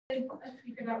is a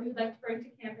speaker that we would like to bring to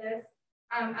campus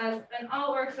as an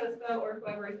all-org SOSPA or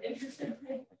whoever is interested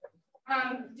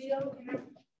deal.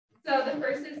 So the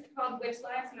first is called Which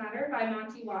Lives Matter by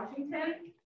Monty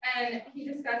Washington. And he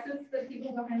discusses the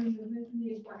people behind the movement and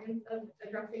the importance of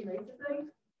addressing racism,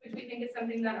 which we think is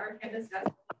something that our campus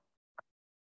does.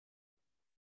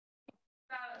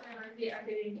 About diversity,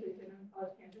 equity, inclusion on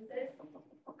college campuses.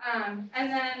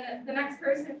 And then the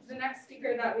next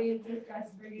speaker that we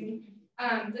discussed bringing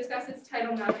discusses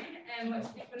Title IX and what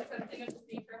something of the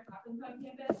secret happens on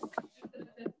campus,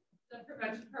 the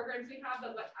prevention programs we have,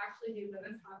 but what actually do when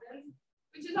this happens,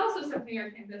 which is also something our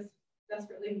campus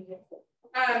desperately needs.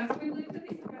 So we believe that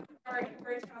these events are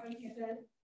encouraged on campus,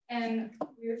 and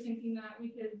we were thinking that we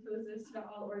could pose this to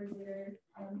all org leaders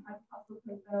as possible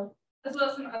proposal, as well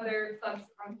as some other clubs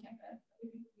on campus that we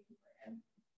think would be important.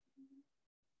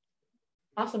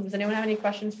 Awesome. Does anyone have any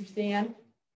questions for Cian?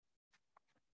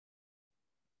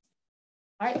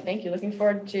 All right, thank you. Looking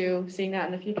forward to seeing that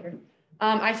in the future.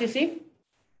 ICC?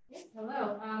 Yes,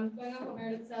 hello. Going on what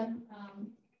Meredith said,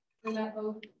 we met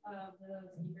both of the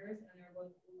speakers, and they're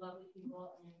both lovely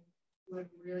people, and would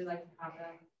really like to have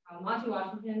them. Monty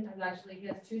Washington he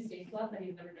has 2 states left that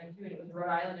he's never been to, and it was Rhode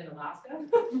Island and Alaska.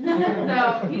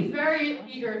 So he's very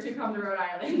eager to come to Rhode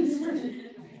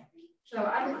Island. So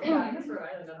I guess Rhode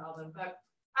Island and all of them. But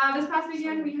this past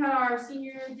weekend, we had our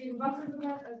senior David Buster's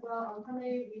event as well. On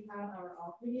Sunday, we had our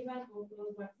all-community event. Both of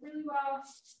those went really well.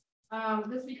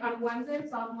 This week on Wednesday,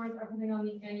 sophomores are putting on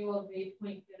the annual Bay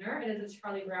Point dinner. It is a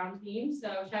Charlie Brown team,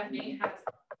 so Chef Nate has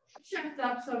chefed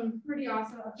up a pretty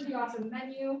awesome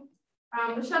menu.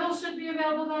 The shuttle should be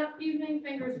available that evening.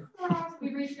 Fingers crossed.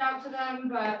 We reached out to them,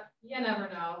 but you never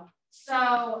know.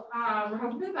 So we're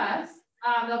hoping for the best.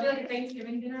 There'll be like a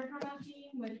Thanksgiving dinner kind of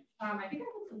theme, which I think I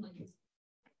put some like.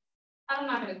 I'm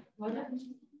not gonna what is it?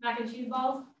 Mac and cheese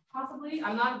balls. Possibly.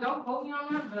 I'm not, don't quote me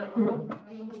on that, but I'm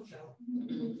gonna hope so.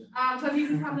 So if you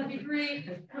can come, that'd be great.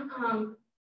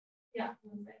 Yeah.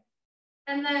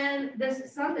 And then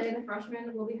this Sunday, the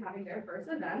freshmen will be having their first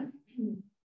event.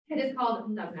 It is called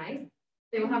Nug Night.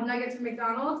 They will have nuggets from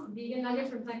McDonald's, vegan nuggets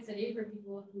from Plant City for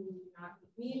people who do not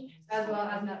eat meat, as well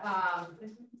as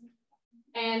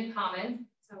and common.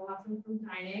 So we'll have some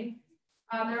dining.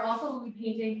 They're also will be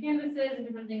painting canvases and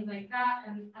different things like that.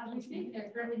 And as we speak,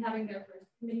 they're currently having their first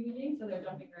committee meeting, so they're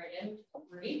jumping right in, which is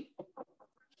great.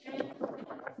 And, all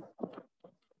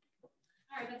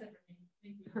right, that's it for me.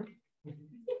 Thank you.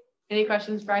 Any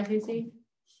questions for ICC?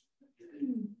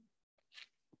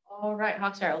 All right,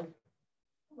 Hawks Harold.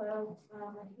 Hello.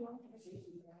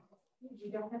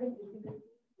 We don't have an issue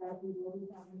that we will be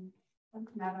having some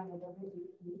come out on the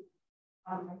WAC.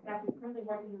 My staff is currently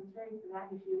working on studying for that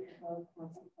issue as well as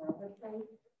content for our website.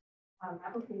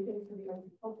 Applications for the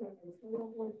agriculture and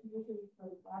soil board positions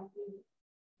closed last week.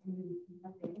 And we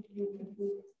have the interview this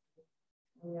week.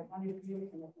 We have one interview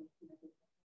and I think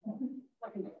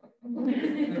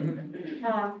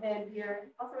and we're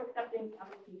also accepting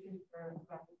applications for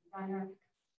graphic designer.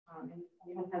 And if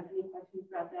anyone has any questions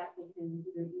about that, they can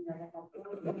either email that help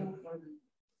or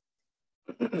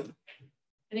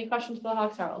Any questions for the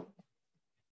Hawks Harold?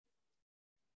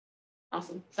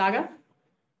 Awesome. Saga?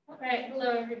 All right,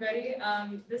 hello everybody.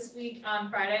 This week on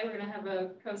Friday, we're gonna have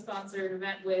a co-sponsored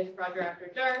event with Roger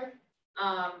After Dark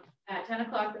at 10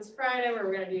 o'clock this Friday, where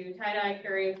we're gonna do tie-dye,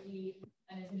 karaoke,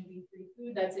 and it's gonna be free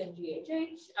food. That's in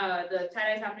GHH. The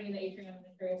tie-dye is happening in the atrium, and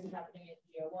the karaoke is happening at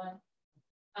GO1.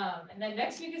 And then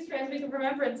next week is Trans Week of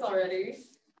Remembrance already.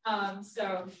 So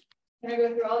I'm gonna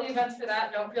go through all the events for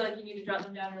that. Don't feel like you need to jot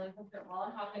them down really quick. They're all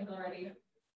in Hopkins already.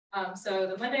 So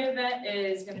the Monday event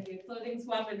is going to be a clothing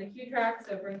swap in the Q track.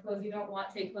 So bring clothes you don't want,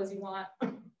 take clothes you want.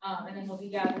 And then we'll be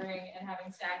gathering and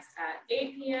having snacks at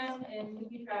 8 p.m. in the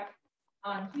Q track.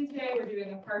 On Tuesday, we're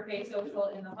doing a parfait social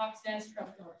in the Hawks Nest from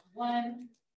 4 to 1.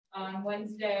 On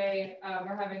Wednesday,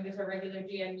 we're having just a regular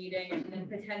GM meeting and then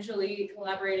potentially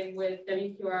collaborating with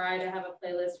WQRI to have a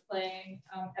playlist playing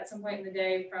at some point in the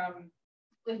day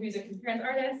with music from trans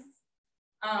artists.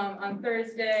 On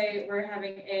Thursday, we're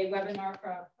having a webinar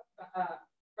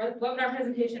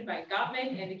presentation by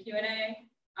Gottmik and a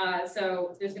Q&A.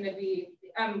 So there's going to be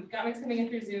Gottmik's coming in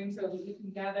through Zoom, so you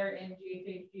can gather in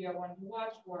GHH GO1 to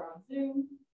watch or on Zoom,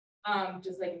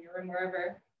 just like in your room,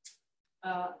 wherever.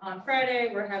 On Friday,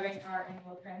 we're having our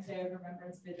annual Trans Day of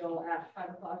Remembrance Vigil at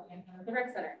 5 o'clock in front of the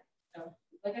rec center. So,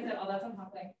 like I said, all that's on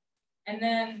Hopkins. And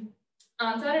then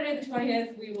on Saturday, the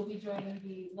 20th, we will be joining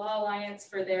the Law Alliance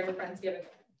for their Friendsgiving.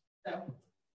 So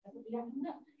that's what we have coming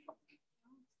up.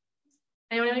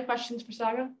 Anyone have any questions for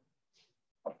Saga?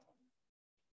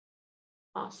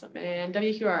 Awesome. And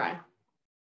WQRI.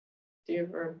 Do you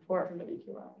have a report from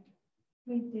WQRI?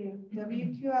 We do.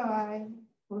 WQLI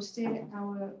hosted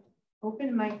our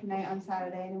open mic night on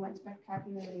Saturday and it went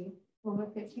spectacularly. Over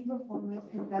 15 performers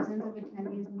and dozens of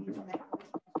attendees made the night.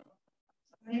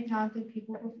 Many talented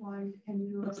people performed and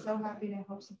we were so happy to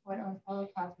help support our fellow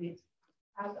classmates.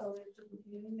 As always, we're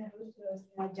continuing to host those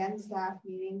in our Gen staff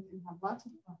meetings and have lots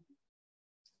of fun.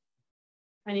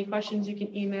 Any questions, you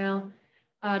can email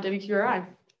WQRI.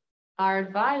 Our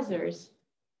advisors.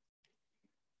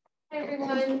 Hi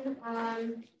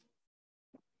everyone.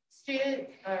 Student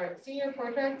or senior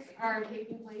portraits are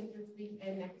taking place this week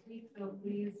and next week, so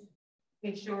please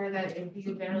make sure that if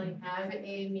you generally have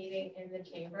a meeting in the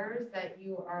chambers, that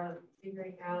you are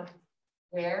figuring out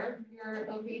where your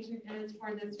location is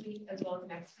for this week as well as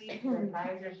next week. Your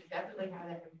advisors should definitely have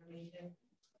that information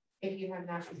if you have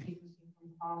not received anything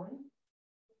from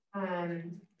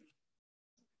Colin.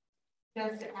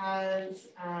 Just as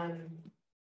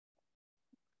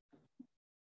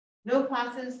no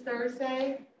classes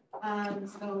Thursday,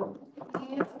 so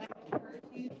please, I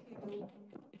encourage you to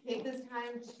take this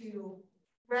time to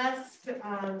rest,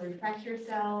 refresh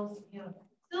yourselves,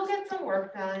 still get some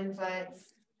work done, but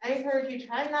I encourage you,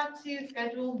 try not to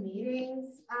schedule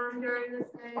meetings during this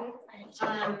day.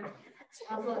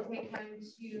 Also take time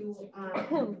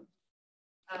to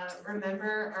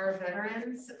remember our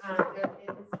veterans. There is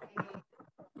a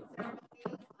ceremony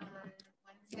on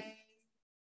Wednesday,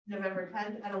 November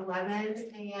 10th at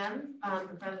 11 a.m.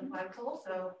 In front of the flagpole.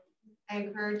 So I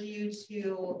encourage you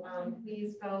to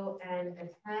please go and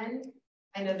attend.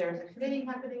 I know there's a committee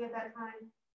happening at that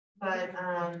time, but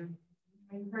I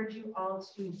encourage you all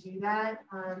to do that.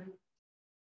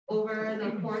 Over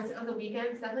the course of the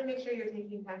weekends, definitely make sure you're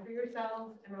taking time for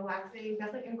yourselves and relaxing.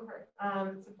 Definitely encourage,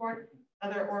 support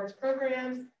other orgs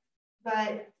programs,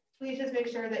 but please just make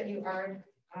sure that you are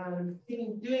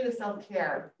doing the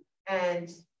self-care and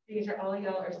making sure all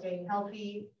y'all are staying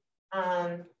healthy.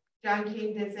 John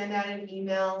King did send out an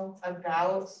email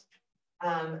about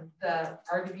the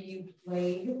RW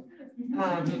plague,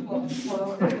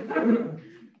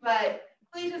 but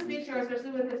please just make sure,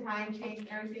 especially with the time change and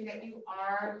everything, that you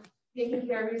are taking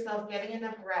care of yourself, getting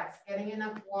enough rest, getting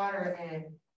enough water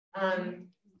in,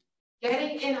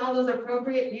 getting in all those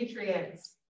appropriate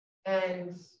nutrients.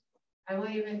 And I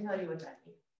won't even tell you what that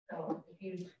means. So if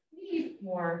you need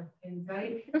more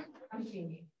insight, come see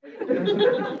me. I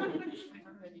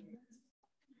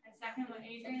second what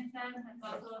Adrian said. It's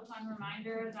also a fun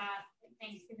reminder that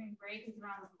Thanksgiving break is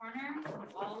around the corner. And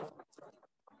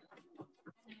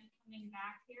then coming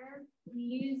back here,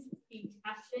 please keep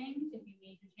testing. If you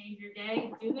need to change your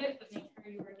day, do it, but make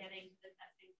sure you are getting to the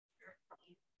testing.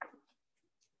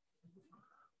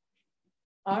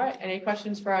 All right, any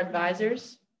questions for our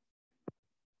advisors?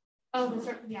 Oh,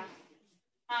 yeah.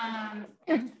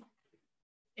 Okay.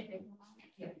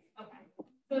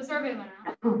 So the survey went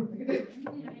out.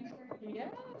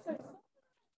 Yes.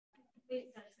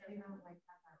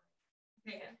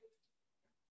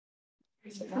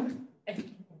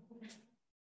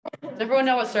 Does everyone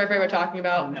know what survey we're talking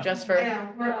about? No. Just for.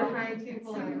 Yeah, we're trying to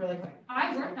pull it really quick.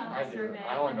 I worked on that survey.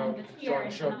 I only know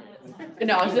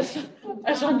No, is this?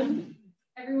 I just wanted.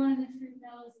 Everyone in this group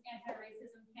knows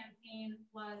anti-racism campaign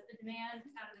was a demand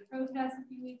out of the protest a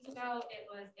few weeks ago. It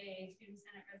was a student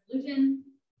senate resolution.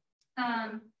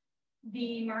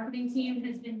 The marketing team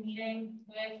has been meeting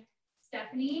with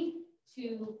Stephanie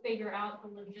to figure out the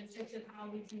logistics of how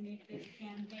we can make this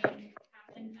campaign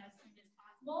happen as soon as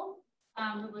possible.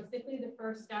 Realistically, the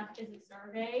first step is a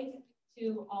survey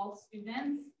to all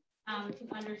students to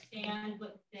understand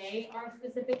what they are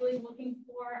specifically looking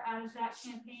for out of that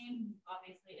campaign.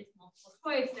 Obviously, it's multiple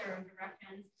choice, there are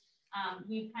directions.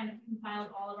 We've kind of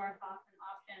compiled all of our thoughts and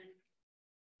options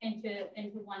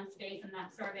into one space in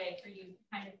that survey for you to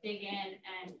kind of dig in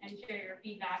and share your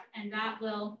feedback. And that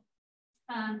will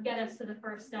get us to the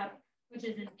first step, which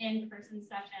is an in-person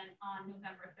session on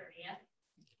November 30th.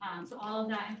 So all of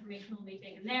that information will be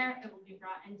taken there. It will be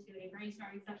brought into a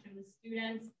brainstorming session with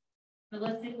students.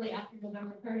 Realistically, after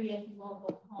November 30th, you will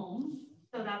go home.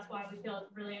 So that's why we feel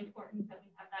it's really important that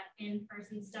we have that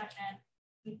in-person session.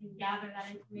 We can gather that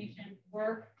information,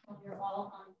 work while you're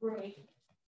all on break.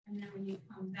 And then when you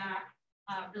come back,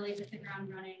 really hit the ground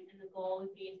running. And the goal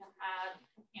would be to have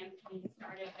a campaign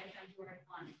started by February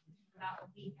 1, about a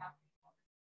week after.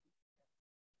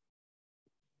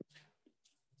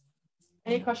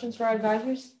 Any questions for our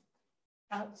advisors?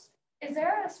 Is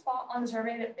there a spot on the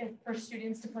survey that for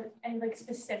students to put any like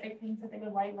specific things that they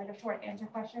would like a short answer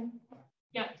question?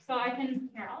 Yeah, so I can,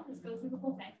 here, I'll just go through the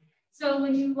whole thing. So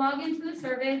when you log into the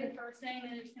survey, the first thing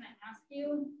that it's going to ask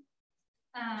you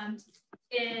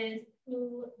is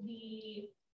who the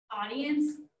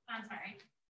audience I'm sorry.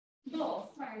 Goals,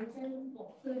 sorry,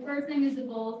 goals. So the first thing is the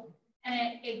goals,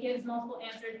 and it gives multiple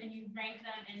answers, and you rank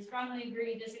them in strongly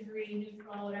agree, disagree,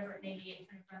 neutral, whatever it may be. It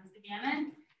kind of runs the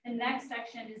gamut. The next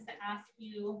section is to ask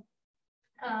you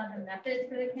the methods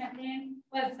for the campaign,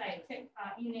 website,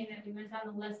 TikTok, you name it. We went down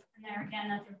the list, and there again,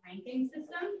 that's a ranking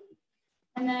system.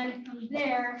 And then from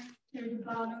there, there's a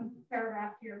bottom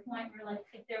paragraph to your point where, like,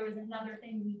 if there was another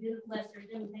thing we didn't list or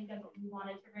didn't think of what we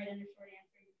wanted to write in a short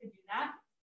answer, you could do that.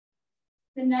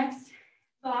 The next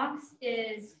box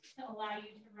is to allow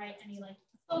you to write any like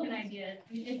slogan ideas.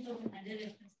 I mean, it's open-ended,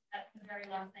 it's just that's the very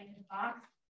last thing in the box.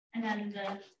 And then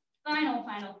the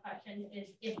final question is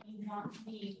if you want to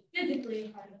be physically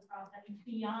part of the process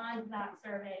beyond that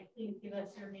survey, please give us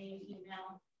your name,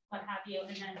 email, what have you,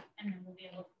 and then we'll be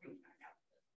able to reach back out to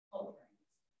the whole thing.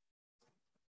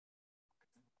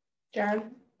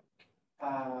 Jared?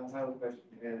 My other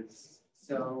question is,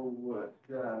 so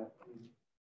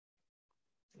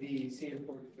the senior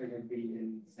reports are going to be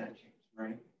in Senate chambers,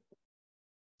 right?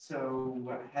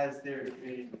 So has there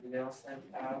been an email sent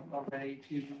out already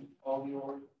to all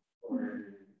your,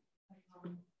 or?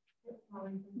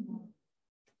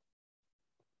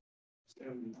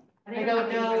 I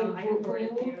don't know. I can forward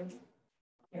it to you.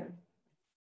 Yeah.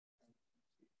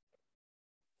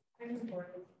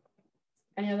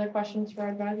 Any other questions for our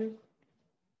advisors?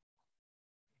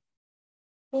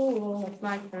 Oh, it's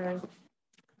my turn.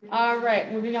 All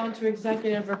right, moving on to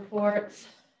executive reports.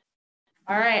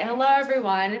 All right, hello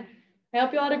everyone. I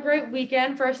hope you all had a great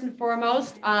weekend. First and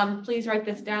foremost, please write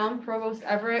this down. Provost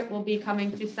Everett will be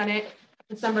coming to Senate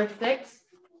December 6th.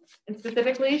 And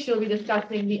specifically, she'll be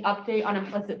discussing the update on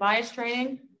implicit bias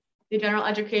training, the general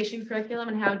education curriculum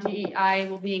and how DEI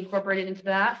will be incorporated into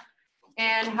that,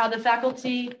 and how the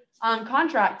faculty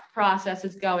contract process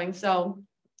is going. So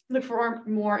look for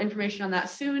more information on that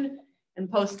soon, and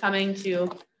posts coming to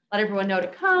let everyone know to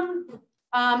come.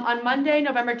 On Monday,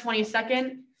 November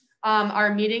 22nd,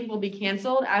 our meeting will be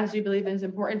canceled, as we believe it is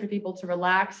important for people to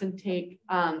relax and take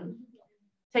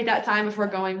that time before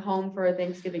going home for a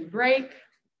Thanksgiving break.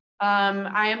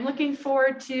 I am looking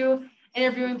forward to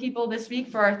interviewing people this week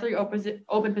for our 3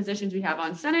 open positions we have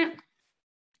on Senate.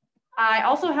 I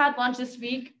also had lunch this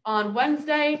week on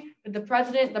Wednesday with the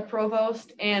president, the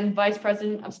provost, and vice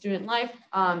president of student life,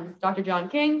 Dr. John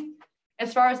King.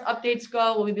 As far as updates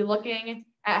go, we'll be looking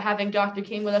at having Dr.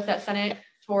 King with us at Senate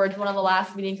towards one of the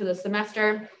last meetings of the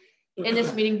semester. In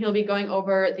this meeting, he'll be going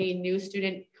over the new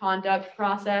student conduct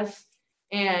process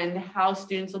and how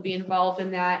students will be involved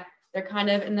in that. They're kind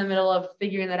of in the middle of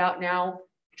figuring that out now,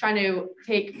 trying to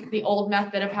take the old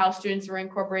method of how students were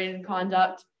incorporated in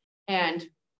conduct and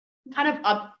kind of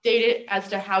update it as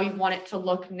to how you want it to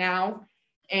look now.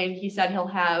 And he said he'll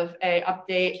have an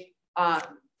update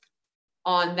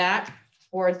on that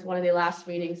towards one of the last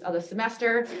meetings of the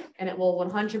semester, and it will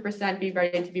 100% be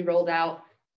ready to be rolled out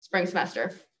spring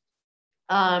semester.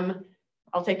 I'll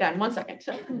take that in 1 second.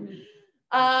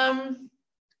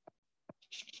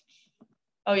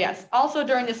 Oh yes, also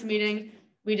during this meeting,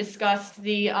 we discussed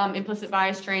the implicit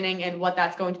bias training and what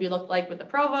that's going to be look like with the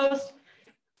provost.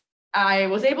 I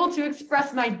was able to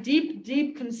express my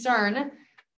deep concern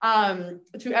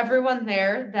to everyone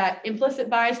there that implicit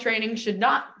bias training should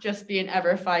not just be an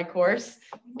EverFi course,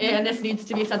 and this needs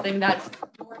to be something that's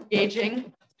more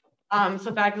engaging,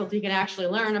 so faculty can actually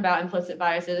learn about implicit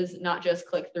biases, not just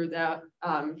click through the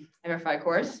EverFi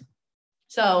course.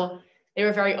 So they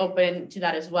were very open to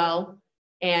that as well,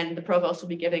 and the provost will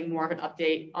be giving more of an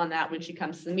update on that when she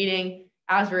comes to the meeting.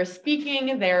 As we're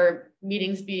speaking, there are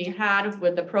meetings being had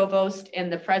with the provost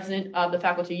and the president of the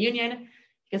faculty union,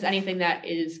 because anything that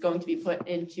is going to be put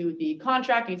into the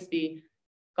contract needs to be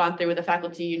gone through with the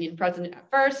faculty union president at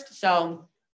first. So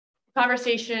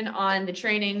conversation on the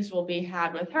trainings will be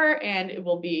had with her, and it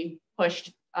will be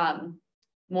pushed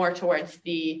more towards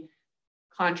the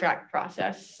contract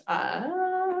process.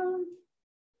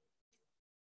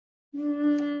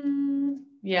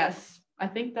 Yes, I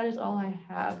think that is all I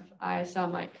have. I saw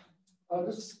Mike.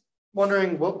 Just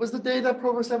wondering, what was the day that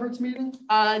Provost Everett's meeting?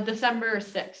 December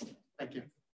 6th. Thank you.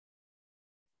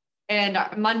 And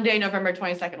Monday, November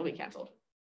 22nd will be canceled.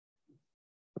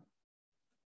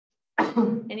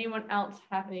 Anyone else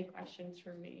have any questions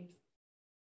for me?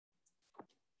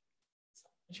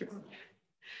 Sure.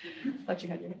 Thought you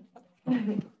had your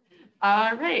hand.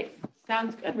 All right,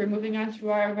 sounds good. We're moving on to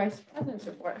our vice president's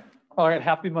report. All right,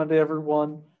 happy Monday,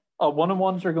 everyone.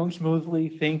 One-on-ones are going smoothly.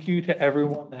 Thank you to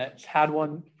everyone that's had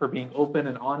one for being open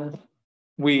and honest.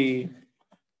 We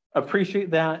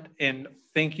appreciate that, and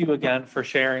thank you again for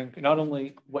sharing not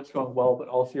only what's going well, but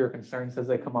also your concerns as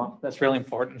they come up. That's really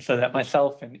important so that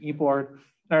myself and eBoard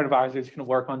and our advisors can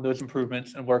work on those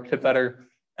improvements and work to better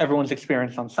everyone's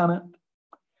experience on Senate.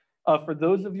 For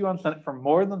those of you on Senate for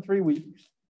more than 3 weeks,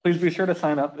 please be sure to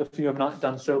sign up if you have not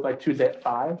done so by Tuesday at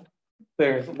 5.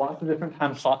 There's lots of different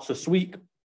time slots this week.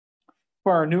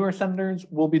 For our newer senators,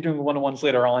 we'll be doing one-on-ones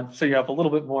later on, so you have a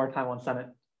little bit more time on Senate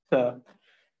to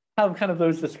have kind of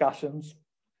those discussions.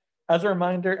 As a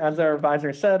reminder, as our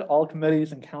advisor said, all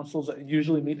committees and councils that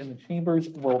usually meet in the chambers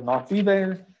will not be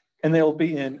there, and they will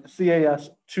be in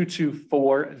CAS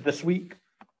 224 this week.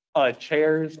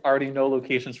 Chairs already know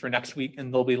locations for next week,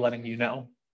 and they'll be letting you know.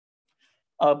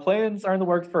 Plans are in the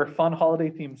works for a fun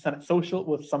holiday-themed Senate social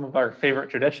with some of our favorite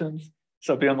traditions,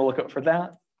 so be on the lookout for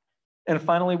that. And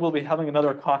finally, we'll be having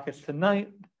another caucus tonight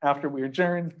after we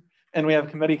adjourn, and we have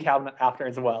committee cabinet after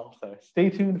as well. So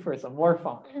stay tuned for some more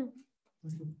fun.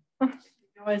 You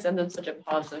always end on such a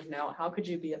positive note. How could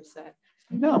you be upset?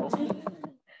 No.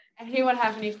 Anyone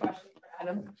have any questions for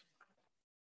Adam?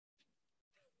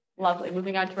 Lovely.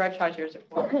 Moving on to our treasurer's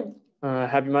report.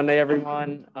 Happy Monday,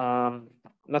 everyone.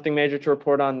 Nothing major to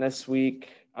report on this week.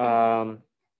 Budget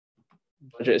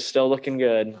is still looking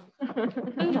good.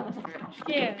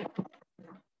 Yeah.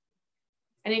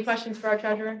 Any questions for our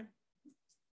treasurer?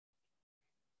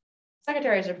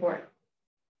 Secretary's report.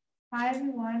 Hi,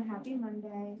 everyone. Happy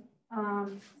Monday.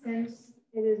 Since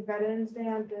it is Veterans Day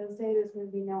on Thursday, there's going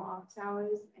to be no office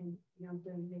hours, and you know,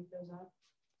 to make those up.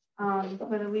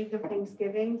 For the week of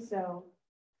Thanksgiving, so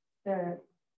the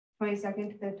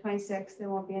 22nd to the 26th, there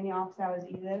won't be any office hours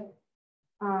either.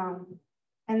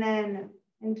 And then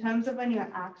in terms of when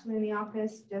you're actually in the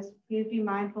office, just please be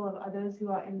mindful of others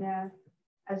who are in there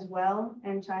as well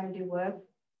and trying to do work,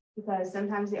 because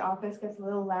sometimes the office gets a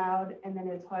little loud and then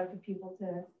it's hard for people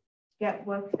to get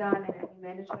work done and any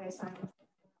mandatory assignments.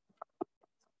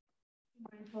 Be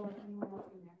mindful of anyone else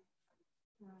in there.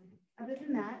 Other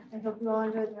than that, I hope you all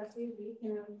enjoy the rest of your week,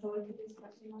 and I look forward to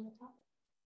discussing on the topic.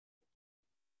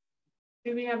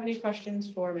 Do we have any questions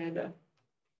for Amanda?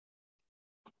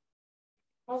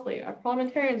 Lovely. Our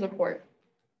parliamentarians report.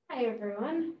 Hi,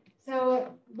 everyone. So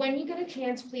when you get a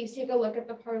chance, please take a look at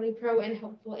the Parley Pro and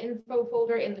helpful info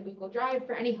folder in the Google Drive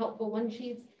for any helpful one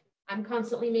sheets. I'm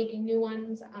constantly making new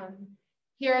ones.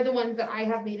 Here are the ones that I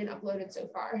have made and uploaded so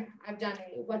far. I've done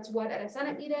a what's what at a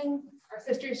Senate meeting, our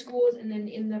sister schools, and then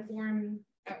in the form,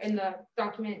 in the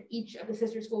document, each of the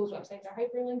sister schools' websites are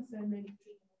hyperlinks, and then you can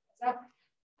look this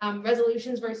up.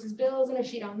 Resolutions versus bills and a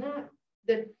sheet on that,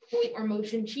 the point or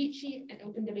motion cheat sheet, an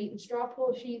open debate and straw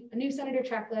poll sheet, a new senator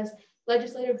checklist,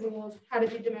 legislative rules, how to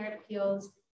do demerit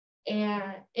appeals,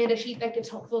 and a sheet that gives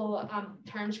helpful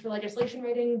terms for legislation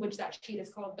writing, which that sheet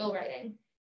is called bill writing.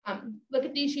 Look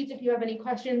at these sheets if you have any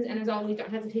questions, and as always, don't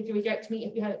hesitate to reach out to me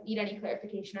if you need any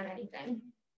clarification on anything.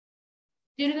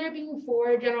 Due to there being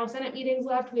 4 general Senate meetings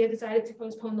left, we have decided to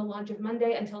postpone the launch of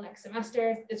Monday until next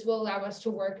semester. This will allow us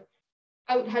to work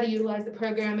out how to utilize the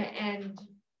program and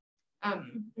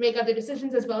make other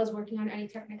decisions, as well as working on any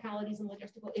technicalities and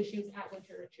logistical issues at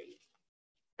winter retreat.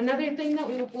 Another thing that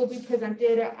we will be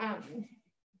presented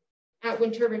at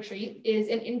winter retreat is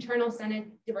an internal Senate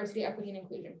diversity, equity, and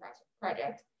inclusion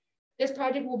project. This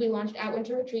project will be launched at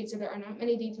winter retreat, so there are not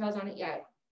many details on it yet.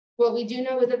 What we do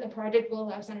know is that the project will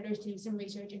allow senators to do some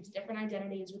research into different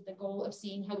identities with the goal of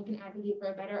seeing how we can advocate for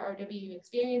a better RWU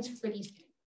experience for these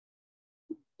people.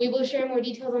 We will share more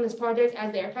details on this project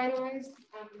as they are finalized.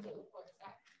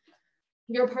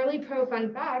 Your Parley Pro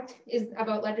fun fact is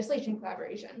about legislation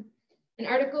collaboration. In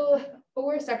Article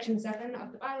 4, Section 7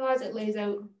 of the bylaws, it lays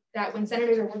out that when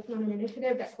senators are working on an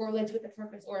initiative that correlates with the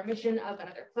purpose or mission of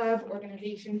another club,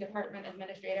 organization, department,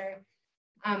 administrator,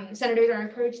 senators are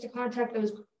encouraged to contact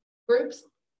those groups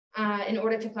in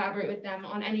order to collaborate with them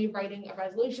on any writing of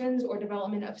resolutions or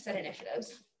development of said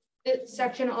initiatives. This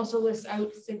section also lists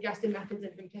out suggested methods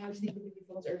of reaching out to these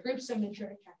individuals or groups, so make sure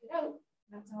to check it out.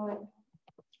 That's all I have.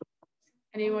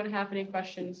 Anyone have any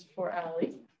questions for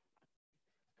Allie?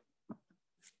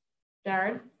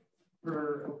 Jared?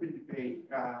 For open debate,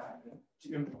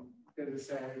 does the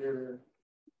senator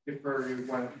defer to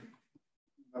one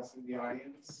of us in the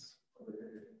audience, or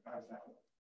how's that work?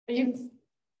 Are you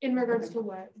in regards to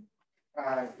what?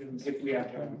 If we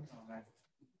have to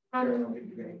during open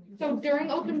debate. So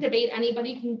during open debate,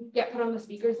 anybody can get put on the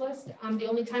speakers list. The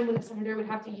only time when the senator would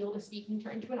have to yield a speaking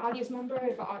turn to an audience member,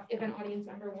 if an audience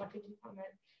member wanted to comment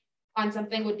on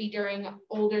something, would be during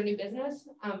old or new business.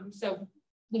 So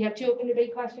we have 2 open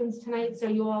debate questions tonight, so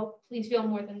you all please feel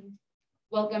more than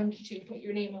welcome to put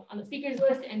your name on the speakers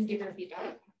list and give your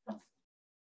feedback.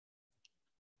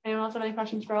 Anyone else have any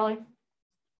questions for Ollie?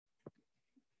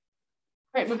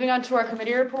 All right, moving on to our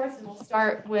committee reports, and we'll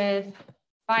start with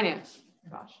finance.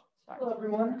 Gosh, sorry. Hello,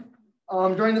 everyone.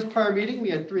 During this prior meeting, we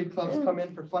had 3 clubs come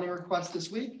in for funding requests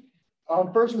this week.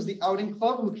 First was the Outing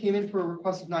Club, who came in for a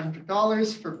request of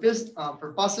 $900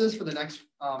 for buses for the next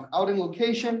outing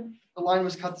location. The line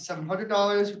was cut to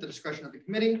 $700 with the discretion of the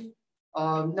committee.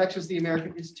 Next was the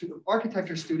American Institute of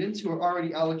Architecture students, who are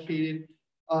already allocated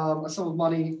a sum of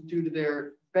money due to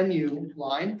their venue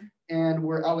line, and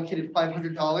were allocated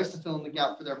 $500 to fill in the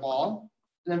gap for their ball.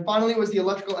 And then finally was the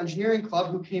Electrical Engineering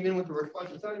Club, who came in with a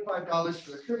request of $75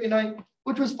 for their trivia night,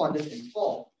 which was funded in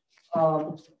full.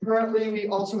 Currently, we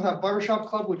also have Barbershop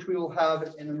Club, which we will have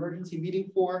an emergency meeting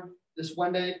for this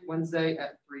Wednesday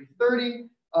at 3:30.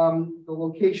 The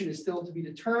location is still to be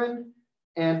determined.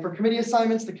 And for committee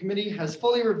assignments, the committee has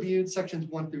fully reviewed sections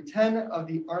 1 through 10 of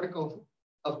the Article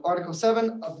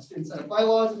 7 of the Student Senate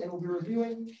bylaws, and will be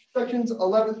reviewing sections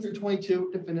 11 through 22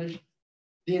 to finish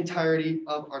the entirety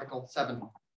of Article 7.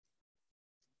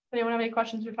 Anyone have any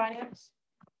questions for finance?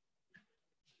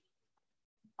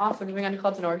 Awesome, moving on to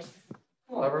clubs and orgs.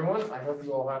 Hello, everyone. I hope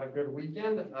you all had a good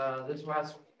weekend. This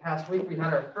past week, we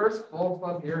had our first full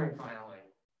club hearing finally.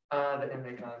 The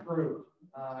inmate got approved.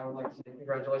 I would like to say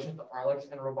congratulations to Alex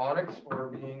and Robotics for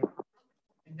being,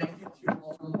 and thank you to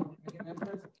all the committee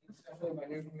members, especially my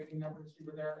new committee members who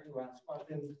were there, who asked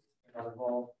questions and got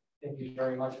involved. Thank you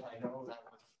very much. I know that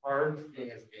was hard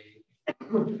being as a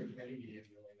committee. You didn't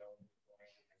really know what was going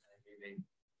on. I gave a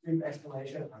brief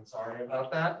explanation. I'm sorry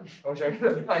about that. I wish I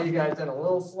could have got you guys in a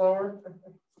little slower.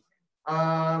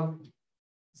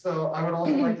 So I would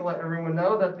also like to let everyone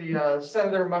know that the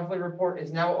Senator Monthly Report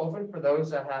is now open for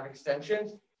those that have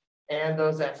extensions, and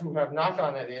those who have not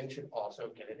gotten it in should also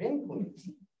get it in, please.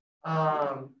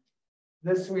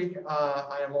 This week,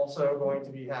 I am also going to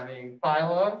be having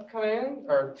bylaw come in,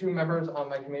 or 2 members on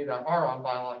my committee that are on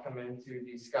bylaw come in to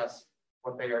discuss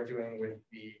what they are doing with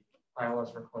the bylaws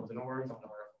for clubs and orgs on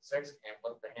Article 6 and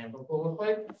what the handbook will look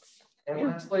like. And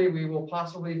lastly, we will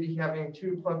possibly be having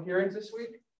 2 club hearings this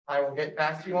week. I will get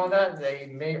back to you on that. They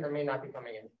may or may not be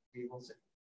coming in. We will see.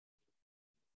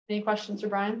 Any questions for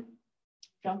Brian?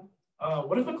 John?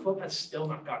 What if a club has still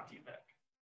not got to you back?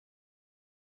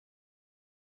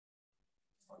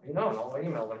 Let me know and I'll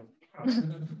email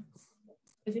them.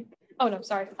 Is he? Oh, no,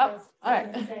 sorry. Oh, all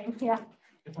right. Yeah.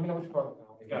 Let me know which club.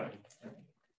 Got it.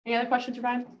 Any other questions for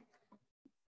Brian?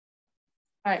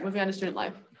 All right, moving on to student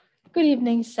life. Good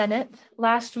evening, Senate.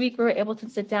 Last week, we were able to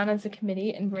sit down as a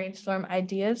committee and brainstorm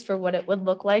ideas for what it would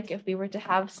look like if we were to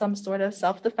have some sort of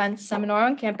self-defense seminar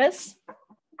on campus.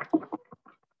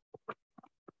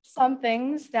 Some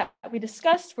things that we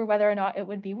discussed were whether or not it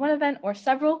would be one event or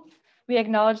several. We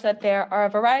acknowledge that there are a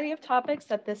variety of topics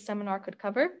that this seminar could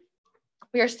cover.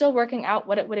 We are still working out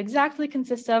what it would exactly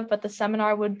consist of, but the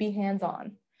seminar would be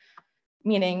hands-on,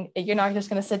 meaning you're not just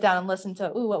going to sit down and listen to,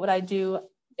 ooh, what would I do?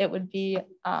 It would be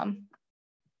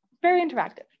very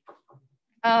interactive.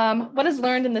 What is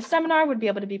learned in the seminar would be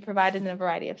able to be provided in a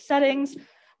variety of settings.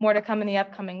 More to come in the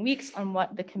upcoming weeks on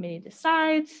what the committee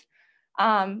decides.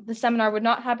 The seminar would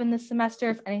not happen this semester.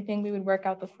 If anything, we would work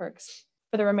out the quirks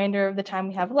for the remainder of the time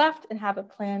we have left and have it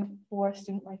planned for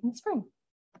student life in the spring.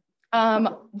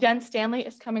 Jen Stanley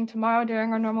is coming tomorrow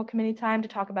during our normal committee time to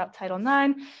talk about Title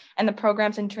IX and the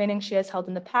programs and training she has held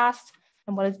in the past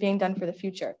and what is being done for the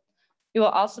future. We will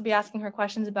also be asking her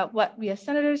questions about what we as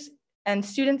senators and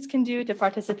students can do to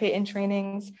participate in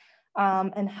trainings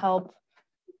and help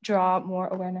draw more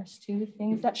awareness to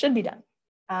things that should be done.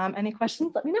 Any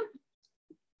questions, let me know.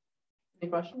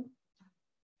 Any questions?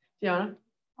 Fiona?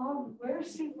 Where's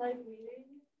student life meeting?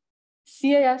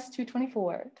 CAS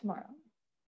 224 tomorrow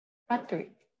at 3.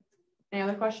 Any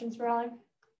other questions for Ally? All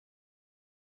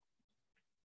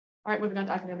right, moving on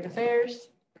to academic affairs.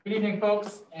 Good evening,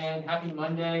 folks, and happy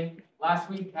Monday.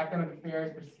 Last week, Academic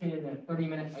Affairs participated in a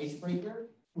 30-minute icebreaker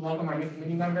to welcome our new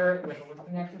committee member with a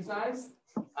listening exercise.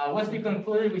 Once we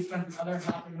concluded, we spent the other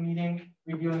half of the meeting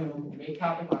reviewing the debate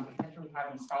topic on potentially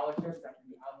having scholarships that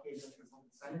can be allocated as result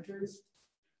expenditures.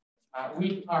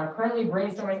 We are currently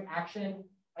brainstorming action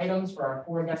items for our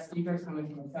 4 guest speakers coming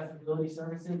from accessibility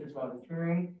services as well as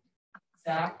hearing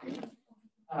staff,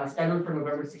 scheduled for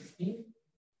November 16th.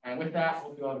 And with that,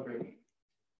 hope you all have a great week.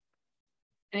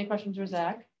 Any questions for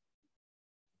Zach?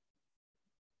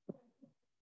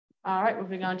 All right,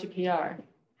 moving on to PR.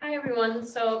 Hi, everyone.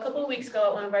 So a couple of weeks ago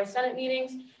at one of our Senate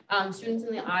meetings, students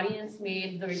in the audience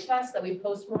made the request that we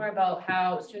post more about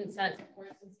how Student Senate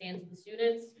supports and stands with the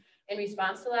students. In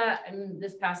response to that, and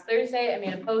this past Thursday, I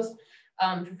made a post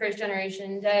for First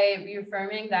Generation Day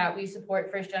reaffirming that we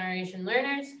support first generation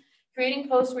learners Creating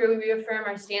posts where we reaffirm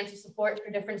our stance of support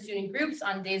for different student groups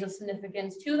on days of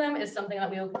significance to them is something that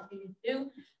we will continue to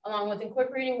do, along with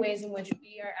incorporating ways in which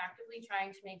we are actively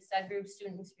trying to make said group's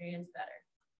student experience better.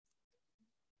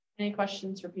 Any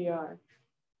questions for PR?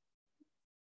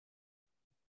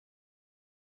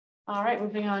 All right,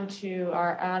 moving on to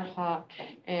our ad hoc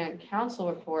and council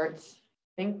reports.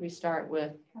 I think we start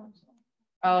with,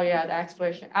 oh yeah, the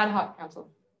exploration, ad hoc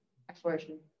council,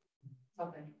 exploration.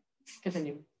 Okay,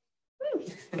 continue.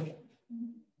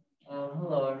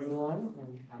 Hello, everyone,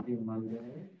 and happy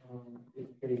Monday.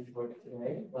 It's pretty short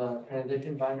today. The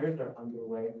transition binders are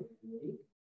underway with the committee,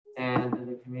 and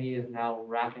the committee is now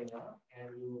wrapping up, and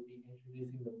we will be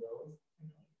introducing the bills.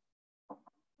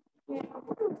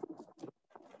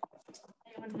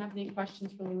 Anyone have any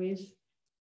questions for Louise?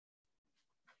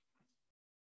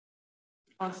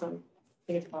 Awesome.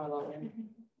 I think it's far along.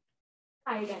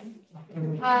 Hi again.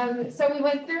 So we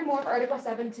went through more of Article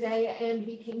 7 today, and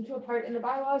we came to a part in the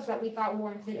bylaws that we thought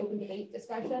warranted open debate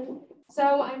discussion.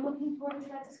 So I'm looking forward to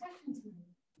that discussion tonight.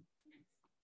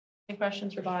 Any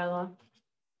questions for bylaw?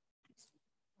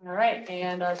 All right,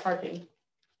 and parking.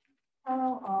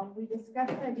 Hello all. We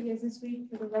discussed ideas this week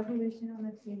for the resolution on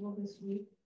the table this week.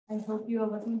 I hope you are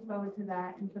looking forward to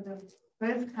that. And for the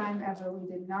first time ever, we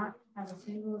did not have a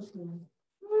single opinion.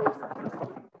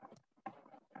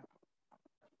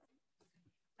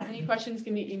 Any questions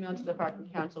can be emailed to the parking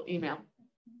council email.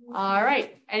 All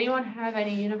right. Anyone have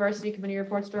any university committee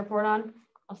reports to report on?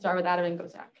 I'll start with Adam and go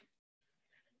Zach.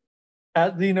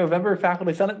 At the November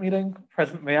Faculty Senate meeting,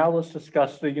 President Mialis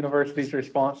discussed the university's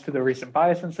response to the recent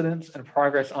bias incidents and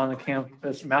progress on the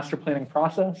campus master planning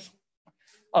process.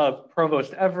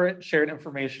 Provost Everett shared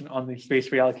information on the space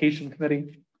reallocation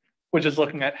committee, which is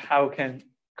looking at how can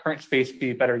current space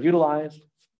be better utilized.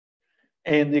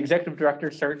 And the executive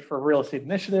director searched for real estate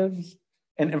initiatives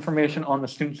and information on the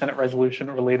student senate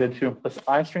resolution related to implicit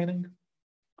bias training.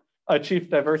 A chief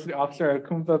diversity officer at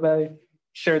Kumvabe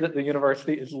shared that the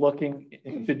university is looking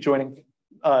into joining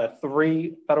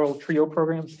 3 federal TRIO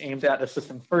programs aimed at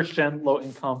assisting first-gen,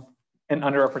 low-income, and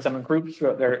underrepresented groups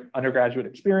throughout their undergraduate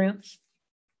experience,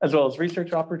 as well as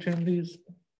research opportunities.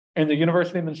 And the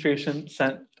university administration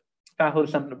sent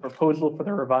faculty sent a proposal for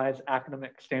the revised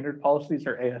academic standard policies,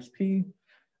 or ASP,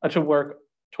 to work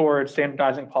towards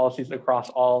standardizing policies across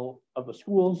all of the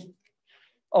schools.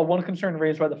 One concern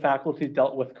raised by the faculty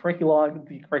dealt with Curriculog,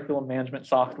 the curriculum management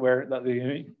software that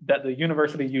the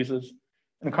university uses,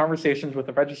 and conversations with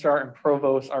the registrar and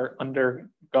provost are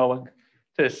undergoing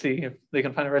to see if they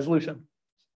can find a resolution.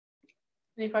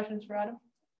 Any questions for Adam?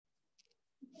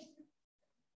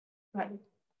 Right.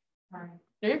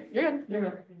 You're good. You're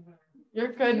good.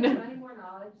 You're good. Do you have any more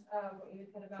knowledge of what you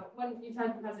said about when you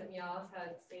said President Mialis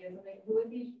had stated something? Who would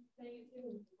he say it to?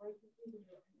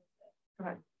 Go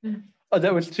ahead. Oh,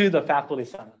 that was to the faculty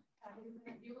senate. Do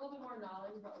you have a little bit more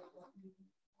knowledge about what he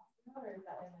talked about, or is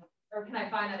that or can I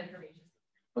find that information?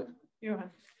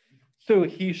 So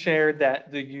he shared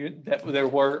that that there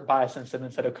were bias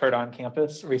incidents that occurred on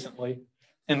campus recently,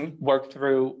 and worked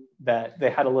through that. They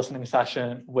had a listening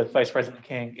session with Vice President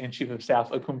King and Chief of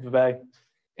Staff Akumvabe,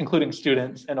 including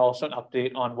students, and also an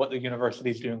update on what the university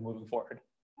is doing moving forward.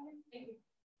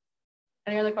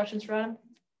 Any other questions for Adam?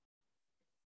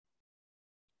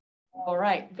 All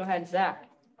right, go ahead, Zach.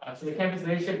 So the campus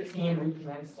leadership team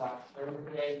recommenced Thursday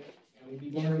today, and we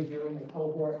began reviewing the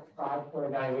cohort 5 core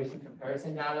evaluation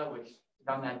comparison data, which to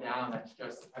dumb that down, that's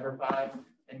just ever 5,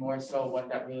 and more so what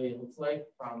that really looks like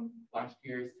from last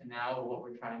year's to now, what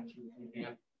we're trying to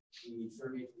revamp the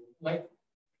survey to look like.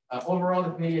 Overall,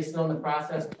 the committee is still in the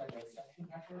process of like a section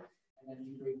effort, and then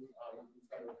usually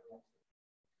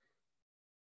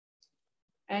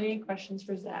Any questions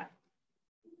for Zach?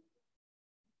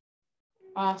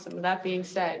 Awesome. With that being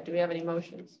said, do we have any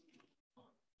motions?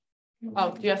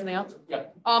 Oh, do you have something else? Yeah.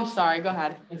 Oh, I'm sorry. Go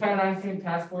ahead. The Title IX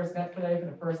task force met today for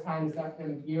the first time this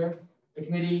academic year. The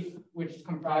committee, which is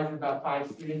comprised of about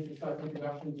 5 students, discussed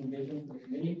introductions and visions for the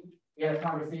committee. We had a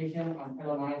conversation on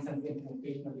Title IX since the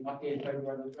implementation of the updated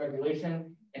federal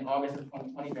regulation in August of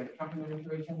 2020 by the Trump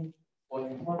administration was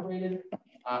incorporated.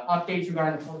 Updates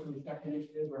regarding the cultural respect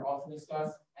initiative were also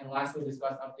discussed, and lastly,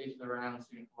 discussed updates to the Rhode Island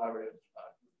Student Collaborative.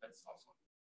 That's also.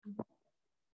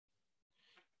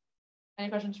 Any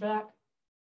questions for that?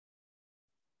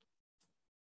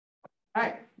 All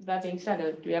right. With that being said,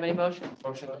 do we have any motions?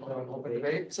 Motion to open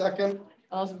debate. Second.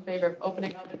 All those in favor of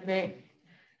opening up the debate?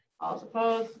 All those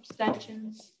opposed?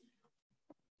 Abstentions?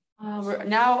 We're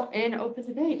now in open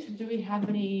debate. Do we have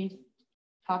any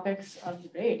topics of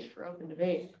debate for open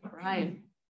debate? Ryan.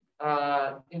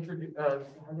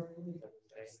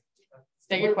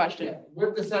 State your question.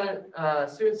 Would the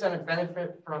student senate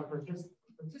benefit from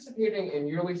participating in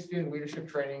yearly student leadership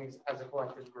trainings as a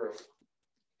collective group?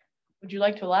 Would you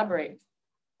like to elaborate?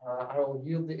 I will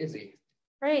yield to Izzy.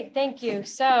 Great, thank you.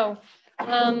 So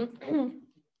something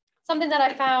that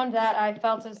I found that I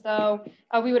felt as though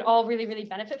we would all really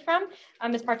benefit from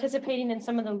is participating in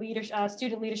some of the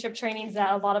student leadership trainings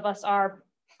that a lot of us are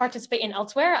participating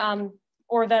elsewhere,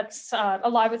 or that's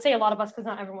I would say a lot of us, because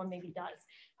not everyone maybe does.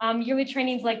 Yearly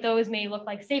trainings like those may look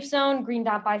like Safe Zone, Green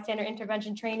Dot Bystander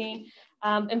Intervention Training,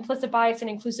 implicit bias and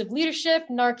inclusive leadership,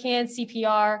 Narcan,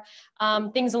 CPR,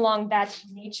 things along that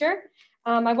nature.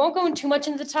 I won't go too much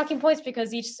into the talking points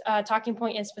because each talking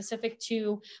point is specific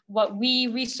to what we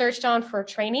researched on for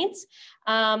trainings,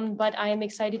 but I am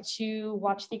excited to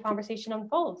watch the conversation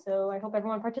unfold. So I hope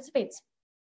everyone participates.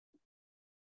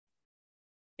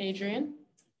 Adrian?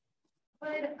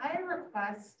 Would I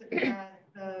request that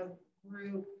the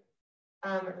group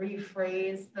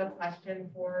rephrase the question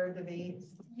for debate?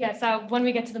 Yes, when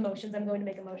we get to the motions, I'm going to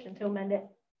make a motion to amend it.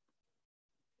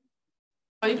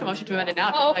 Oh, you can motion to amend it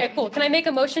now. Oh, okay, cool. Can I make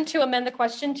a motion to amend the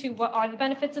question to what are the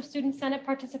benefits of Student Senate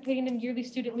participating in yearly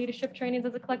student leadership trainings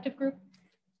as a collective group?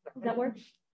 Does that work?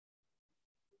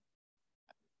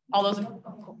 All those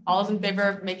in favor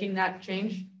of making that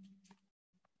change?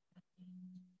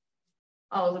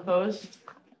 All those opposed?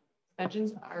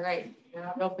 Abstentions? All right.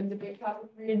 Now open debate topic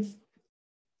reads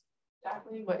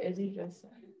exactly what Izzy just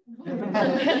said.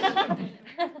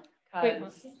 Wait,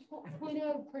 point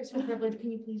of personal privilege,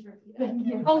 can you please repeat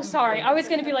that? Oh, sorry. I was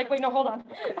going to be like, wait, no, hold on.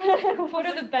 What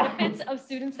are the benefits of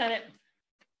Student Senate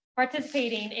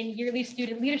participating in yearly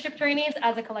student leadership trainings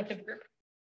as a collective group?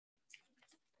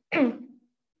 Would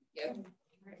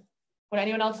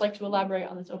anyone else like to elaborate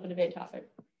on this open debate topic?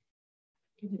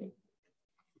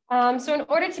 So in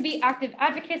order to be active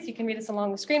advocates, you can read this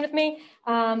along the screen with me.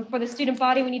 For the student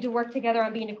body, we need to work together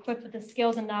on being equipped with the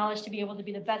skills and knowledge to be able to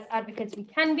be the best advocates we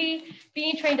can be.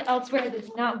 Being trained elsewhere does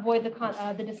not void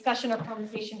the discussion or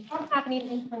conversation from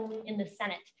happening internally in the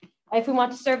Senate. If we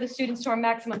want to serve the students to our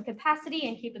maximum capacity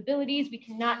and capabilities, we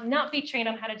cannot not be trained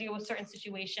on how to deal with certain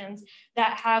situations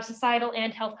that have societal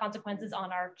and health consequences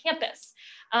on our campus.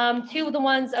 Two of the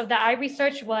ones that I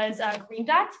researched was Green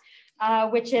Dot,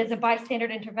 which is a bystander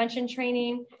intervention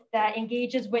training that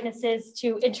engages witnesses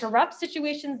to interrupt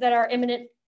situations that are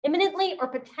imminently or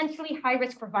potentially high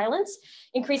risk for violence,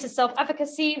 increases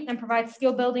self-efficacy, and provides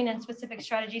skill building and specific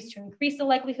strategies to increase the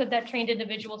likelihood that trained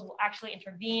individuals will actually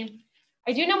intervene.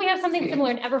 I do know we have something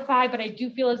similar in EverFi, but I do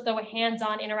feel as though a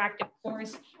hands-on interactive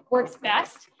course works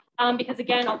best. Because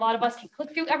again, a lot of us can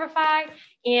click through EverFi,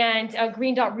 and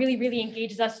Green Dot really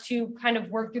engages us to kind of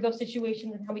work through those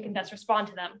situations and how we can best respond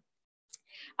to them.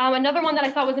 Another one that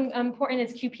I thought was important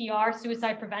is QPR,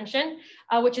 suicide prevention,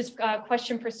 which is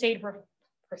question, persuade,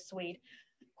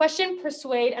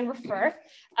 and refer.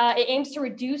 It aims to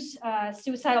reduce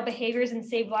suicidal behaviors and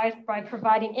save lives by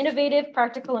providing innovative,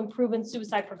 practical, and proven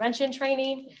suicide prevention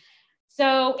training.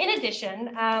 So in addition,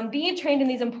 being trained in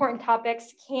these important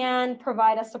topics can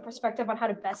provide us a perspective on how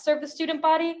to best serve the student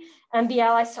body and be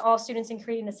allies to all students in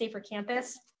creating a safer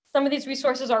campus. Some of these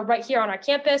resources are right here on our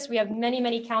campus. We have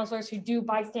many counselors who do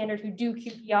bystanders, who do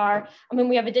QPR. I mean,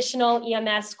 we have additional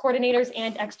EMS coordinators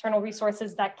and external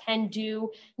resources that can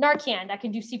do Narcan, that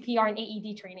can do CPR and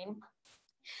AED training.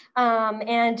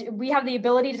 And we have the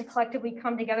ability to collectively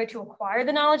come together to acquire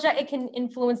the knowledge that it can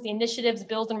influence the initiatives,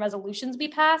 bills, and resolutions we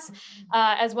pass,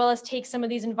 as well as take some of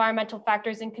these environmental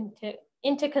factors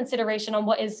into consideration on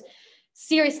what is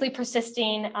seriously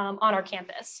persisting on our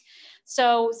campus.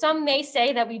 So some may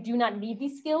say that we do not need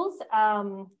these skills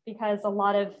because a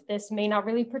lot of this may not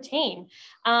really pertain.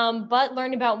 But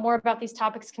learning more about these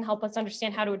topics can help us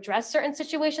understand how to address certain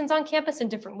situations on campus in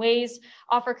different ways,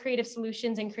 offer creative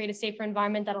solutions, and create a safer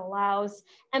environment that allows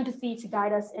empathy to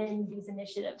guide us in these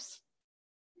initiatives.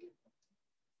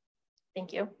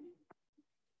 Thank you.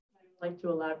 I'd like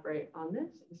to elaborate on this.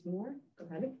 Is more? Go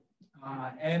ahead.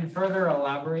 And further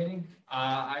elaborating,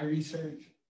 I researched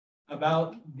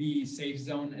about the Safe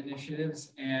Zone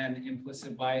initiatives and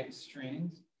implicit bias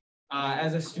trainings.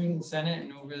 As a student senate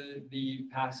and over the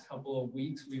past couple of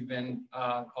weeks, we've been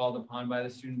called upon by the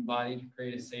student body to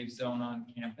create a safe zone on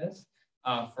campus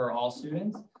for all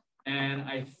students. And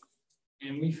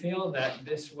we feel that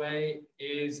this way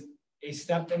is a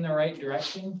step in the right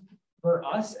direction for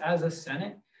us as a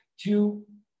senate to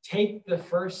take the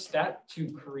first step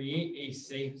to create a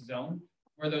safe zone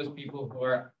for those people who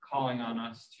are calling on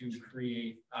us to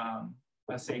create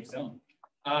a safe zone.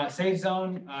 Safe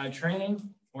zone training,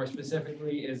 more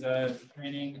specifically, is a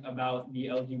training about the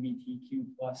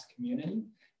LGBTQ+ community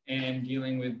and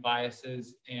dealing with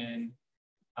biases and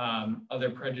other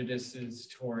prejudices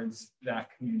towards that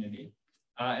community.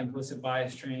 Implicit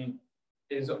bias training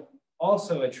is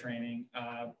also a training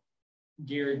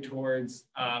geared towards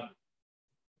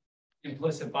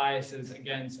implicit biases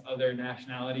against other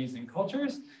nationalities and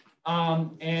cultures.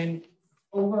 And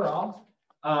overall,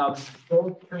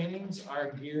 both trainings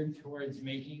are geared towards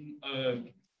making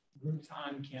groups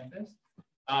on campus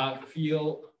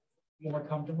feel more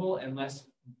comfortable and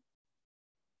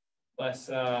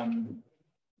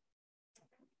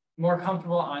more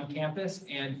comfortable on campus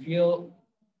and feel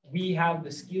we have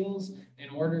the skills in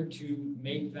order to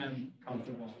make them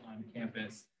comfortable on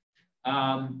campus.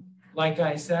 Like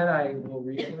I said, I will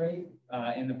reiterate,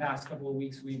 in the past couple of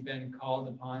weeks, we've been called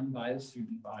upon by the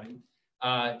student body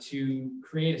to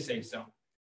create a safe zone.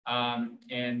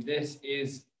 And this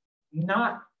is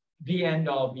not the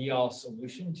end-all be-all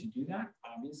solution to do that,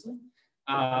 obviously.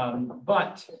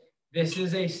 But this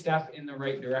is a step in the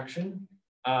right direction.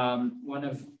 One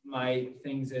of my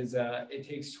things is it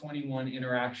takes 21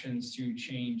 interactions to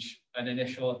change an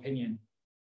initial opinion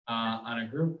on a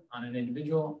group, on an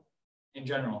individual, in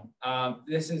general.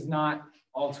 This is not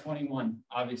all 21,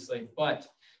 obviously, but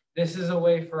this is a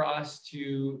way for us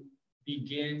to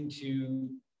begin to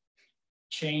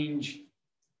change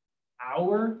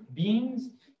our beings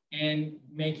and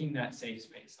making that safe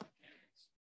space on campus.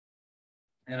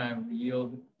 And I will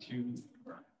yield to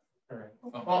Brian. All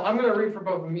right. Well, I'm going to read for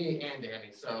both me and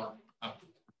Danny. So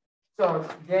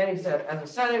Danny said, as a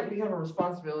Senate, we have a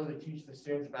responsibility to teach the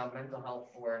students about mental health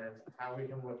awareness and how we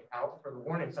can look out for the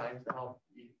warning signs to help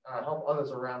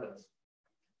others around us.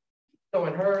 So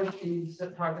in hers, she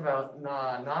talked about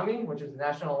NAMI, which is the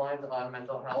National Alliance on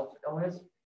Mental Health Illness,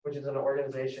 which is an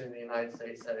organization in the United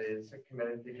States that is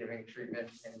committed to giving treatment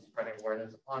and spreading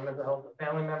awareness on mental health to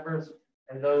family members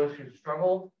and those who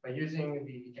struggle. By using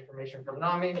the information from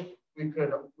NAMI, we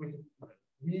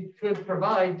could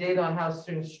provide data on how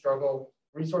students struggle,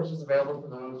 resources available to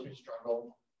those who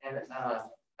struggle, and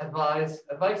advice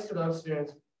to those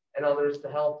students and others to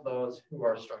help those who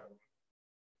are struggling.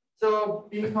 So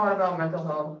being taught about mental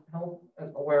health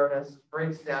and awareness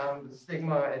breaks down the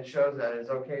stigma and shows that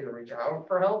it's okay to reach out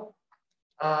for help.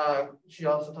 She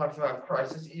also talks about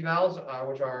crisis evals,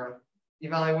 which are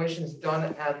evaluations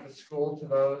done at the school to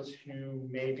those who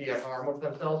may be at harm with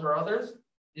themselves or others.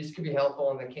 These could be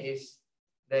helpful in the case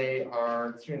they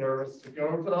are too nervous to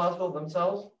go to the hospital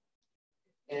themselves.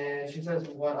 And she says,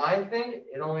 what I think,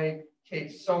 it only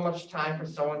takes so much time for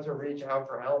someone to reach out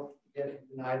for help, get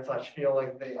denied / feel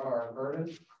like they are a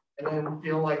burden, and then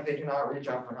feel like they cannot reach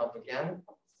out for help again.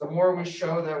 The more we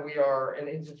show that we are an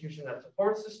institution that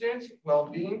supports the students'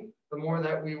 well-being, the more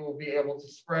that we will be able to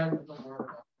spread the word of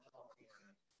health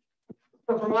awareness.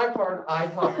 So for my part, I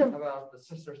talked about the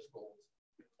sister schools.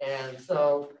 And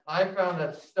so I found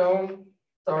that so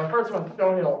our first one,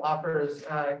 Stonehill, offers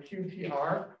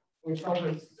QPR, which helps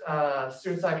with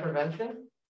suicide prevention.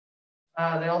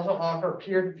 They also offer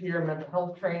peer-to-peer mental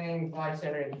health training,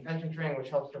 bystander intervention training, which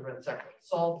helps prevent sexual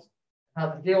assault, how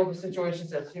to deal with the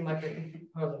situations that seem like they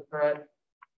could pose a threat.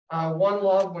 One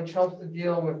Love, which helps to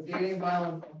deal with dating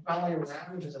violence and family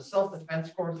around, which is a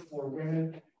self-defense course for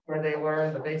women where they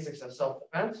learn the basics of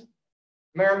self-defense.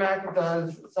 Merrimack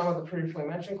does some of the previously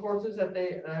mentioned courses that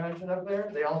I mentioned up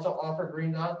there. They also offer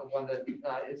Green Dot, the one that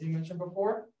Izzy mentioned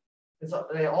before.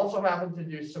 They also happen to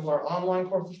do similar online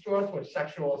courses to us with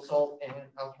sexual assault and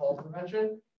alcohol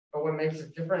prevention. But what makes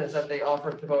it different is that they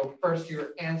offer to both first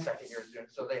year and second year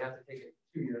students. So they have to take it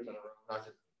 2 years in a row, not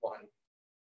just one.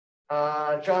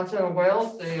 Johnson and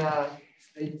Wales,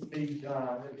 the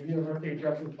university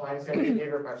addresses bias and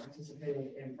behavior by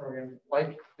participating in programs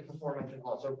like the aforementioned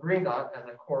also Green Dot as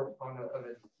a core component of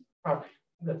its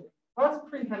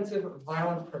comprehensive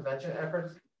violence prevention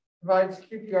efforts, provides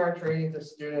QPR training to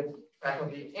students,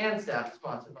 faculty, and staff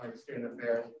sponsored by Student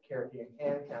Affairs, Care Team,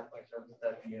 and Catholic Services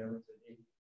at the university.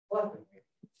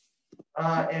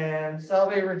 And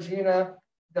Salve Regina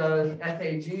does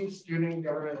SAG, Student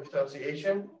Government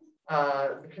Association.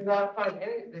 We could not find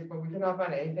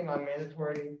anything on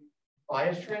mandatory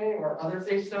bias training or other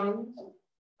safe zones.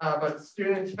 But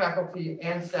students, faculty,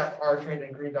 and staff are trained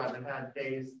in Green Dot and had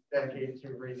days dedicated to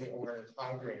raising awareness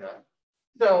on Green Dot.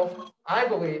 So I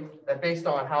believe that based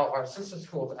on how our sister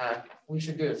schools act, we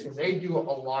should do this because they do a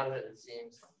lot of it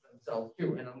seems themselves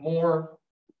too. And a more,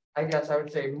 I guess I would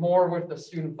say more with the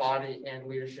student body and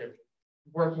leadership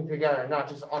working together, not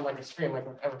just on like a screen like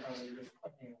with everything you're just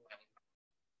clicking away.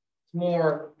 It's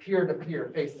more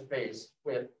peer-to-peer, face-to-face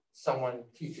with someone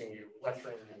teaching you,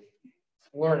 lecturing you,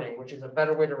 learning, which is a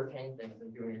better way to retain things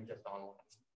than doing it just online.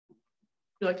 Would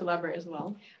you like to elaborate as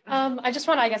well? I just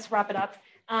want to, I guess, wrap it up.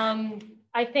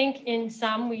 I think in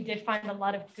some, we did find a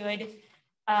lot of good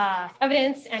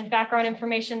evidence and background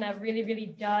information that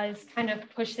really does kind of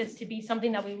push this to be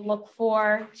something that we look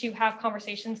for to have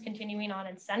conversations continuing on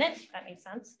in Senate, if that makes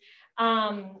sense.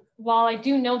 While I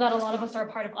do know that a lot of us are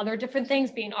a part of other different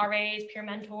things, being RAs, peer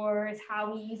mentors,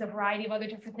 Howies, a variety of other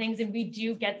different things, and we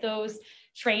do get those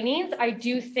trainings, I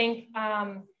do think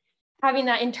having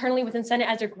that internally within Senate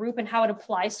as a group and how it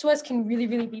applies to us can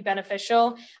really be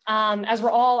beneficial. As we're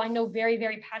all, I know, very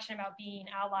passionate about being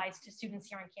allies to students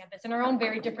here on campus in our own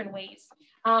very different ways.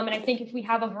 And I think if we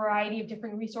have a variety of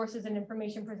different resources and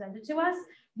information presented to us,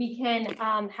 we can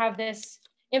have this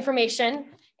information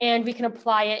and we can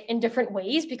apply it in different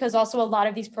ways, because also a lot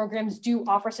of these programs do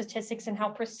offer statistics and how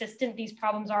persistent these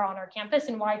problems are on our campus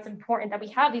and why it's important that we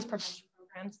have these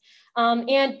programs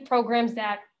and programs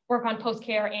that work on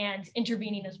post-care and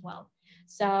intervening as well.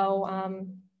 So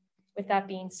with that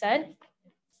being said,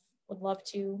 would love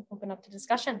to open up to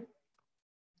discussion.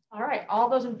 All right, all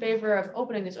those in favor of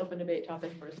opening this open debate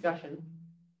topic for discussion?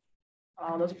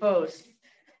 All those opposed?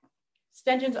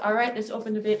 Abstentions. All right, this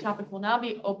open debate topic will now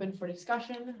be open for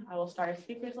discussion. I will start a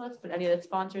speakers list, but any of the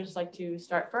sponsors like to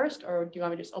start first, or do you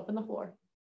want me to just open the floor?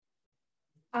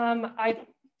 I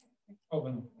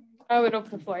would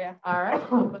open the floor, yeah. All right,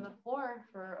 open the floor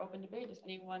for open debate. Does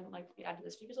anyone like to be added to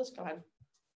the speakers list? Go ahead.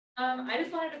 I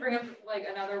just wanted to bring up like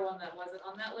another one that wasn't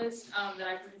on that list that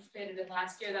I participated in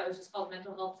last year. That was just called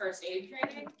mental health first aid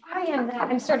training. I am that.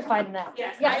 I'm certified in that.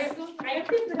 Yes. Yes. I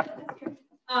actually did that this year.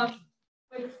 But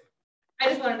I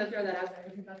just wanted to throw that out there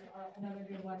because that's another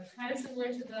good one. It's kind of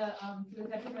similar to the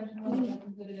suicide prevention one that's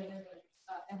included in there, but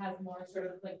it has more sort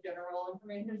of like general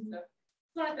information. So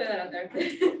just want to throw that out there.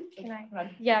 Can I?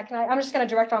 Yeah, can I? I'm just going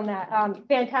to direct on that.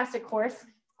 Fantastic course.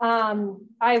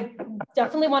 I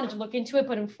definitely wanted to look into it,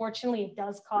 but unfortunately it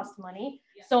does cost money.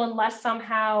 Yeah. So unless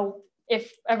somehow,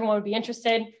 if everyone would be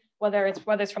interested, whether it's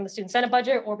from the Student Senate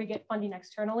budget or we get funding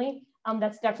externally,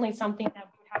 that's definitely something that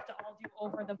we would have to all do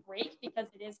over the break, because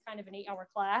it is kind of an 8-hour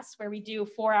class where we do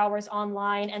 4 hours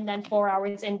online and then 4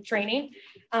 hours in training.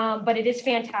 But it is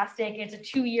fantastic. It's a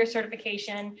 2-year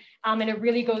certification, and it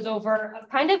really goes over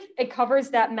it covers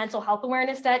that mental health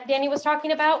awareness that Danny was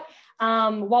talking about.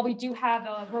 While we do have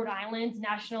a Rhode Island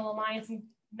National Alliance and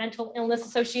Mental Illness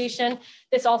Association,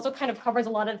 this also kind of covers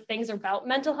a lot of things about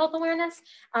mental health awareness,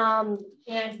 and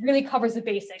really covers the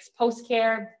basics,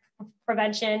 post-care,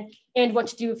 prevention, and what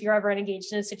to do if you're ever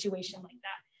engaged in a situation like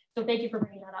that. So thank you for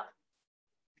bringing that up.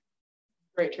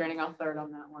 Great training. I'll third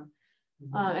on that one.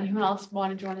 Anyone else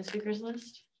want to join the speakers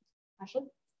list? Ashley?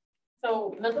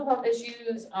 So mental health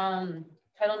issues,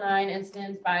 Title IX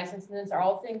incidents, bias incidents are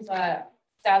all things that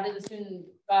sadly the student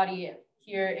body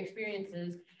here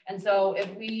experiences. And so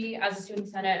if we as a student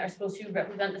senate are supposed to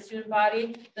represent the student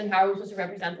body, then how are we supposed to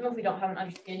represent them if we don't have an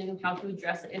understanding of how to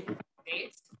address the issue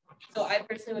faced? So I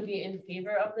personally would be in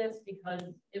favor of this because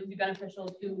it would be beneficial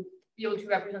to be able to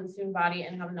represent the student body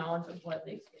and have knowledge of what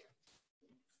they experience.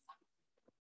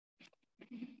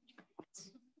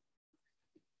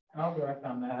 I'll direct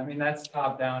on that. I mean, that's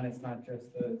top down. It's not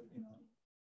just the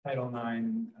Title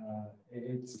IX.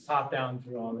 It's top down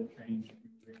through all the training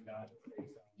we got.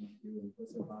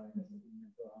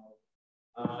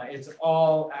 It's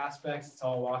all aspects. It's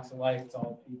all walks of life. It's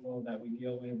all people that we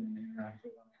deal with and interact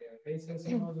with on a daily basis,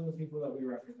 and those are the people that we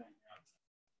represent.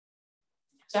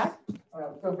 Jack?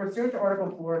 So pursuant to Article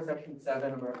 4, Section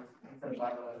 7 of our consent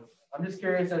bylaws, I'm just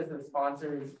curious as to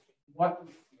sponsors, what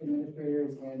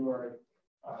administrators and or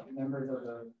members of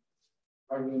the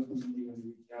arguing community would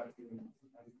reach out to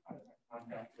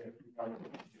contact with regarding to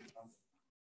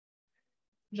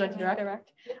would you like to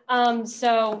direct?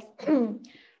 So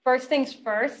first things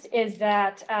first is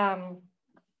that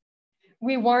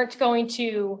we weren't going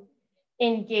to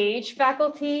engage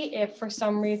faculty if for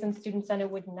some reason Student Senate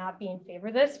would not be in favor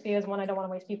of this, because one, I don't want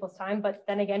to waste people's time, but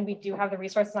then again, we do have the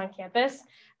resources on campus.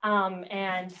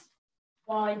 And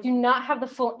while I do not have the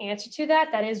full answer to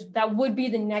that, that would be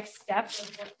the next step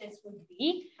of what this would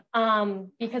be.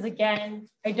 Because again,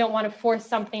 I don't want to force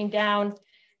something down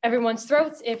everyone's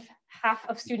throats if half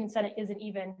of Student Senate isn't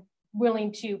even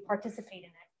willing to participate in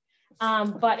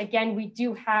it. But again, we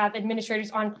do have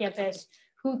administrators on campus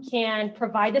who can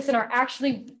provide this and are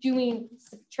actually doing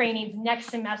trainings next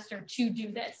semester to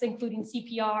do this, including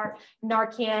CPR,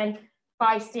 Narcan,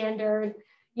 bystander,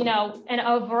 and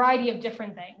a variety of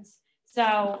different things.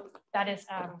 So that is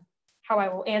how I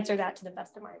will answer that to the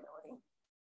best of my ability.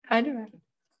 I direct.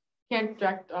 Can't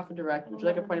direct off a direct. Would you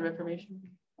like a point of information?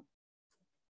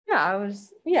 Yeah,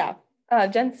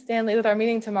 Jen Stanley, with our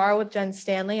meeting tomorrow with Jen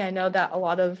Stanley, I know that a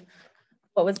lot of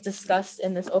what was discussed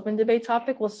in this open debate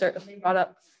topic was certainly brought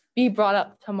up be brought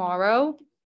up tomorrow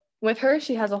with her.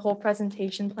 She has a whole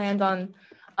presentation planned on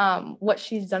what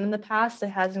she's done in the past. It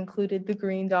has included the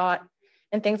green dot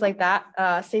and things like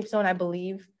that, safe zone, I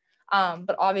believe.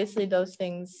 But obviously those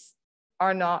things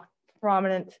are not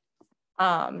prominent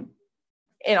on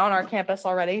our campus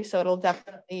already. So it'll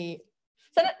definitely,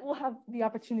 Senate will have the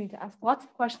opportunity to ask lots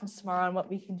of questions tomorrow on what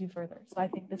we can do further. So I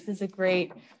think this is a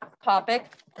great topic.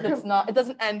 It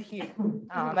doesn't end here.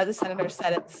 As the senator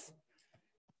said,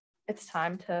 it's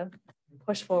time to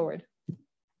push forward.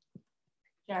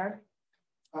 Jared?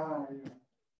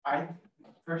 I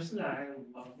personally, I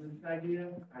love this idea.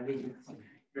 I think it's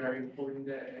very important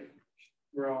that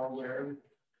we're all aware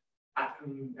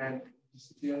and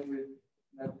just dealing with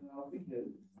mental health, because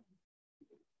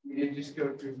we did just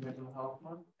go through mental health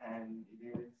month, and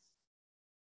it is,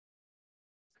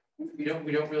 we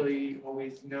don't really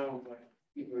always know what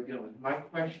people are dealing with. My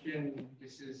question,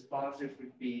 just as sponsors,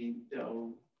 would be,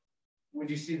 though, would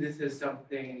you see this as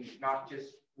something not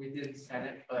just within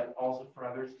Senate, but also for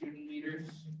other student leaders?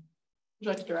 Would you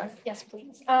like to direct? Yes,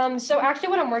 please. So actually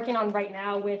what I'm working on right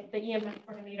now with the EMS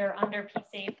coordinator under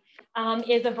PSAFE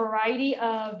is a variety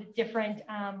of different,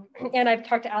 and I've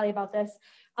talked to Ali about this,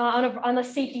 on a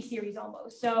safety series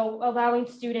almost. So allowing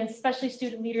students, especially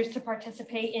student leaders, to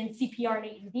participate in CPR and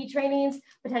AED trainings,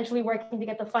 potentially working to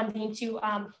get the funding to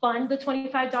fund the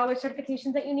 $25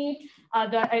 certifications that you need.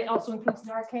 That it also includes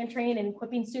Narcan training and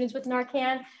equipping students with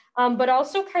Narcan, but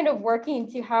also kind of working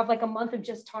to have like a month of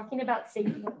just talking about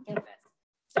safety on campus.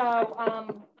 So,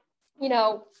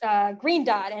 green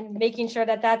dot and making sure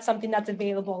that that's something that's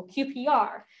available,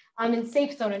 QPR, and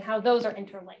safe zone and how those are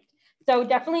interlinked. So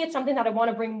definitely it's something that I want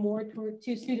to bring more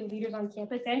to student leaders on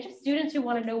campus and just students who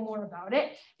want to know more about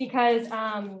it, because,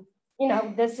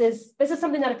 this is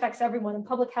something that affects everyone, and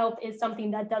public health is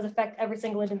something that does affect every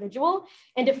single individual.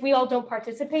 And if we all don't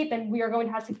participate, then we are going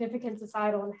to have significant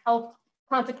societal and health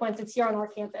consequences here on our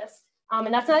campus.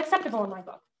 And that's not acceptable in my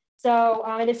book. So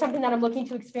it is something that I'm looking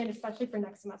to expand, especially for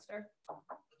next semester.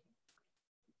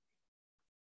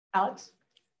 Alex?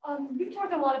 You've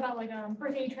talked a lot about like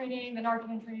first aid training, the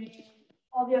Narcan training,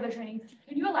 all the other trainings.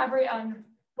 Can you elaborate on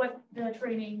what the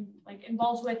training like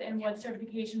involves with and what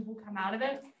certifications will come out of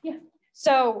it? Yeah.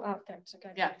 So, thanks.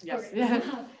 Okay. Yeah. Yes.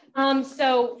 Yeah.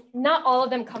 So not all of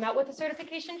them come out with a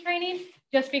certification training,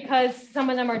 just because some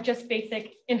of them are just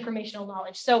basic informational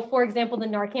knowledge. So for example, the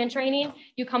Narcan training,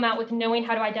 you come out with knowing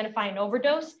how to identify an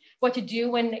overdose, what to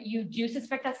do when you do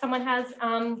suspect that someone has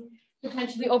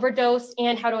potentially overdosed,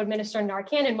 and how to administer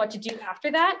Narcan and what to do after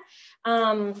that.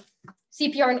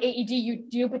 CPR and AED, you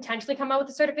do potentially come out with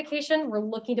a certification. We're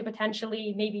looking to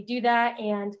potentially maybe do that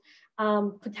and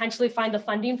potentially find the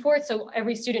funding for it. So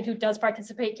every student who does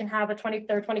participate can have a $20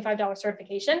 or $25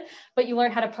 certification, but you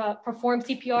learn how to perform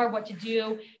CPR, what to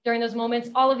do during those moments.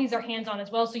 All of these are hands-on as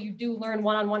well. So you do learn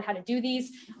one-on-one how to do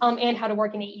these and how to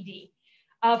work in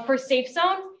AED. For Safe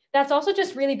Zone, that's also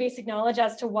just really basic knowledge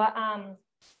as to what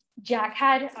Jack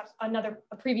had, a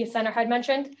previous center had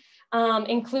mentioned,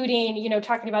 including,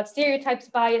 talking about stereotypes,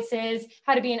 biases,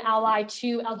 how to be an ally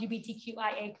to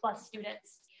LGBTQIA+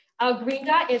 students. Green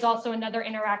Dot is also another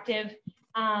interactive,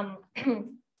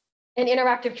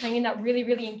 training that really,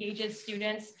 really engages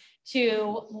students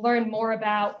to learn more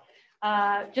about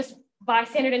just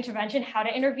bystander intervention, how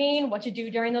to intervene, what to do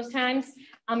during those times,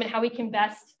 and how we can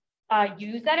best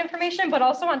use that information. But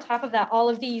also on top of that, all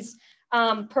of these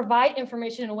provide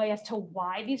information in a way as to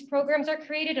why these programs are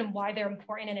created and why they're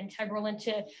important and integral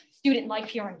into student life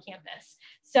here on campus.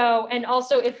 So, and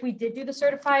also if we did do the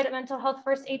certified mental health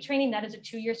first aid training, that is a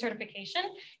 2-year certification,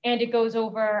 and it goes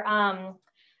over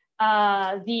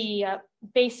the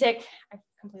basic, I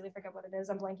completely forget what it is,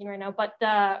 I'm blanking right now, but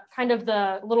the kind of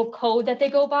the little code that they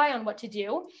go by on what to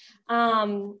do,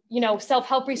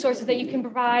 self-help resources that you can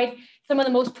provide, some of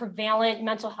the most prevalent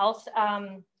mental health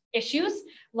issues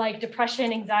like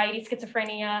depression, anxiety,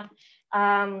 schizophrenia,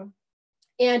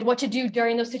 and what to do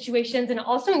during those situations. And it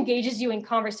also engages you in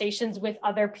conversations with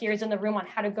other peers in the room on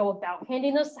how to go about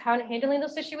handling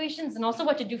those situations, and also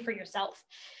what to do for yourself.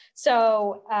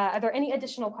 So are there any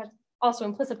additional questions? Also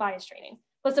implicit bias training.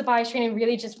 Implicit bias training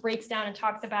really just breaks down and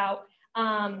talks about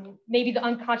maybe the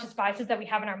unconscious biases that we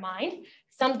have in our mind.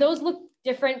 Those look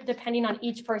different depending on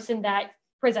each person that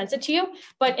presents it to you,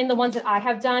 but in the ones that I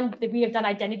have done, we have done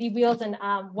identity wheels and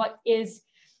what is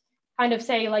kind of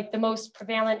say like the most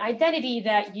prevalent identity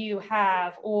that you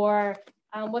have, or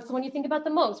what's the one you think about the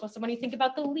most? What's the one you think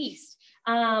about the least?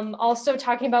 Also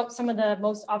talking about some of the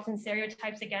most often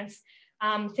stereotypes against,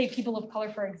 say, people of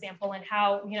color, for example, and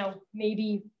how,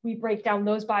 maybe we break down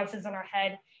those biases in our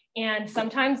head and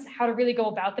sometimes how to really go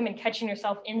about them and catching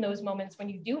yourself in those moments when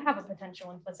you do have a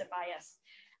potential implicit bias.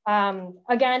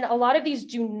 Again, a lot of these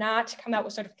do not come out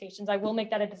with certifications. I will make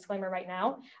that a disclaimer right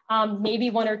now. Maybe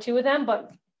one or two of them,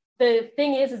 but the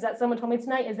thing is that someone told me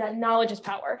tonight is that knowledge is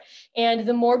power. And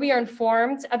the more we are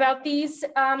informed about these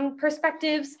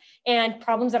perspectives and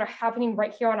problems that are happening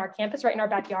right here on our campus, right in our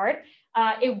backyard,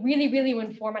 it really, really will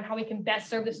inform on how we can best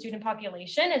serve the student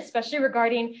population, especially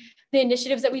regarding the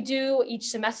initiatives that we do each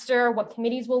semester, what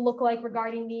committees will look like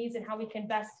regarding these, and how we can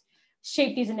best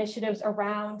shape these initiatives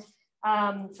around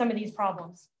some of these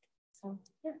problems. So,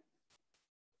 yeah.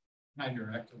 Can I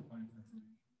direct a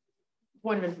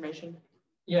Point of information.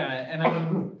 Yeah, and I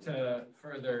mean, to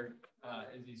further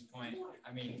Izzy's point,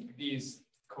 I mean, these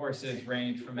courses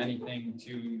range from anything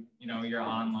to, you know, your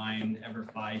online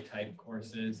EverFi type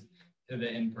courses to the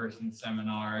in-person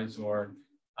seminars or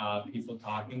people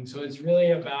talking. So it's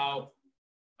really about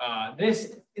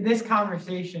this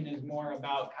conversation is more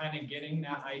about kind of getting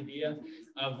that idea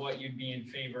of what you'd be in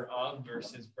favor of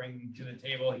versus bringing to the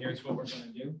table, here's what we're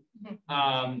going to do.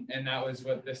 And that was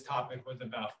what this topic was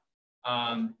about.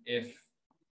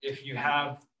 If you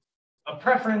have a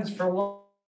preference for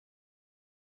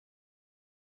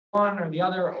one or the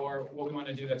other, or what we want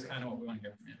to do, that's kind of what we want to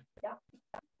hear from you. Yeah.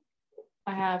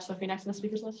 I have Sophie next on the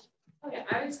speakers list. Okay,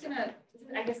 I was gonna,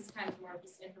 I guess it's kind of more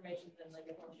just information than like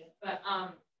a motion, but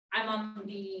I'm on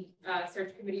the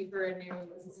search committee for a new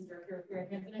assistant director of career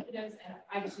advancement initiatives, and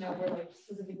I just know we're like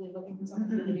specifically looking for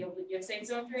someone to be able to give safe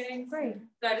zone training. Great.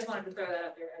 So I just wanted to throw that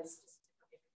out there as just.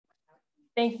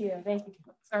 Thank you.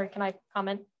 Sorry, can I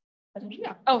comment?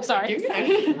 Yeah. Oh, sorry.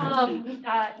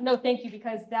 No, thank you,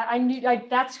 because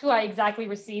that's who I exactly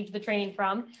received the training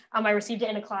from. I received it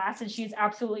in a class, and she's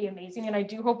absolutely amazing. And I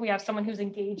do hope we have someone who's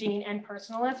engaging and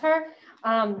personal as her,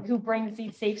 who brings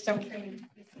these safe zone training.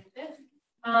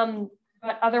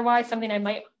 But otherwise, something I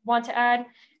might want to add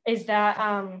is that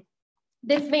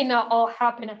this may not all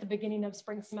happen at the beginning of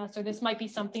spring semester. This might be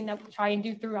something that we try and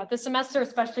do throughout the semester,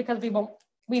 especially because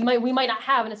we might not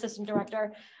have an assistant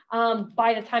director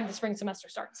by the time the spring semester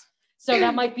starts. So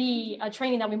that might be a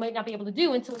training that we might not be able to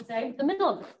do until, say, the middle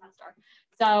of the semester.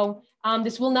 So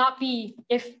this will not be,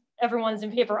 if everyone's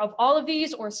in favor of all of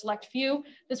these or select few,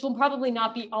 this will probably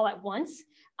not be all at once,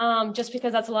 just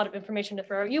because that's a lot of information to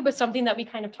throw at you, but something that we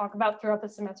kind of talk about throughout the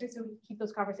semester so we can keep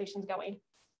those conversations going.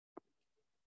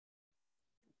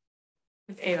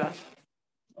 Ava.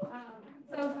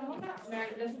 So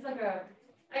this is like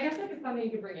I guess like something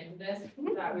you could bring into this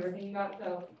that we were thinking about.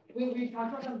 So we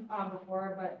talked about them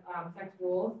before, but sex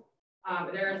rules.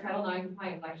 There is Title IX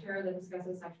compliant lecture that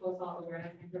discusses sexual assault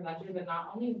awareness and prevention, but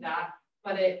not only that,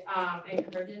 but it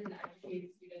encourages and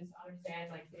educates students to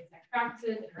understand like safe sex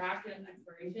practices, interactions,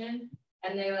 exploration,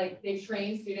 and they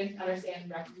train students to understand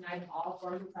and recognize all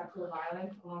forms of sexual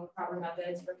violence along with proper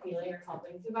methods for healing or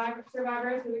helping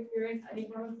survivors who experience any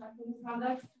form of sexual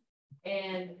misconduct.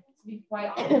 And to be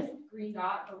quite honest, Green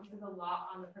Dot focuses a lot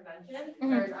on the prevention.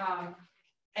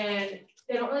 And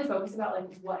they don't really focus about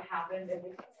like what happens if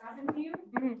it happens to you.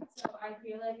 So I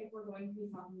feel like if we're going to be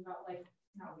talking about like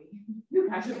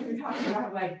actually talking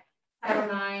about like Title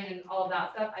IX and all of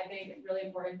that stuff, I think it's really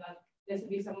important that this would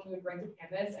be someone who would bring to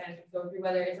campus and go through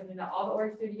whether it's something that all the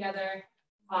orgs do together,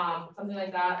 something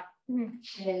like that.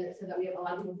 And so that we have a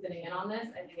lot of people sitting in on this.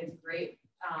 I think it's great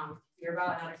to hear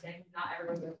about and understand. Not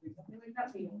everyone goes through something like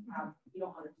that, so you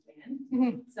don't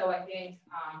understand. So I think,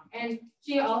 and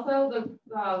she also,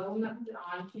 the woman that puts it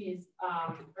on, she's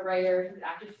a writer, she's an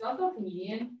actress, she's also a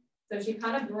comedian. So she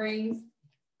kind of brings,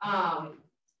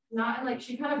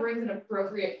 she kind of brings an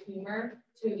appropriate humor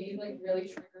to these like really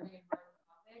triggering and hard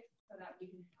topics so that we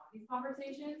can have these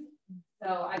conversations.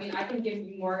 So, I mean, I can give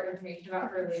you more information about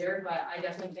her later, but I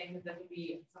definitely think that this would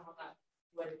be someone that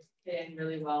would fit in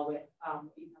really well with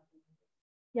these.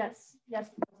 Yes.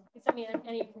 Please send me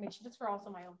any information just for also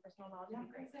my own personal knowledge.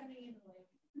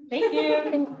 Thank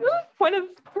you. Point of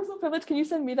personal privilege, can you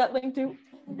send me that link too?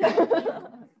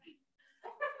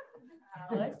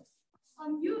 Alex?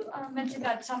 You mentioned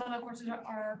that some of the courses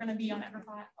are going to be on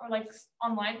EverFi or like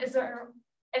online. Does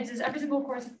every single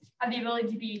course have the ability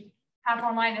to be half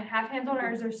online and half hands-on,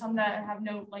 or is there some that have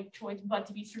no like choice but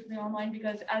to be strictly online?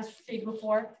 Because as stated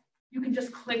before, you can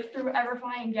just click through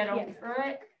EverFi and get over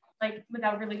it, like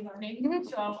without really learning.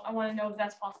 So I want to know if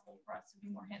that's possible for us to be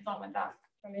more hands-on with that.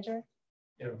 Major?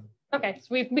 Yeah. Okay, so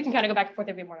we can kind of go back and forth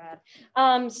if we more to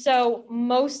add. So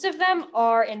most of them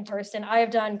are in person. I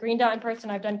have done Green Dot in person.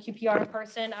 I've done QPR in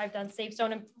person. I've done Safe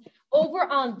Zone over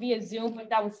on via Zoom, but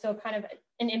that was still kind of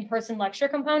an in-person lecture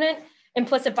component.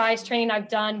 Implicit bias training I've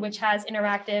done, which has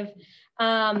interactive.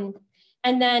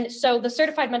 And then, so the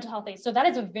certified mental health aid, so that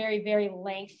is a very, very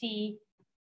lengthy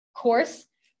course.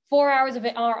 4 hours of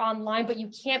it are online, but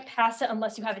you can't pass it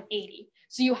unless you have an 80.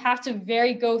 So you have to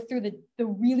go through the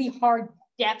really hard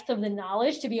depth of the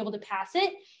knowledge to be able to pass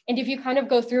it. And if you kind of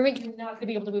go through it, you're not going to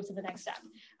be able to move to the next step.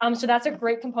 So that's a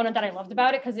great component that I loved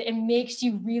about it, because it makes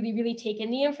you really, really take in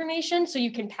the information so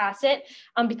you can pass it,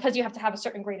 because you have to have a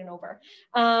certain grade and over.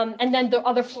 And then the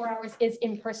other 4 hours is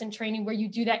in-person training, where you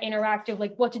do that interactive,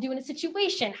 like what to do in a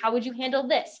situation, how would you handle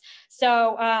this?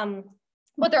 So,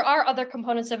 but there are other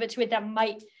components of it to it that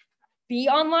might be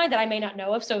online that I may not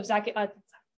know of. So Zach,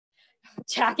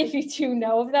 Jack, if you do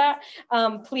know of that,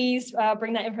 please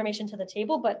bring that information to the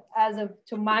table. But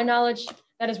to my knowledge,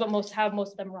 that is what most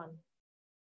of them run.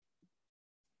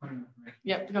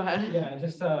 Yep, go ahead. Yeah,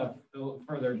 just to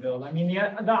further build. I mean,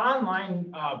 the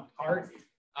online part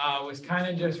was kind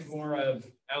of just more of,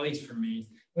 at least for me,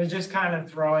 was just kind of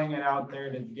throwing it out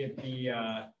there to get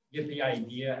the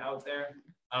idea out there.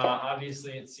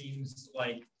 Obviously, it seems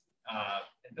like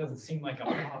it doesn't seem like a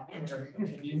popular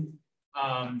opinion.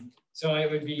 So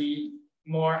it would be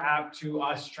more apt to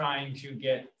us trying to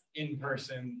get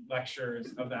in-person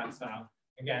lectures of that style.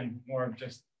 Again, more of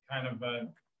just kind of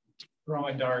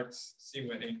throwing darts, see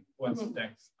what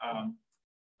sticks.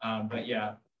 But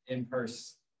yeah, in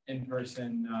person,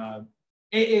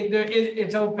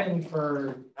 it's open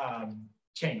for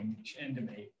change and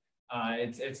debate.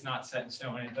 It's not set in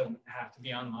stone. It doesn't have to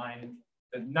be online.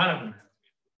 None of them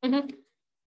have to be.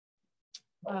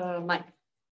 Mike.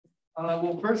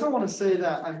 Well, first I want to say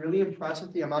that I'm really impressed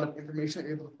with the amount of information that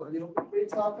you're able to put in the open debate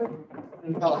topic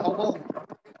and how helpful it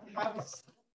has.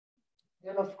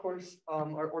 And of course,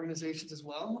 our organizations as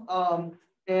well.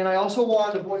 And I also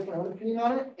wanted to voice my own opinion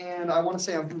on it. And I want to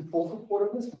say I'm in full support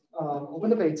of this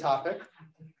open debate topic.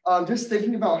 Just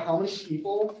thinking about how many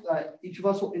people that each of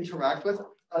us will interact with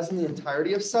us in the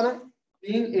entirety of Senate,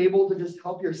 being able to just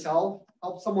help yourself,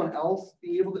 help someone else,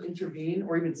 be able to intervene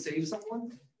or even save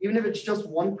someone, even if it's just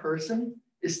one person,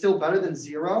 is still better than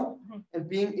zero. And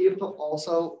being able to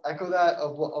also echo that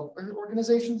of what other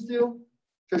organizations do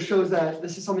just shows that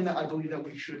this is something that I believe that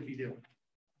we should be doing.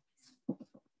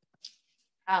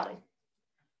 Allie.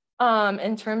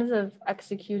 In terms of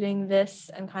executing this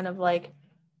and kind of like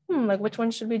which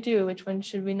one should we do? Which one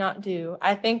should we not do?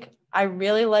 I think I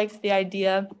really liked the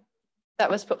idea that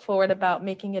was put forward about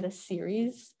making it a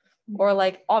series, or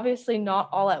like obviously not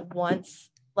all at once.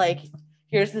 Like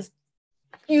here's this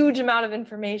huge amount of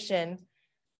information,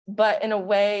 but in a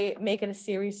way make it a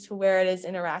series to where it is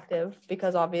interactive,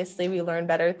 because obviously we learn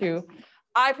better through,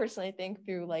 I personally think,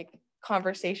 through like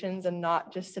conversations and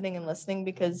not just sitting and listening,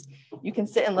 because you can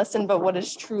sit and listen, but what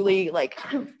is truly like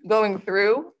going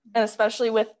through, and especially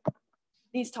with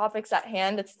these topics at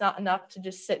hand, it's not enough to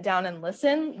just sit down and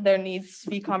listen. There needs to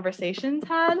be conversations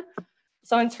had.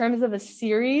 So in terms of a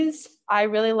series, I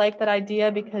really like that idea,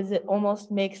 because it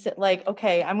almost makes it like,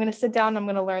 okay, I'm going to sit down, I'm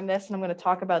going to learn this, and I'm going to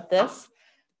talk about this,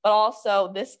 but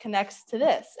also this connects to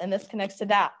this and this connects to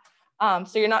that.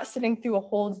 So you're not sitting through a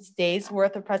whole day's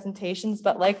worth of presentations,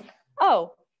 but like,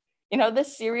 oh,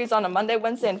 this series on a Monday,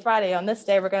 Wednesday, and Friday, on this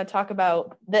day, we're going to talk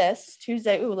about this.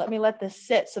 Tuesday, let me let this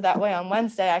sit. So that way on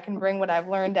Wednesday, I can bring what I've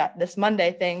learned at this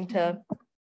Monday thing to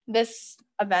this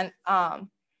event.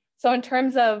 So in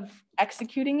terms of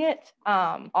executing it,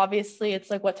 obviously it's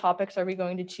like, what topics are we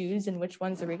going to choose and which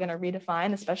ones are we going to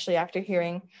redefine, especially after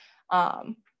hearing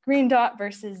Green Dot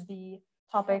versus the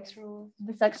topics,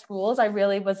 the sex rules. I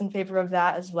really was in favor of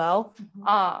that as well.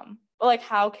 But like,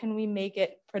 how can we make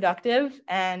it productive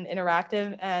and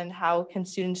interactive, and how can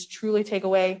students truly take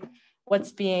away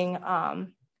what's being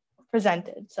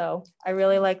presented? So I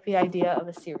really like the idea of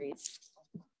a series.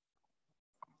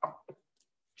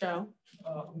 Joe.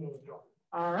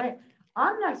 All right.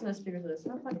 I'm next on the speakers list.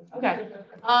 Okay.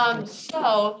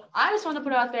 So I just want to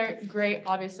put out there, great,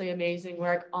 obviously amazing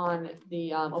work on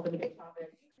the open debate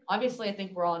topic. Obviously, I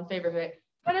think we're all in favor of it.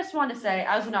 But I just want to say,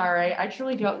 as an RA, I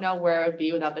truly don't know where I would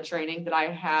be without the training that I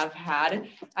have had.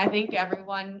 I think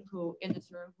everyone who in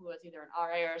this room who is either an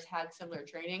RA or has had similar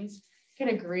trainings can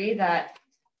agree that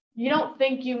you don't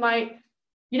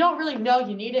really know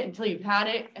you need it until you've had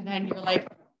it. And then you're like,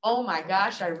 oh my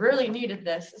gosh, I really needed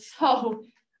this. So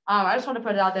I just want to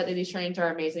put it out there that these trainings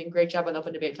are amazing. Great job on the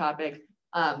open debate topic.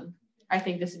 I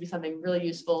think this would be something really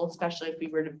useful, especially if we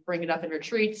were to bring it up in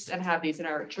retreats and have these in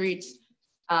our retreats.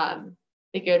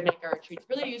 I think it would make our retreats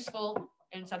really useful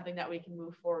and something that we can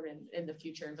move forward in the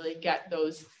future and really get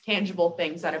those tangible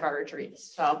things out of our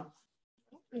retreats. So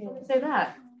say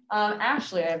that.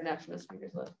 Ashley, I have next on the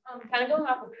speakers list. Kind of going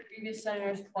off of the previous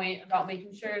senator's point about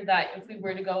making sure that if we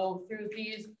were to go through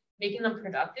these, making them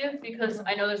productive, because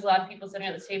I know there's a lot of people sitting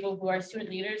at the table who are student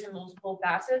leaders in multiple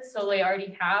facets, so they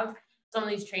already have some of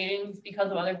these trainings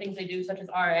because of other things they do, such as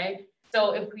RA.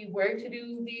 So if we were to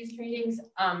do these trainings,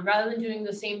 rather than doing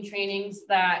the same trainings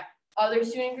that other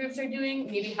student groups are doing,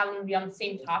 maybe having them be on the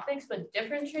same topics, but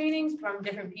different trainings from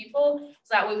different people.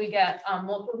 So that way we get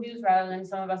multiple views rather than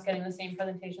some of us getting the same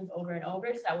presentations over and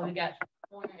over. So that way we get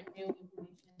more new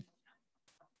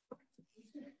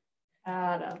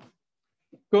information.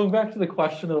 Going back to the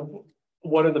question of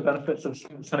what are the benefits of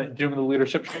Student Senate doing the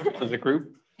leadership as a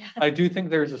group, I do think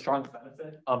there's a strong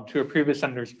benefit. To a previous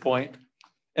senator's point,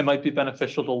 it might be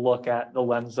beneficial to look at the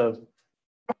lens of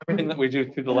everything that we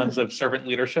do through the lens of servant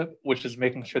leadership, which is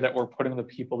making sure that we're putting the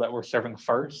people that we're serving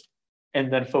first, and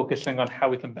then focusing on how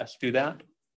we can best do that.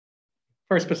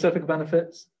 For specific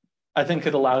benefits, I think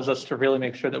it allows us to really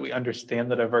make sure that we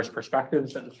understand the diverse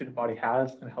perspectives that the student body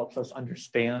has, and helps us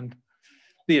understand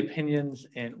the opinions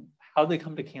and how they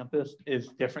come to campus is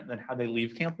different than how they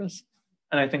leave campus.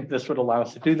 And I think this would allow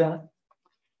us to do that.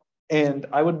 And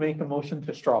I would make a motion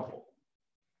to straw poll.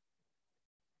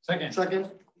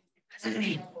 Second.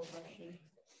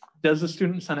 Does the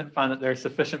Student Senate find that there's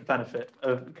sufficient benefit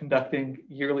of conducting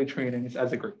yearly trainings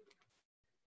as a group?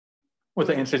 With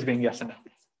the answers being yes and no.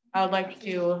 I would like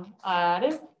to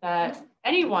add that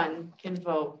anyone can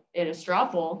vote in a straw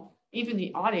poll, even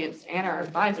the audience and our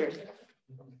advisors.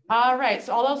 All right,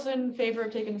 so all those in favor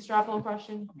of taking the straw poll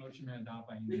question? Motion to adopt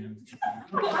by unanimous.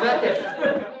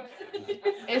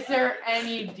 Is there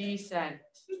any dissent?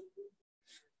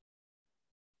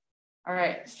 All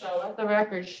right, so let the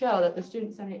record show that the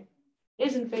Student Senate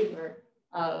is in favor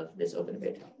of this open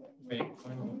debate. Wait.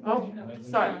 Oh,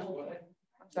 sorry.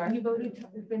 Sorry. You voted to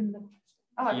open the.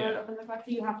 Oh, I voted to open the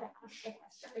question. You have to ask the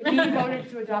question. You voted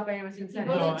to adopt by unanimous consent.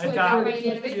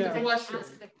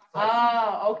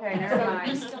 Oh, okay, never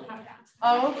mind.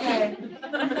 Oh, okay. I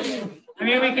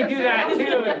mean, we can do that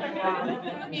too.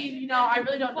 I mean, you know, I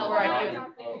really don't know where I do.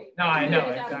 No, I know,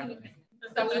 exactly.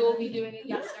 So we will be doing it,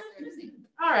 yes.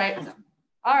 All right.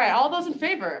 All right. All those in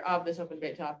favor of this open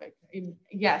debate topic?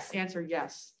 Yes, answer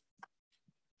yes.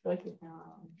 Oh,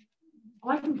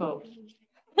 I can vote.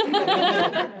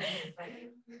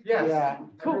 Yes. Yeah.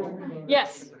 Cool.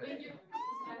 Yes.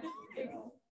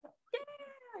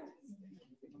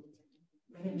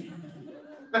 Oh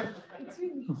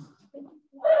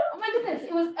my goodness,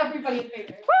 it was everybody in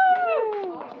favor.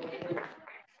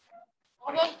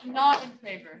 All those not in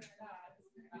favor.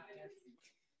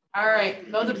 All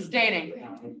right, those abstaining.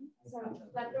 So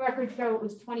let the record show it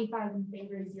was 25 in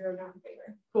favor, 0 not in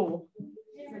favor. Cool.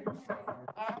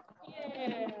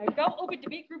 Yeah, go open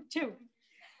debate group 2.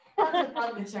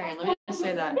 Sorry, let me just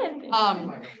say that.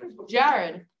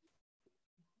 Jared.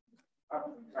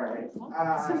 All right.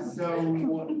 So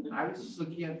I was just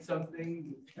looking at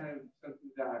something, kind of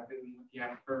something that I've been looking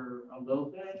at for a little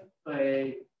bit, but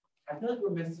I feel like we're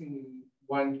missing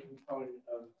one component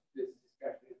of this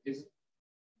discussion.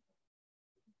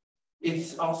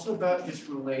 It's also about just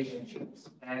relationships.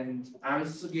 And I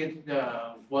was looking at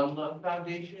the One Love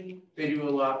Foundation. They do a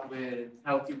lot with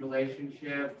healthy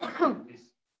relationships,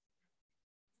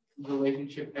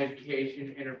 relationship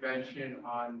education, intervention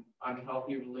on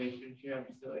healthy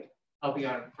relationships, so like helping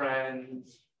out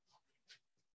friends.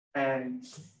 And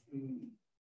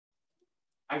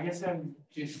I guess I'm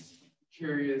just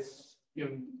curious, you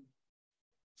know,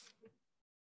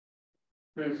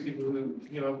 for people who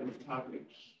came up with the topic,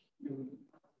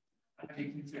 have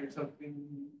you considered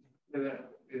something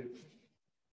that is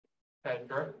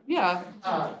Sure. Yeah.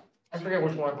 I forget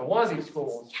which one, but one of these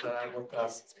schools that I looked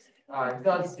up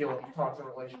does deal with talks and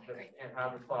relationships and how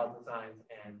the cloud designs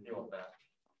and deal with that.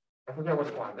 I forget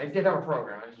which one. They did have a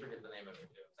program. I just forget the name of it.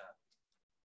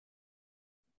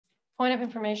 Point of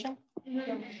information.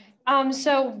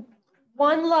 So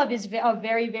One Love is a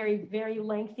very, very, very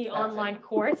lengthy online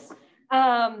course.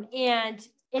 And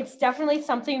it's definitely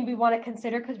something we want to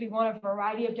consider because we want a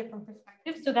variety of different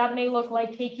perspectives. So that may look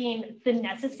like taking the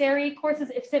necessary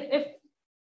courses. If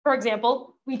for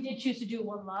example, we did choose to do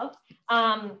One Love,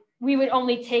 we would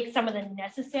only take some of the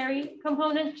necessary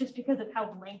components just because of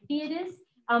how lengthy it is.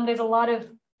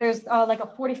 There's like a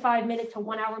 45-minute to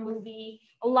 1 hour movie,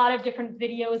 a lot of different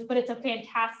videos, but it's a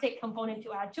fantastic component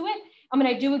to add to it. I mean,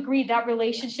 I do agree that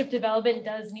relationship development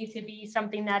does need to be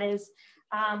something that is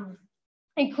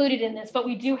included in this, but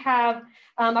we do have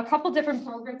a couple different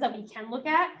programs that we can look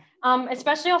at,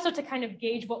 especially also to kind of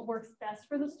gauge what works best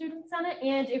for the Student Senate,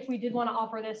 and if we did want to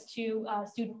offer this to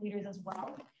student leaders as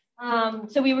well.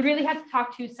 So we would really have to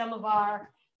talk to some of our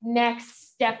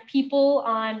next step people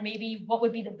on maybe what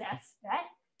would be the best bet.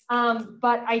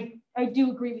 But I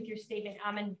do agree with your statement,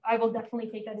 and I will definitely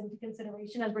take that into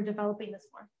consideration as we're developing this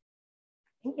more.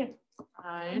 Thank you.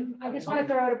 I just want to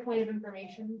throw out a point of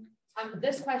information.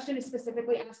 This question is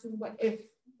specifically asking what if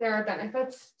there are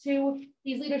benefits to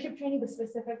these leadership training, the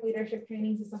specific leadership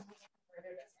trainings is something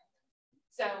further discussion.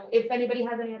 So if anybody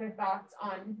has any other thoughts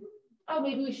on, oh,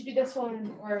 maybe we should do this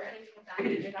one or anything of that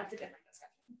nature, that's a different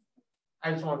discussion.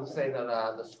 I just wanted to say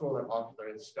that the school that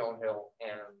offered is Stonehill,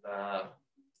 and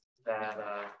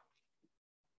I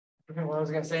forget what I was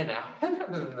gonna say now.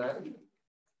 Other than that,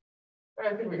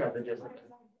 I think we got the gist of it.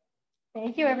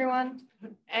 Thank you, everyone.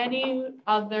 Anyone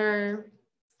else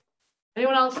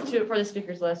for the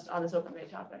speakers list on this open debate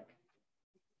topic?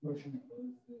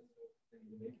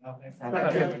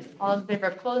 All in favor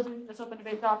of closing this open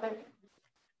debate topic?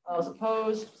 All those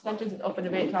opposed, abstentions, open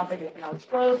debate topic is now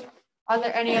closed. Are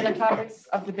there any other topics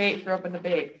of debate for open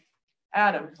debate?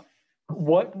 Adam.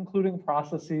 What concluding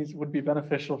processes would be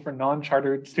beneficial for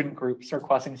non-chartered student groups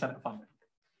requesting Senate funding?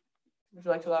 Would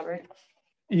you like to elaborate?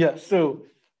 Yes, so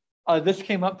this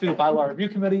came up through the bylaw review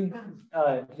committee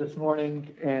this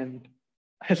morning, and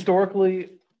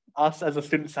historically, us as a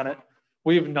student senate,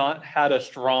 we have not had a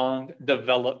strong,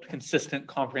 developed, consistent,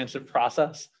 comprehensive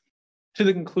process to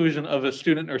the conclusion of a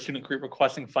student or student group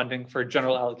requesting funding for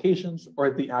general allocations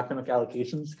or the academic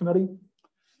allocations committee.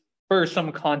 For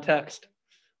some context,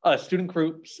 student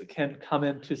groups can come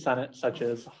into Senate such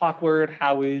as Hawkward,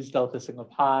 Howie's, Delta Sigma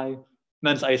Pi,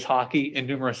 men's ice hockey, and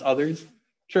numerous others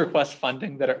to request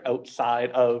funding that are outside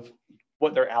of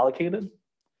what they're allocated.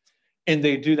 And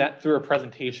they do that through a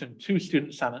presentation to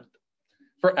Student Senate.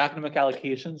 For academic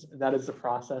allocations, that is the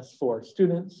process for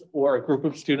students or a group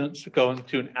of students going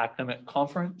to an academic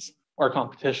conference or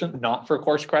competition, not for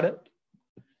course credit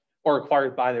or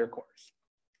required by their course.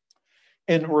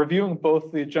 In reviewing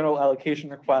both the general allocation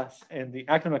request and the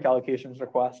academic allocations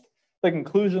request, the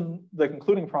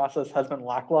concluding process has been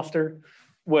lackluster,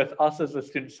 with us as the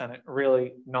Student Senate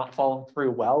really not following through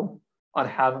well on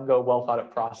having a well thought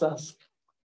out process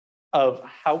of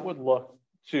how it would look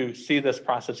to see this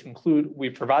process conclude.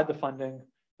 We provide the funding,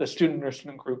 the student or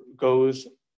student group goes,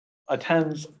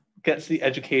 attends, gets the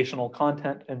educational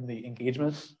content and the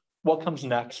engagement. What comes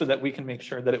next so that we can make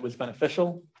sure that it was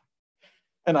beneficial?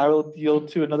 And I will yield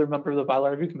to another member of the bylaw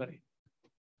review committee.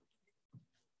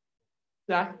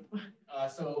 Zach?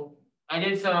 So I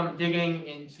did some digging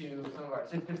into some of our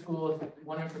sister schools,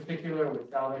 one in particular with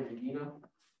Salve Regina.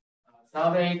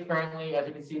 Salve currently, as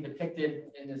you can see depicted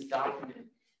in this document,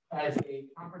 has a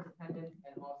conference attendance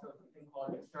and also something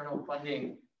called external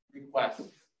funding requests.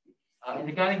 And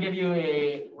to kind of give you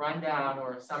a rundown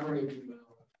or a summary, if you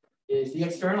will, is the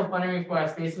external funding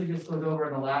request basically just goes over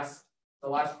in the last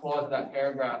clause of that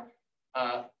paragraph,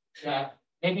 that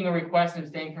making a request and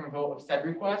abstaining from a vote of said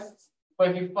requests.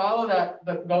 But if you follow that,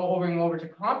 going over to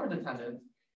conference attendance,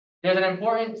 there's an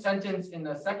important sentence in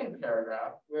the second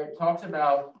paragraph where it talks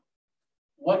about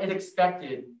what is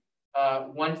expected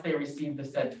once they receive the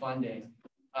said funding.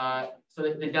 So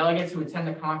that the delegates who attend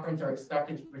the conference are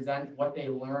expected to present what they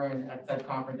learn at said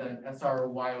conference at an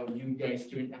SRYOU Day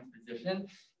student exposition.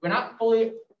 We're not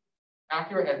fully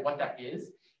accurate at what that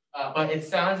is, but it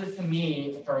sounds to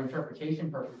me, for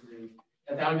interpretation purposes,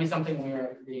 that would be something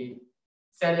where the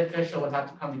said official would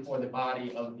have to come before the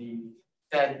body of the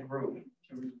said group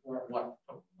to report what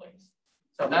took place.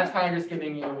 So that's kind of just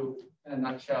giving you, in a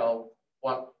nutshell,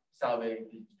 what Salve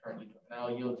is currently doing. And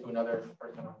I'll yield to another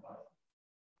person on the bottom.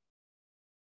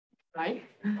 Right.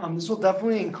 This will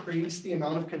definitely increase the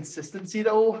amount of consistency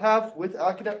that we'll have with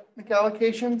academic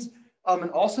allocations. And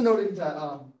also noting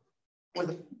that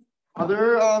with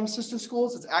other sister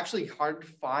schools, it's actually hard to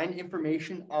find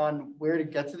information on where to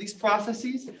get to these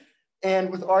processes.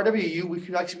 And with RWU, we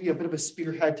could actually be a bit of a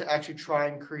spearhead to actually try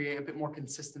and create a bit more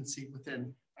consistency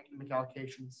within academic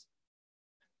allocations.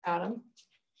 Adam?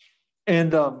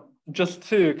 And just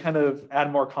to kind of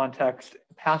add more context,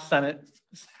 past Senates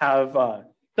have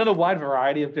done a wide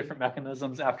variety of different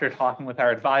mechanisms after talking with our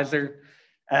advisor,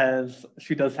 as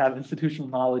she does have institutional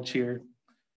knowledge here.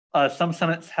 Some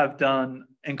Senates have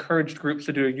encouraged groups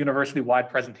to do a university-wide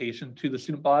presentation to the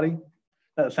student body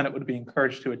that the Senate would be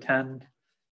encouraged to attend.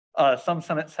 Some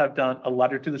Senates have done a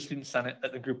letter to the Student Senate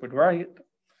that the group would write.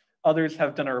 Others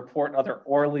have done a report either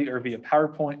orally or via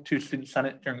PowerPoint to Student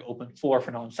Senate during open floor for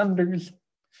non-senators.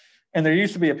 And there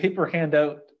used to be a paper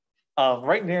handout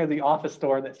right near the office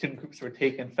door that student groups would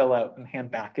take and fill out and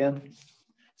hand back in.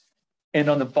 And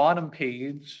on the bottom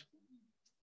page,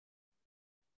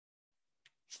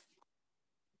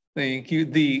 thank you,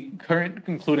 the current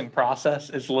concluding process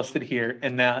is listed here,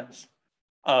 and that's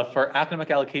for academic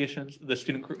allocations, the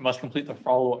student group must complete the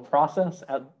follow-up process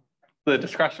at the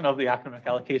discretion of the academic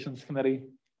allocations committee,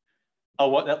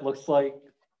 what that looks like,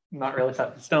 not really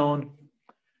set in stone.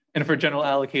 And for general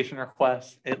allocation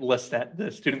requests, it lists that the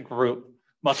student group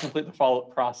must complete the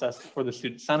follow-up process for the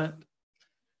student senate.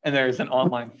 And there's an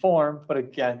online form, but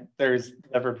again, there's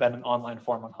never been an online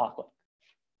form on Hawkwood.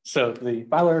 So the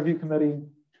bylaw review committee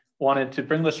wanted to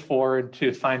bring this forward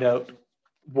to find out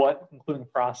what including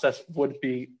process would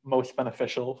be most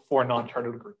beneficial for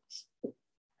non-chartered groups.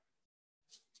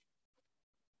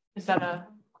 Is that a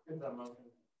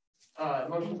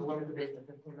motion to limit debate to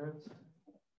 15 minutes?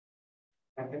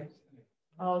 Okay.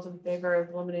 All those in favor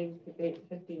of limiting debate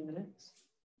to 15 minutes?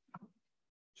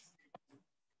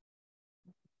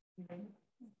 Okay.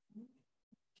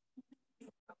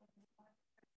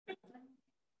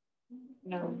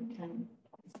 No, 10.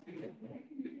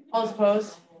 All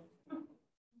opposed?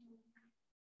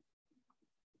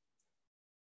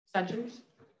 Abstentions?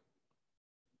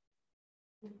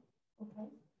 Okay.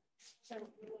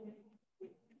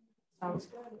 Sounds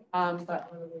good.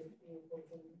 But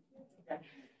okay.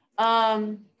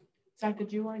 Zach,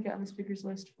 did you want to get on the speakers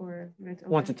list for when it's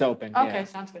open? Once it's open. Okay, Yeah.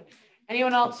 sounds good.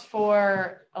 Anyone else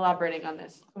for elaborating on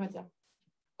this? Go ahead, Zach.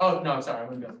 Oh, no, I'm sorry.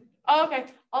 I'm gonna go. Oh, okay.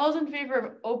 All those in favor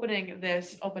of opening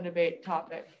this open debate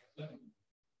topic?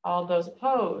 All those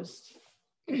opposed?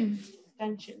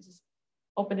 Abstentions?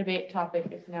 Open debate topic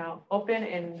is now open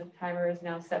and the timer is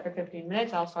now set for 15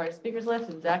 minutes. I'll start speakers list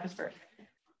and Zach is first.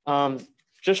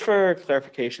 Just for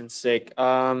clarification's sake,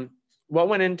 what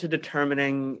went into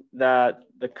determining that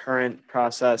the current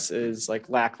process is like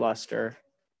lackluster?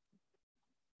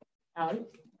 Allie?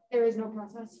 There is no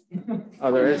process.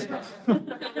 Oh, there is.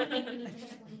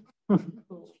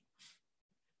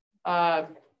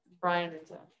 Brian and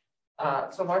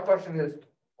Zach. So my question is,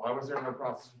 why was there no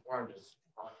process before? I'm just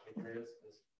curious.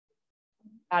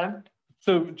 Adam?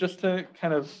 So just to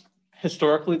kind of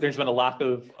historically, there's been a lack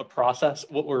of a process.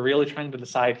 What we're really trying to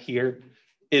decide here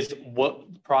is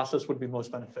what process would be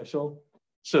most beneficial.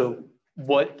 So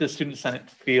what the student senate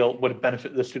feel would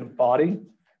benefit the student body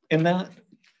in that.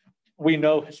 We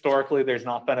know historically there's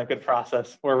not been a good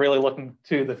process. We're really looking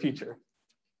to the future.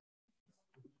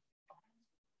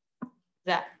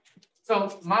 Zach.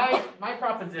 So my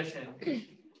proposition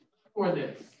for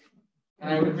this,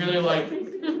 and I would really like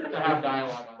to have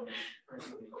dialogue on this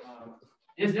personally,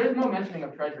 is there's no mentioning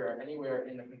of treasurer anywhere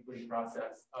in the complete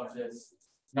process of this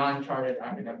non-chartered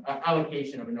academic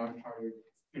allocation of a non-chartered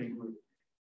student group.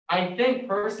 I think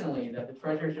personally that the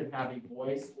treasurer should have a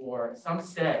voice or some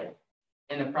say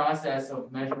in the process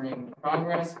of measuring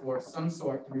progress or some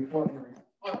sort to report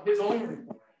his own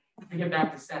report to get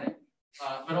back to Senate.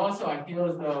 But also I feel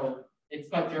as though it's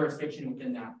got jurisdiction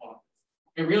within that office.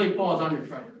 It really falls under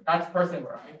treasurer. That's personally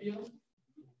where I feel.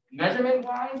 Measurement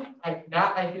wise,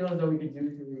 I feel as though we could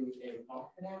do through a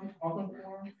Auckland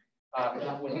form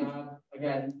that would have,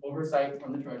 again, oversight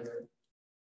from the treasurer.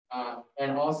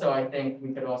 And also I think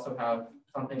we could also have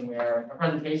something where a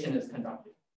presentation is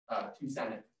conducted to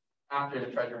Senate after the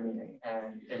treasurer meeting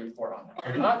and they report on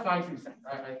that. So that's my 2 cents.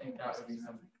 I think that would be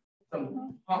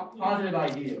some positive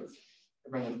ideas to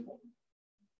bring to the board.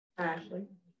 Ashley.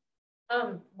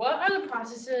 What are the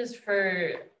processes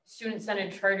for student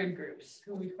senate chartered groups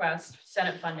who request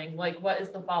Senate funding? Like, what is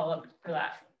the follow-up for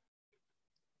that?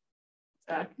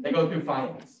 They go through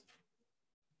finance.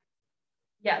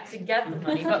 Yeah, to get the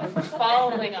money, but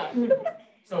following up.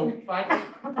 So finance.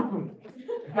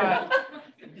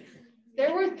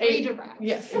 There were 3 directs.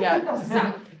 Yes,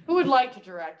 yeah. Who would like to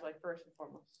direct, like first and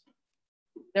foremost?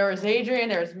 There was Adrian,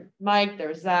 there's Mike,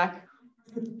 there's Zach.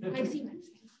 I see Mike.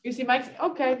 You see Mike?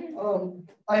 Okay.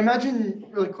 I imagine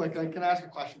really quick, can I ask a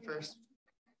question first?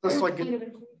 Just so I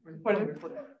can.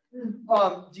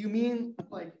 Do you mean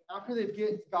like after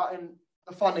they've gotten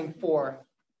the funding for,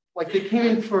 like they came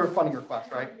in for a funding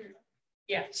request, right?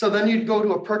 Yeah. So then you'd go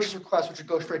to a purchase request, which would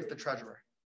go straight to the treasurer.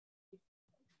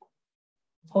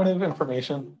 Point of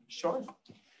information. Sure.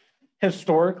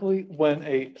 Historically, when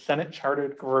a Senate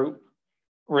chartered group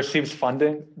receives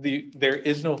funding, there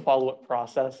is no follow-up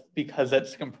process because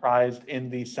it's comprised in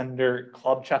the senator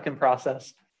club check-in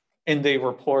process, and they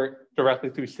report directly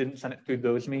through student senate through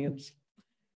those means.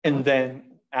 And then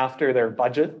after their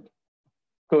budget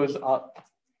goes up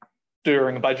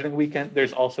during a budgeting weekend,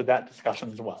 there's also that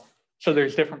discussion as well. So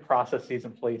there's different processes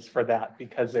in place for that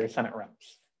because they're Senate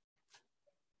reps.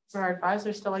 So our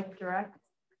advisors still like to direct?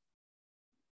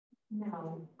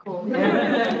 No. Cool.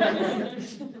 They're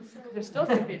still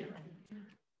confused.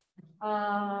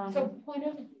 So point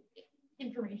of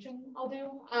information I'll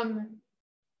do.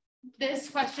 This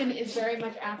question is very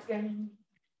much asking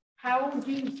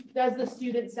does the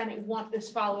student senate want this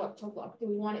follow-up to look? Do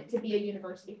we want it to be a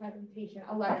university presentation,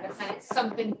 a letter to senate,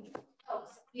 something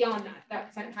else beyond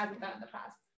that senate hasn't done in the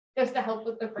past? Just to help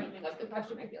with the framing of the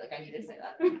question, I feel like I need to say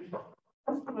that.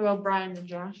 What about Brian and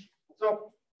Josh?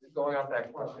 So going off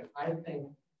that question, I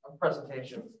think a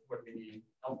presentation would be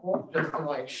helpful just to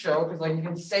like show, because like you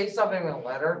can say something in a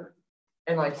letter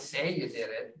and like say you did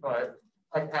it, but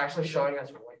like actually showing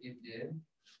us what you did,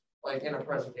 like in a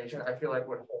presentation, I feel like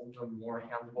would hold them more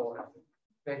accountable and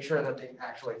make sure that they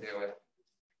actually do it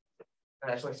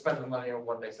and actually spend the money on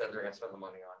what they said they're going to spend the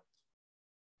money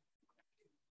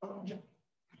on.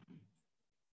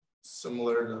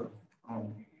 Similar to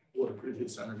what a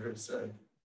previous senator said,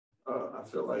 I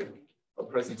feel like a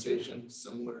presentation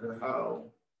similar to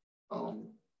how a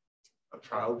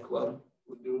trial club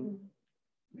would do,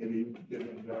 maybe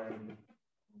giving them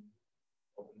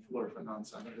open floor for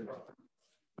non-senators.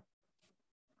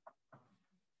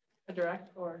 A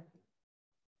direct or?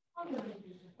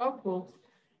 Oh, cool.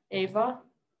 Ava?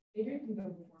 Adrian can go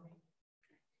before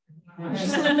me.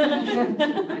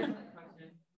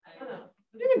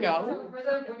 There you go. So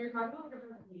when you're talking about like a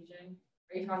presentation,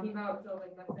 are you talking about, so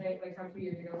like let's say like from 2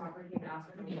 years ago, Hopper came and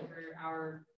asked for money for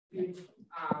our huge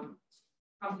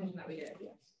competition that we did.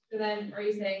 Yes. So then are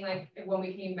you saying like if when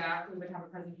we came back, we would have a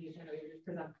presentation that we would just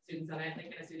present to student senate, like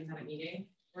in a student senate meeting?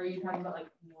 Or are you talking about like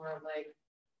more of like,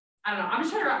 I don't know, I'm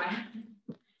just trying to wrap my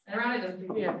head around it.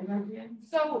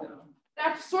 So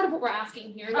that's sort of what we're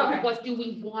asking here. Like, okay. What do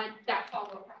we want that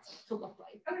follow-up process to look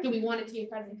like? Okay. Do we want it to be a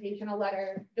presentation, a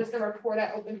letter, just a report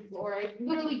at open floor? It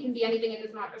literally can be anything. It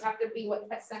does not just have to be what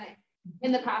the Senate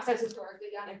in the past has historically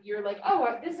done. If you're like,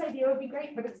 oh, this idea would be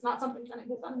great, but it's not something Senate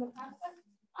has done in the past, that's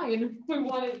fine. We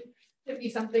want it to be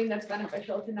something that's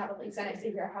beneficial to not only Senate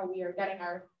figure out how we are getting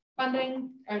our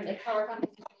funding and like how our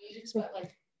funding is used, but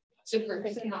like the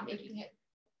groups and not making it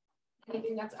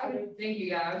anything that's other. Thank you,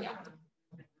 guys. Yeah.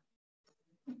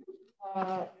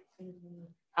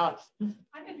 Alex.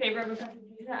 I'm in favor of a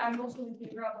presentation. I'm also in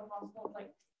favor of a possible,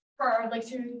 like, for our, like,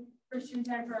 for student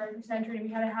center, for our center training,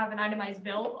 we had to have an itemized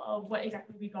bill of what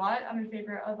exactly we got. I'm in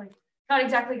favor of, like, not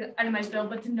exactly the itemized bill,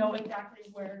 but to know exactly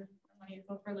where the money is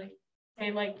going for, like,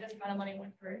 say, like, this amount of money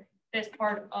went for this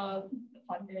part of the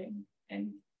funding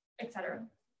and et cetera.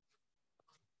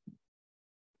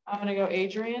 I'm gonna go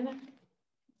Adrian.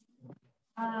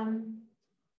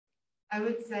 I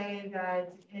would say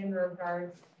that in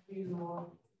regards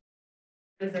to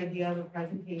this idea of a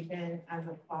presentation as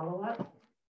a follow-up,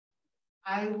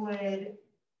 I would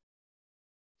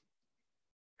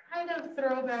kind of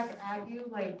throw back at you,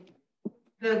 like,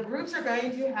 the groups are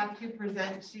going to have to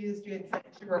present to the student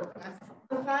senate to request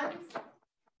the funds.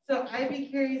 So I'd be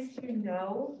curious to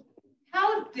know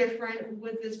how different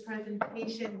would this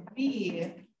presentation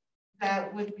be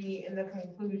that would be in the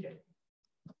conclusion?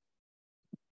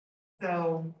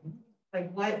 So,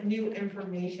 like, what new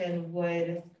information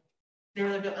would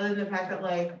there be other than the fact that,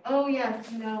 like, oh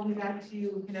yes, you know, we got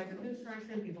to connect with this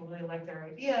person, people really like their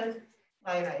ideas,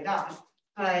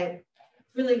 but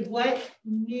really, what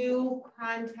new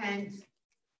content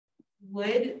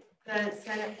would the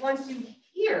Senate want to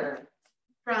hear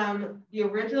from the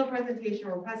original presentation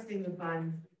requesting the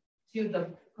funds to the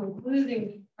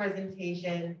concluding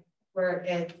presentation where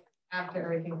it's after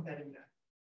everything's said and done?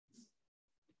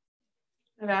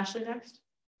 I have Ashley next.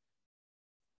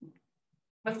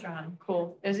 Withdrawn.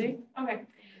 Cool. Izzy? Okay.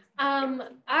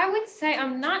 I would say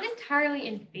I'm not entirely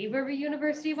in favor of a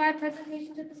university-wide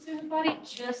presentation to the student body,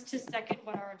 just to second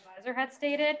what our advisor had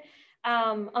stated.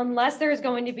 Unless there's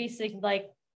going to be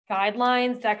like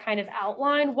guidelines that kind of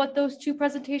outline what those two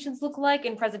presentations look like,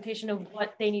 in presentation of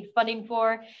what they need funding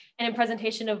for, and in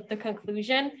presentation of the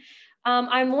conclusion.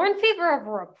 I'm more in favor of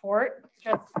a report,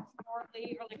 just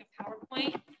shortly, or like a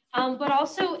PowerPoint. But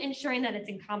also ensuring that it's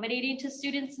accommodating to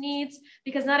students' needs,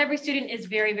 because not every student is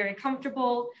very, very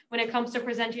comfortable when it comes to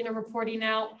presenting or reporting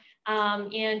out,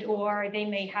 and or they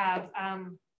may have,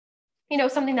 you know,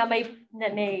 something that may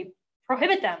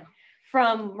prohibit them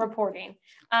from reporting.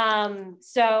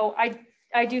 So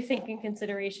I do think in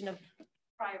consideration of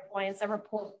prior points, a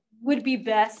report would be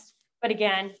best. But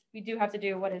again, we do have to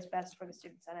do what is best for the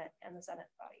student senate and the Senate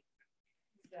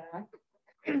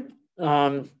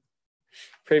body.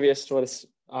 Previous to what is,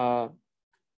 to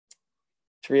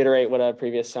reiterate what a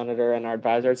previous senator and our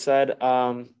advisor had said,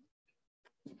 for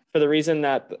the reason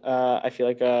that I feel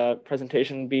like a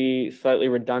presentation be slightly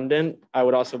redundant, I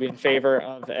would also be in favor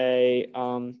of a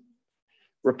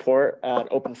report at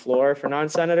open floor for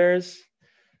non-senators.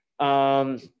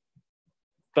 But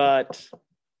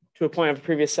to a point of a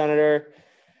previous senator,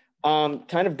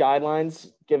 Kind of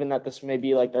guidelines, given that this may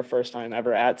be like their first time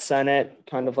ever at Senate,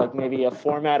 kind of like maybe a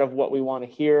format of what we want to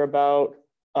hear about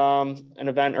an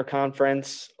event or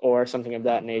conference or something of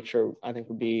that nature, I think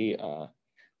would be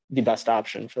the best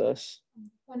option for this.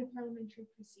 On a parliamentary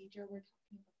procedure, we're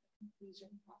talking about the conclusion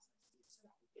processes, so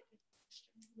that would be a good question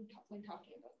when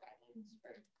talking about guidelines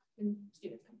for when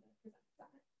students come to present that.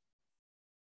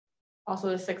 Also,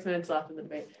 there's 6 minutes left in the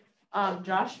debate.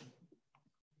 Josh?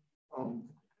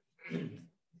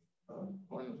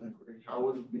 Point of inquiry, how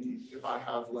would it be if I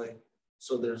have like,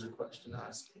 so there's a question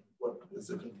asking, what is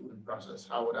the concluding process?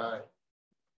 How would I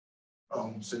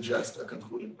suggest a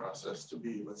concluding process to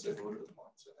be, let's say, voted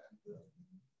upon to end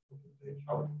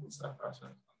what's that process? I'm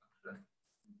not sure.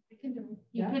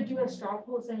 You could do a straw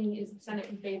poll saying, is the Senate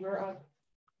in favor of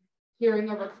hearing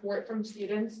a report from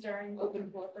students during open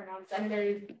floor for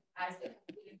non-senators as the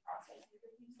concluding process for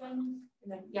these things?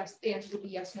 And then yes, the answer would be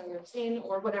yes, no, or abstain,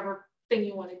 or whatever thing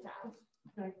you wanted to have.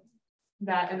 Okay.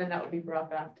 That, and then that would be brought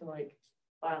back to like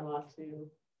bylaw to.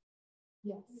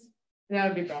 Yes. That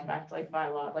would be brought back to like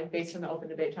bylaw, like based on the open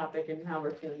debate topic and how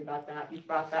we're feeling about that. You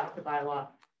brought that to bylaw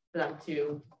for them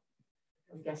to,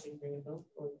 I'm guessing, bring a vote.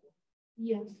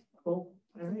 Yes. Cool.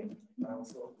 All right.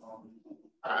 Also,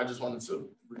 I just wanted to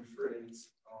rephrase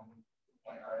the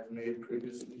point I had made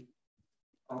previously.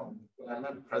 When I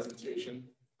meant presentation,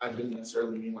 I didn't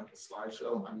necessarily mean like a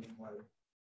slideshow. I mean like,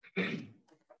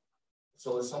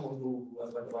 so as someone who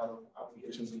has like a lot of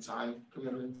obligations and time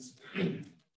commitments, I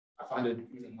find it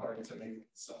even harder to make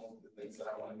some of the things that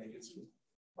I want to make it to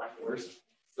my first.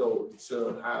 So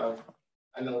to have,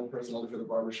 I know personally for the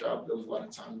barbershop, there was a lot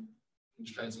of time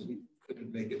constraints and we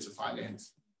couldn't make it to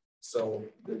finance. So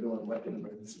they're doing like an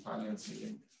emergency finance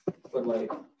meeting. But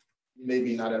like,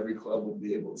 maybe not every club will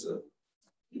be able to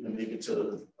even make it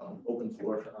to open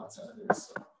floor for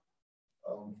non-senators.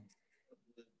 So,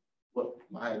 what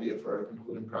my idea for a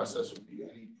concluding process would be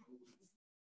any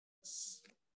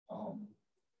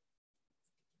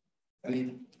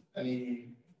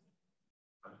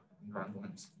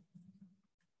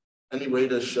way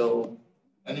to show,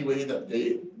 any way that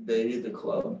they the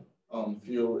club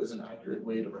feel is an accurate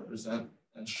way to represent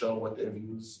and show what they've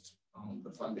used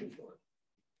the funding for.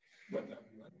 What that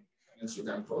be like an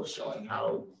Instagram post showing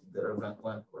how their event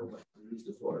went or what they used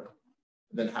it for,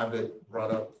 and then have it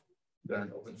brought up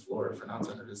during open floor for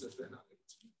non-senators if they're not able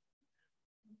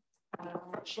to.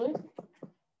 Actually,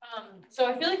 so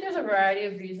I feel like there's a variety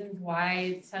of reasons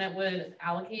why the Senate would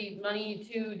allocate money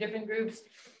to different groups.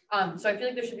 So I feel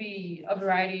like there should be a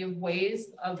variety of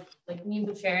ways of like means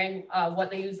of sharing what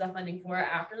they use the funding for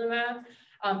after the math.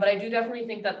 But I do definitely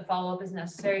think that the follow-up is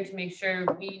necessary to make sure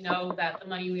we know that the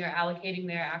money we are allocating,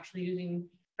 they're actually using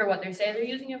for what they say they're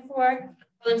using it for.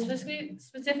 But then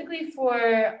specifically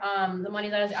for the money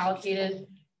that is allocated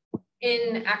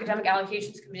in academic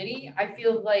allocations committee, I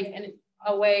feel like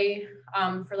a way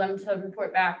for them to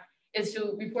report back is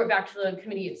to report back to the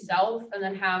committee itself and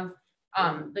then have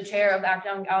the chair of the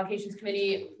academic allocations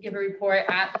committee give a report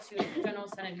at the student general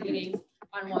senate meetings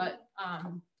on what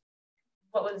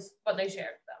they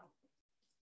shared with them.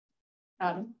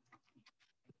 Adam?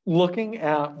 Looking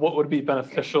at what would be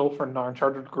beneficial for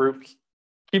non-chartered groups,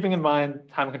 keeping in mind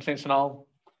time constraints and all,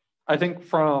 I think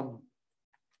from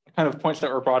kind of points that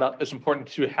were brought up, it's important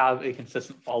to have a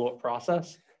consistent follow-up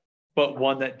process, but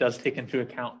one that does take into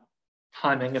account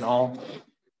timing and all.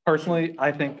 Personally,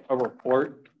 I think a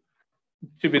report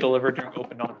to be delivered during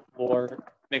open non-floor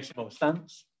makes the most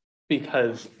sense,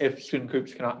 because if student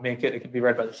groups cannot make it, it can be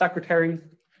read by the secretary,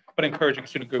 but encouraging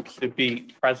student groups to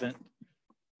be present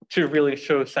to really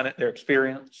show Senate their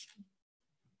experience.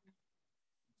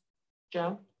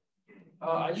 Joe?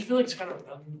 I just feel like it's kind of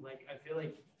redundant. Like, I feel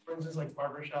like, for instance, like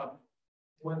barbershop,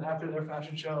 when after their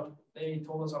fashion show, they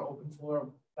told us on open floor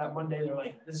that Monday, they're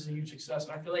like, this is a huge success.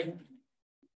 And I feel like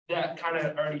that kind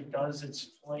of already does its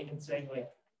point in saying like,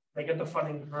 they get the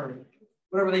funding for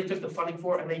whatever they took the funding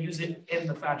for and they use it in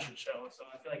the fashion show. So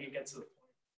I feel like it gets to the point.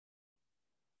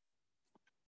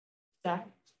 Zach?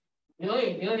 The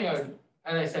only thing I would,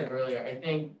 as I said earlier, I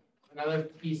think another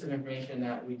piece of information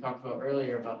that we talked about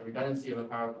earlier about the redundancy of a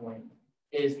PowerPoint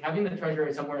is having the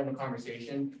treasurer somewhere in the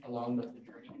conversation along with the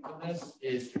journey of this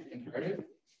is imperative,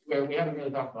 where we haven't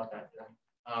really talked about that today.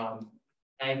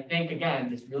 And I think, again,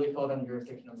 this really falls under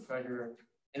jurisdiction of the treasurer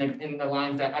in the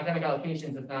lines that academic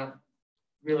allocations does not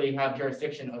really have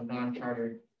jurisdiction of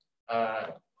non-chartered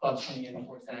clubs coming in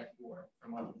before Senate for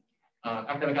money.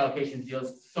 Academic allocations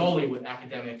deals solely with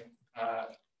academic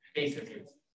basis.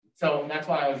 So that's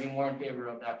why I would be more in favor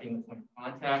of that being the point of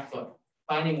contact, but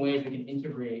finding ways we can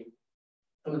integrate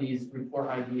some of these report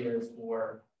ideas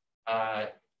or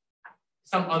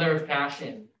some other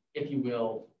fashion, if you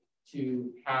will,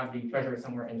 to have the treasurer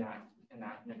somewhere in that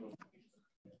negotiation.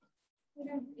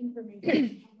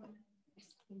 Information.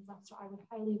 So I would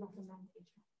highly recommend.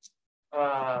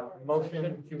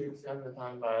 Motion to extend the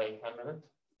time by 10 minutes.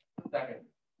 Second.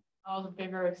 All in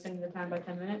favor of extending the time by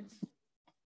 10 minutes?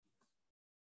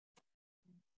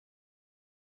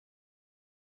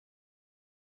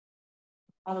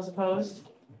 All those opposed?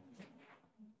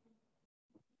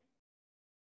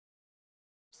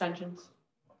 Abstentions?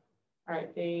 All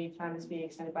right, the time is being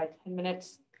extended by 10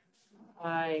 minutes.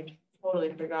 I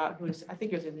totally forgot who's, I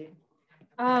think it was Izzy.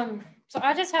 So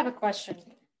I just have a question.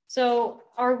 So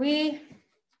are we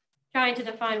trying to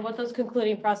define what those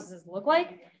concluding processes look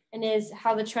like? And is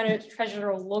how the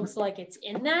treasurer looks like it's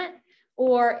in that?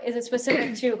 Or is it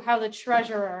specific to how the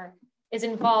treasurer is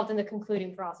involved in the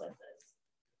concluding processes?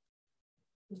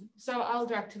 So I'll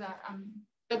direct to that.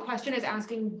 The question is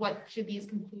asking what should these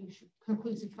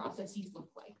conclusive processes look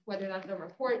like, whether that's a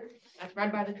report that's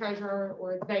read by the treasurer,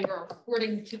 or they are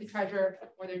reporting to the treasurer,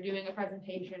 or they're doing a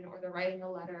presentation, or they're writing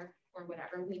a letter, or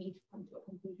whatever. We need to come to a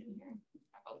conclusion here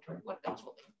about what those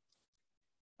will be.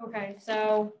 Okay,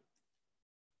 so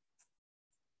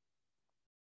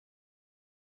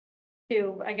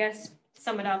to, I guess,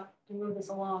 sum it up to move this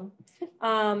along.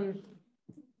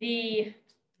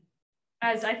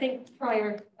 As I think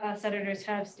prior senators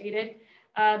have stated,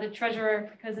 the treasurer,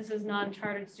 because this is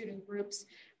non-chartered student groups,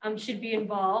 should be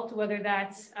involved, whether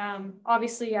that's,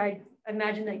 obviously I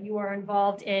imagine that you are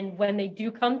involved in when they do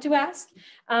come to ask,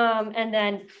 and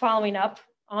then following up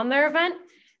on their event.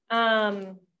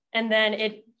 And then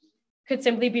it could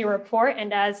simply be a report,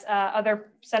 and as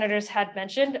other senators had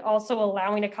mentioned, also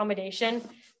allowing accommodation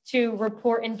to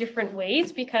report in different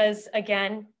ways, because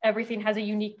again, everything has a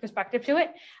unique perspective to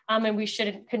it. And we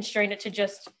shouldn't constrain it to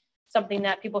just something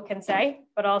that people can say,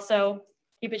 but also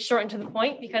keep it short and to the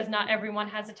point, because not everyone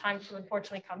has the time to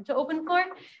unfortunately come to open floor.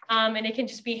 And it can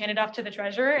just be handed off to the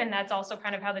treasurer. And that's also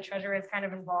kind of how the treasurer is kind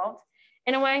of involved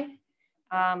in a way.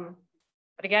 But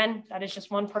again, that is just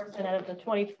one person out of the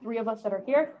 23 of us that are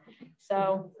here.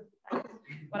 So that's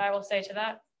what I will say to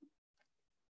that.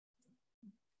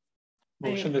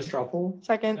 Motion to straw poll.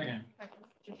 Second.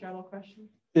 Just general question.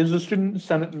 Is the student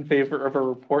senate in favor of a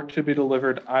report to be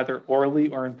delivered either orally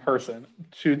or in person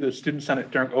to the student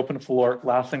senate during open floor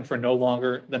lasting for no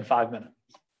longer than 5 minutes?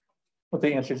 With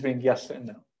the answers being yes and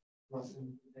no.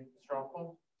 Motion to take the straw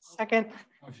poll. Second.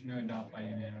 Motion to adopt by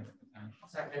unanimous consent.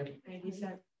 Second. Andy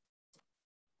said.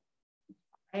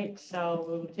 Right, so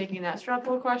we're taking that straw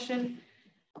poll question.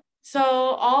 So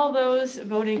all those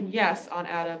voting yes on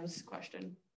Adam's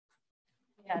question.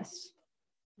 Yes.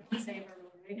 Save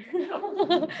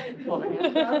Well, I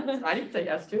need to say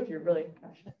yes too if you're really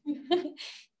passionate.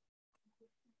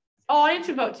 Oh, I need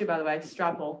to vote too, by the way. It's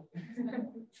straw poll. I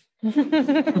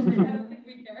don't think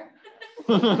we care.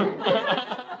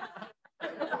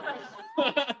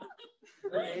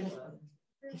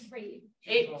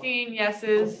 18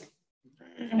 yeses.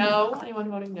 No. Anyone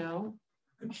voting no?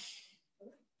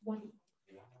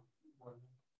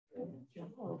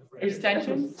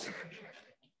 Abstentions?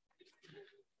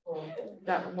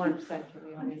 Got one abstention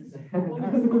in the audience.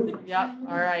 Yep.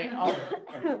 All right. All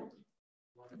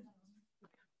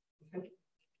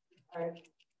right.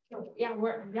 Yeah,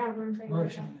 we're in favor.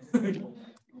 Motion.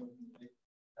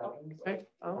 Okay.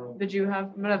 Oh, did you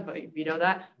have? I'm gonna veto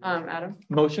that. Adam.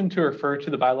 Motion to refer to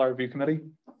the bylaw review committee.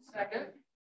 Second.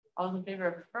 All those in favor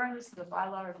of referring this to the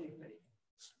bylaw review committee?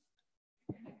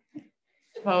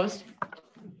 Opposed?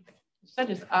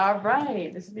 Abstentions. All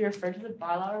right. This will be referred to the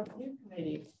bylaw review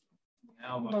committee.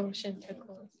 Now motion to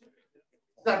close.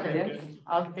 Second.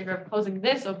 All in favor of closing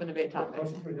this open debate topic?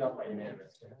 Motion to adopt by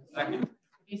unanimous. Second.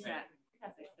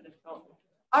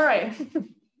 All right.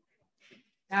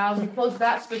 Now we close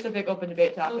that specific open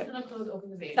debate topic. Motion to close open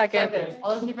debate. Second.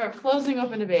 All those in favor of closing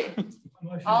open debate?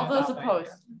 Motion All to those adopt by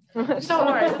opposed? Don't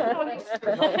worry.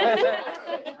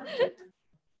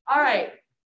 All right.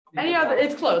 Any other?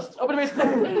 It's closed. Open debate is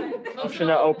closed. Motion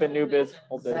to open new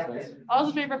old business. All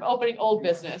those in favor of opening old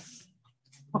business?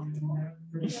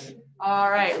 All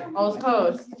right. All those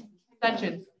opposed?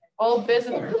 Abstentions. Old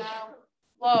business is now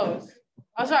closed.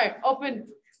 I'm sorry. Open.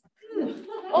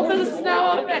 Old business is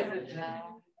now open.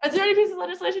 Is there any piece of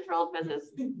legislation for old business?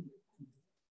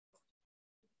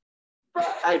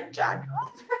 Jack.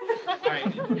 All right,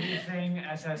 introducing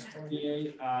SS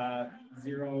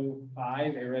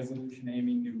 4805, a resolution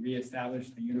aiming to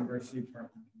reestablish the University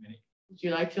Parking Committee. Would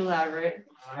you like to elaborate?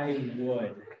 I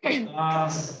would.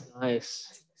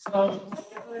 Nice. So,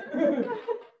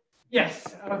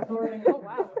 yes, according,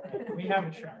 we have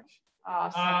a charge.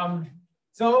 Awesome.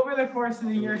 So over the course of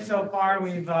the year so far,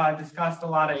 we've discussed a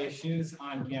lot of issues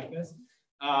on campus.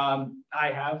 I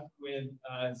have with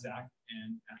Zach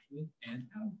and Ashley and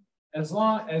Adam, as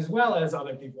well as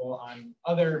other people on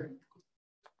other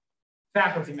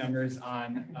faculty members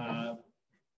on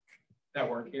that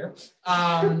work here,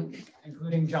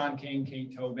 including John King,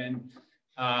 Kate Tobin.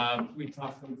 We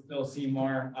talked with Phil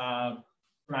Seymour,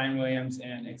 Brian Williams,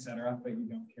 and etc., but you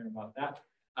don't care about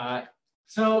that.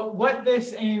 So what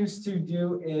this aims to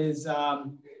do is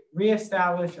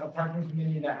reestablish a parking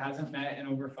committee that hasn't met in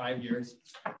over 5 years.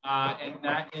 And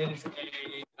that is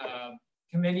a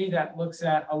committee that looks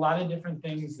at a lot of different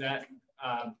things that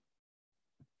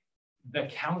the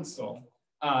council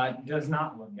does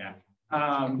not look at.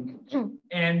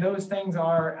 And those things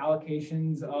are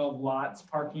allocations of lots,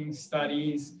 parking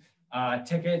studies,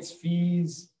 tickets,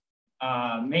 fees,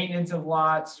 maintenance of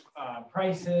lots,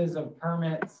 prices of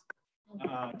permits,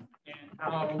 and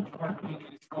how parking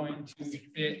is going to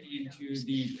fit into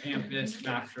the campus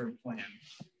master plan.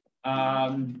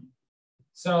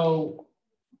 So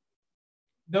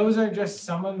those are just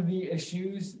some of the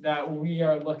issues that we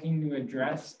are looking to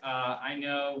address. I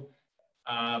know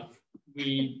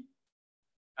the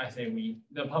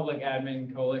Public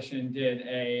Admin Coalition did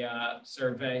a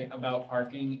survey about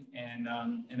parking, and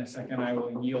in a second I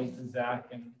will yield to Zach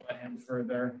and let him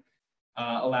further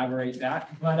elaborate that.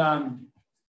 But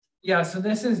yeah, so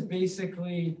this is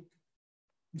basically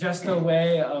just a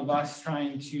way of us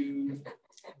trying to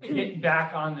get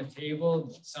back on the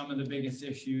table some of the biggest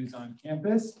issues on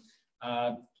campus.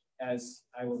 As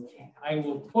I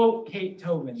will quote Kate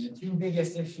Tobin, the two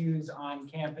biggest issues on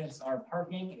campus are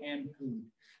parking and food.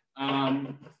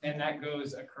 And that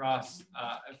goes across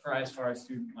as far as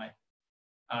student life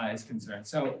is concerned.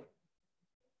 So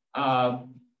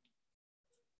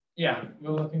yeah,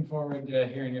 we're looking forward to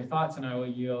hearing your thoughts, and I will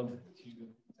yield to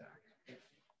Zach.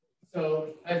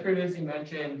 So as previously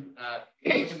mentioned,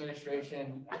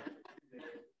 administration, the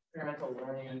experimental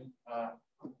learning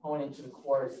component to the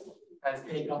course has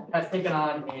taken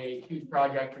on a huge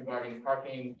project regarding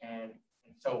parking and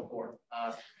so forth.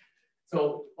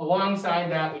 So alongside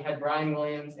that, we had Brian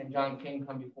Williams and John King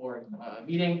come before a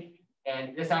meeting,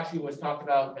 and this actually was talked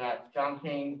about that John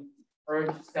King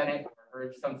urged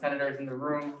some senators in the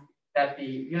room that the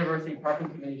university parking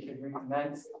committee should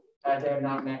recommence, as they have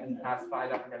not met in the past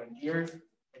 5 academic years.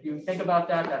 If you think about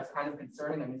that, that's kind of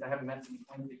concerning. That means I haven't met since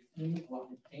 2016. What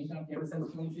has changed on campus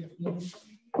since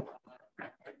 2016?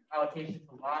 Allocation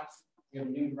to lots. We have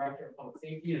a new director of public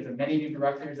safety. There's many new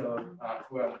directors of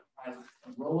who have had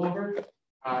a rollover.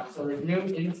 So there's new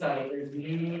insight. There's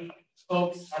new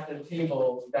folks at the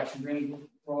table that can bring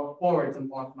forward some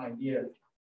awesome ideas.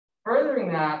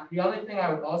 Furthering that, the other thing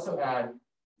I would also add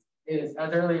is,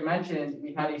 as earlier mentioned,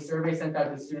 we had a survey sent out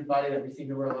to the student body that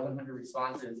received over 1,100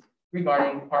 responses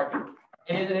regarding parking.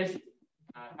 It is an issue.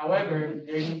 However,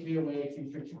 there needs to be a way to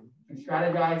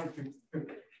strategize and to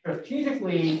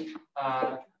strategically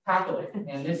tackle it.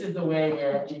 And this is the way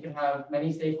where we can have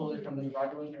many stakeholders from the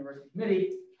Roger Williams University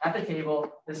Committee at the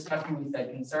table discussing these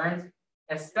said concerns,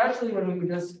 especially when we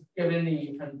were just given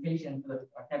the presentation for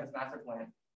the campus master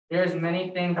plan. There's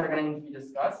many things that are going to need to be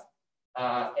discussed.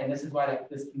 And this is why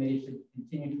this committee should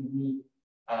continue to meet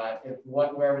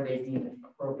wherever they deem it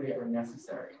appropriate or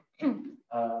necessary.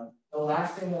 The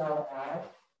last thing that I'll add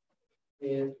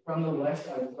is from the list,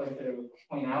 I would like to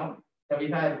point out that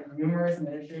we've had numerous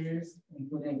administrators,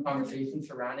 including conversations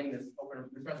surrounding this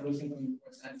resolution from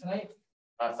the Senate tonight.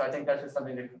 So I think that's just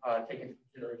something to take into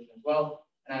consideration as well.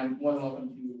 And I'm more than welcome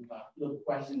to field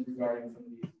questions regarding some of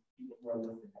these people who are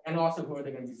listed, and also who are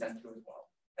they going to be sent to as well.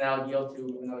 And I'll yield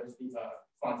to another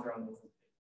sponsor on this.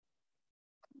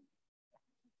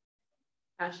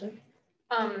 Ashley.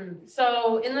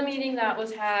 So in the meeting that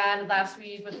was had last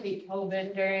week with Kate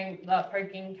Tobin during the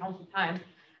parking council time,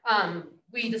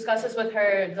 we discussed this with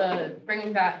her,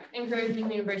 encouraging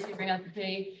the university to bring up the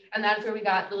committee, and that's where we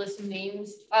got the list of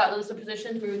names, the list of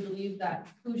positions where we believe that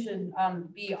who should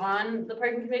be on the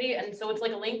parking committee. And so it's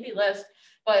like a lengthy list,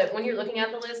 but when you're looking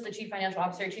at the list, the chief financial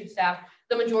officer, chief staff,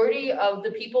 the majority of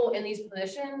the people in these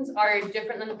positions are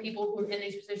different than the people who were in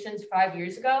these positions 5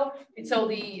 years ago. And so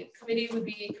the committee would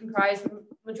be comprised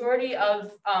majority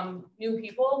of new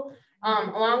people,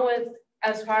 along with,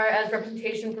 as far as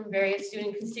representation from various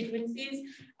student constituencies.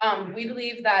 We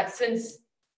believe that since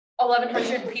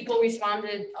 1,100 people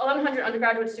responded, 1,100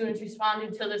 undergraduate students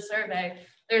responded to this survey,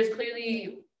 there's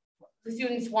clearly, the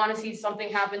students want to see something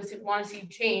happen, want to see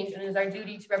change, and it is our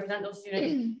duty to represent those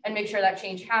students and make sure that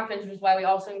change happens, which is why we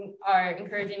also are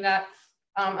encouraging that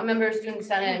a member of student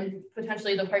senate and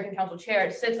potentially the parking council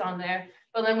chair sits on there.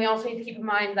 But then we also need to keep in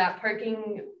mind that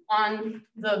parking on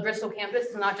the Bristol campus.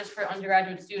 It's not just for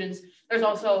undergraduate students. There's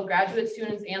also graduate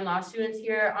students and law students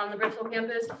here on the Bristol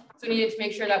campus. So we needed to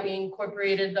make sure that we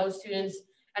incorporated those students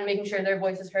and making sure their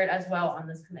voice is heard as well on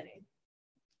this committee.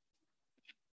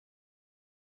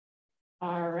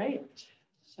 All right,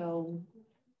 so,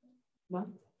 well,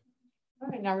 all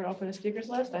right, now we're gonna open a speakers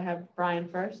list. I have Brian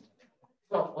first.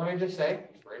 So let me just say,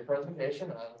 great presentation.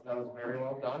 That was very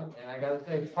well done. And I gotta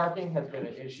say, parking has been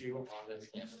an issue on this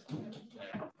campus.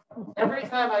 Every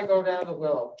time I go down to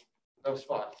Willow, no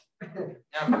spots. Never.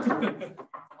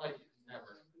 Like,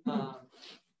 never.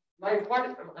 My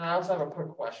question, and I also have a quick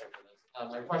question for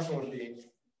this. My question would be,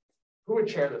 who would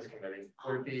chair this committee?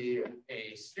 Would it be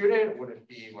a student? Would it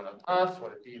be one of us?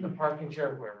 Would it be the parking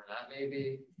chair, whoever that may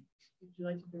be? Would you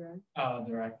like to direct?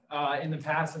 Direct. In the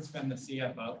past, it's been the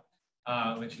CFO,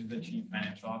 which is the chief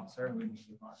financial officer, who would be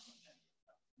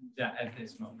at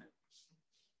this moment.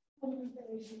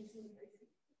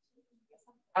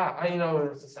 I know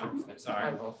it's the same.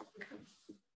 Sorry.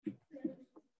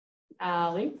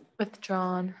 Allie?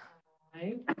 Withdrawn.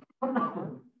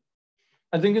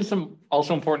 I think it's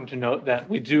also important to note that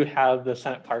we do have the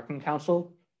Senate Parking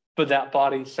Council, but that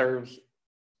body serves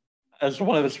as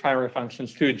one of its primary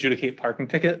functions to adjudicate parking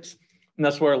tickets. And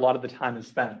that's where a lot of the time is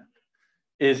spent,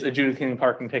 is adjudicating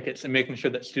parking tickets and making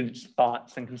sure that students'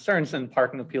 thoughts and concerns and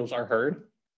parking appeals are heard.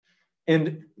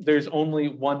 And there's only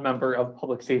one member of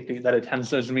public safety that attends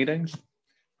those meetings,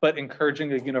 but encouraging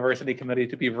the university committee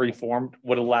to be reformed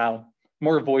would allow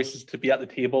more voices to be at the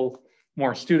table,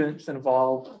 more students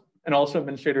involved, and also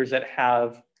administrators that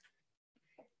have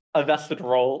a vested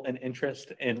role and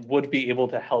interest and would be able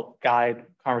to help guide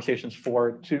conversations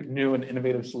forward to new and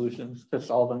innovative solutions to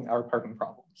solving our parking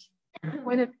problems.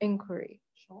 Point of inquiry.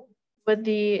 Would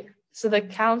the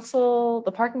council,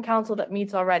 the parking council that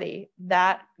meets already,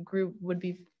 that group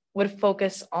would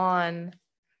focus on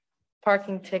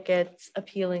parking tickets,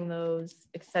 appealing those,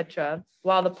 etc.,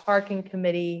 while the parking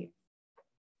committee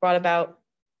brought about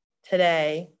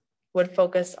today would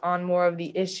focus on more of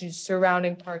the issues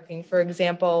surrounding parking. For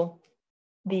example,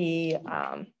 the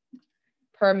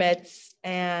permits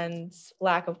and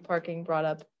lack of parking brought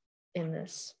up in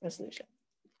this resolution.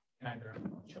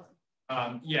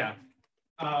 Yeah.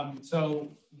 So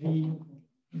the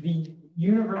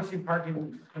university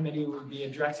parking committee would be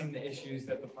addressing the issues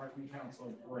that the parking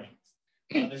council brings.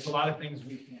 There's a lot of things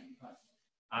we can't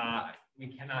touch. We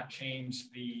cannot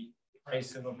change the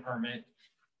price of a permit,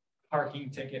 parking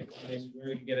ticket,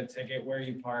 where you get a ticket, where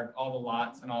you park, all the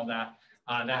lots and all that.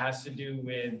 That has to do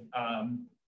with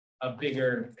a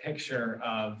bigger picture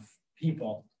of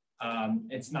people.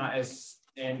 It's not as,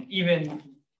 and even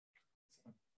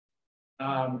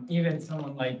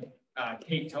someone like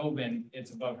Kate Tobin,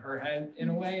 it's above her head in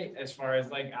a way, as far as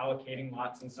like allocating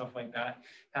lots and stuff like that.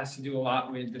 Has to do a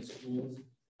lot with the schools.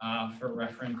 For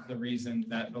reference, the reason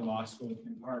that the law school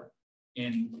can park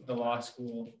in the law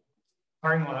school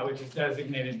parking lot, which is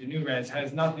designated to new res,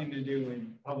 has nothing to do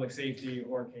with public safety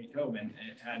or Kate Tobin.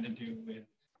 It had to do with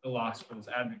the law school's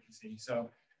advocacy. So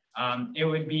it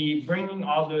would be bringing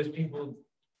all those people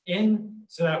in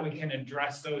so that we can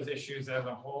address those issues as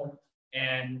a whole.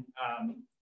 And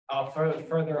I'll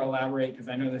further elaborate, because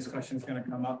I know this question is going to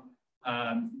come up.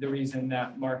 The reason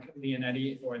that Mark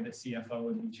Leonetti, or the CFO,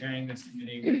 would be chairing this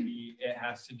committee would be, it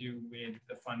has to do with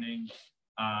the funding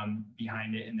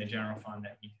behind it in the general fund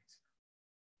that he takes.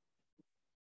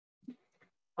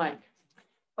 Mike.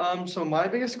 So my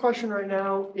biggest question right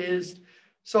now is,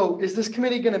 so is this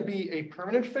committee going to be a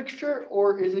permanent fixture,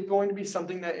 or is it going to be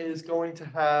something that is going to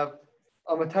have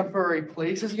a temporary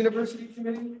place as university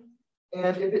committee? And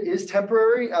if it is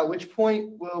temporary, at which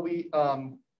point will we,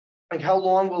 like how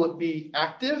long will it be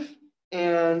active?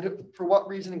 And for what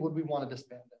reason would we want to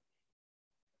disband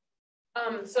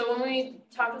it? So when we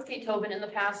talked with Kate Tobin in the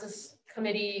past, this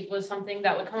committee was something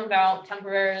that would come about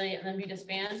temporarily and then be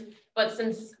disbanded. But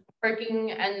since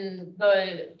parking and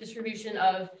the distribution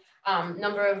of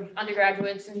number of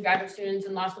undergraduates and graduate students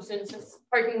and law school students, since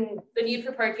parking, the need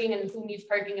for parking and who needs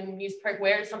parking and needs to park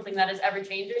where is something that is ever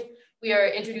changing, we are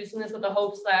introducing this with the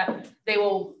hopes that they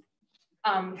will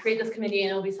create this committee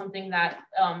and it'll be something that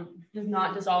does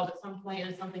not dissolve at some point.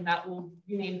 It's something that will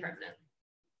remain permanent.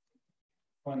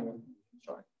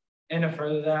 Sorry. And to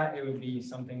further that, it would be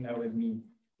something that would meet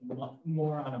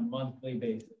more on a monthly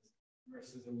basis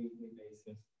versus a weekly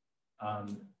basis.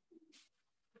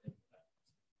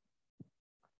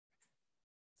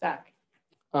 Zach.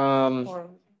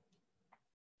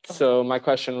 So my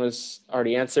question was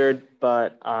already answered,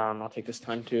 but I'll take this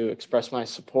time to express my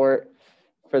support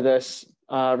for this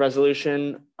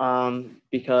resolution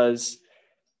because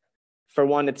For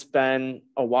one, it's been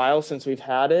a while since we've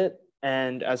had it.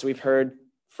 And as we've heard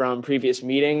from previous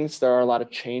meetings, there are a lot of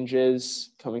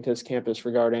changes coming to this campus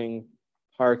regarding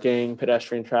parking,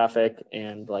 pedestrian traffic,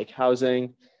 and like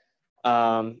housing.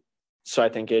 So I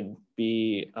think it'd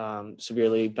be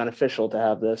severely beneficial to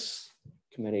have this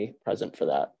committee present for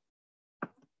that.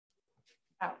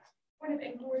 Point of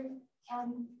inquiry.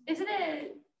 Isn't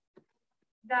it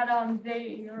that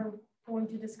they are going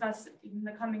to discuss in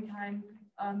the coming time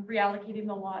reallocating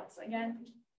the lots again?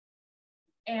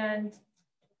 And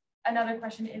another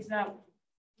question is that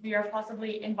we are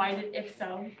possibly invited, if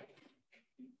so.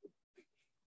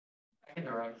 I can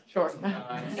direct. Sure.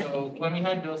 So when we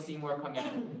had Bill Seymour come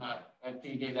in,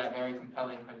 he gave that very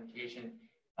compelling presentation.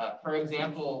 For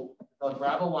example, the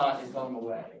gravel lot is going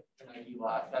away, the Nike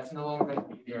lot. That's no longer going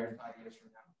to be there in 5 years from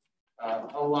now.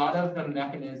 A lot of the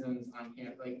mechanisms on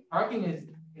campus, like parking is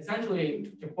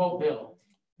essentially, to quote Bill,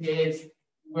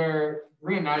 we're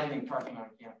reimagining parking on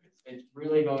campus. It's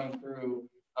really going through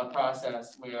a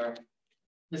process where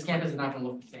this campus is not going to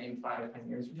look the same 5 or 10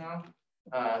 years from now.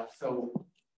 So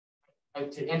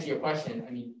to answer your question,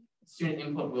 I mean, student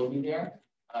input will be there.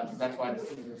 That's why the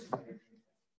students.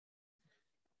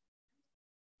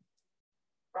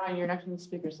 Brian, you're next on the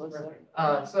speakers list.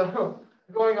 So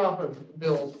going off of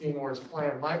Bill Seymour's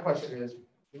plan, my question is,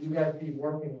 will you guys be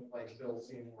working with like Bill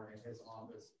Seymour in his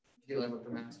office, dealing with the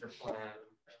master plan,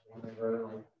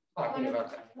 whenever like talking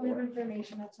about that? Point of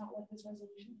information, that's not what this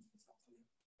resolution is discussing.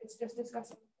 It's just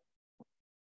discussing.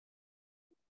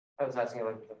 I was asking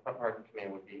like the parking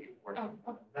committee would be working.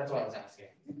 Oh, okay. That's what I was asking.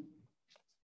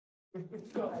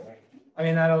 Go ahead. I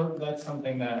mean, that's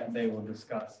something that they will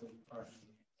discuss with parking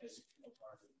as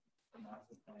part of the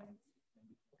master plan,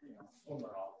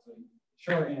 overall. So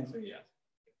short answer, yes.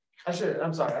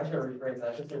 I'm sorry, I should rephrase that.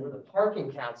 I should say, would the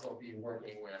parking council be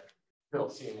working with Bill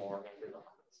Seymour in his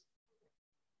office?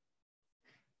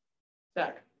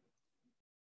 Zach.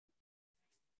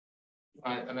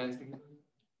 Am I speaking?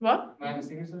 What? Am I the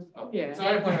speakers list? Oh, yeah. So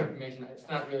I have a point of information. It's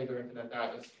not really directed at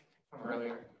that. It was from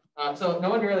earlier. So no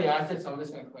one really asked it, so I'm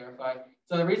just going to clarify.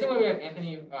 So the reason why we have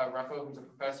Anthony Ruffo, who's a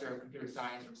professor of computer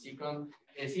science from CCOM,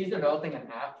 is he's developing an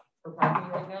app for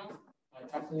parking right now.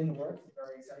 It's actually in the works. It's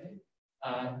very exciting.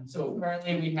 So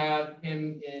currently we have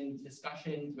him in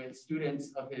discussions with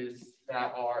students of his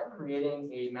that are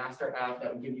creating a master app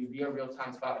that would give you via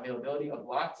real-time spot availability of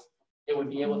lots. It would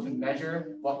be able to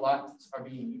measure what lots are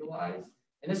being utilized.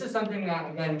 And this is something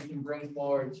that, again, we can bring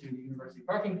forward to the University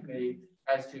Parking Committee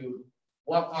as to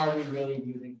what are we really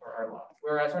using for our lots,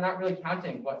 whereas we're not really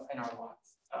counting what's in our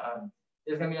lots.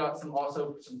 There's going to be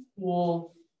also some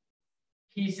cool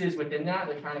pieces within that.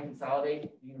 They're trying to consolidate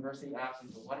the university apps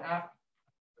into one app.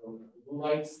 So blue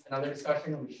lights, another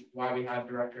discussion, which is why we have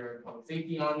Director of Public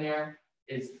Safety on there,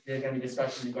 is there's going to be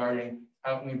discussion regarding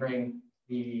how can we bring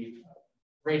the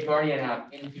Rage Guardian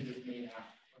app into the main app.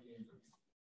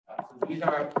 So these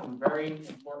are some very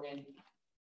important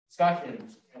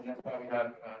discussions, and that's why we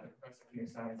have the professor of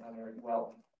computer science on there as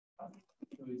well,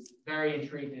 who's very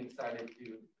intrigued and excited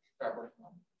to start working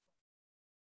on.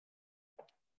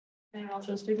 And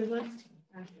also speakers list?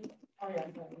 Oh yeah.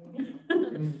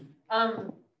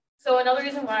 So another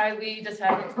reason why we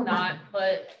decided to not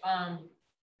put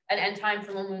an end time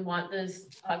for when we want this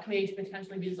committee to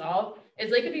potentially be dissolved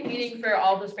is they could be meeting for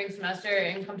all the spring semester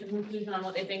and come to a conclusion on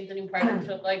what they think the new parking should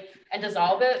look like and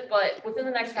dissolve it. But within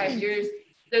the next 5 years,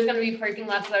 there's going to be parking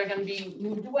lots that are going to be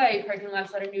moved away, parking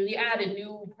lots that are newly added,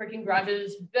 new parking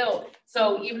garages built.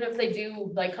 So even if they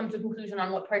do like come to a conclusion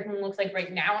on what parking looks like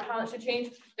right now and how it should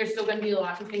change, there's still going to be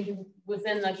lots of things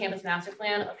within the campus master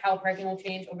plan of how parking will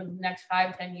change over the next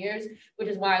 5-10 years, which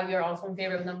is why we are also in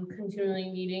favor of them continually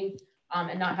meeting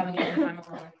and not having any time of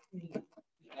our committee.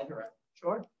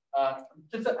 Sure.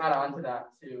 Just to add on to that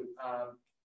too,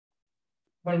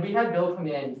 when we had Bill come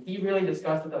in, he really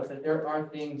discussed with us that there are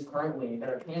things currently that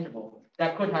are tangible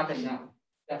that could happen now.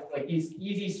 That's like these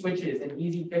easy switches and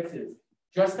easy fixes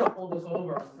just to hold us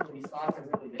over until these spots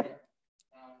are really there.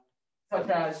 Such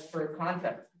as, for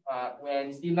context,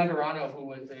 when Steve Megarano, who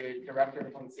was the director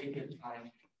of public safety at the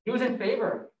time, he was in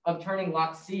favor of turning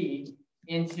Lot C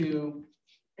into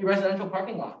a residential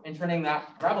parking lot and turning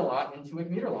that gravel lot into a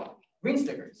commuter lot, green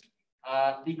stickers,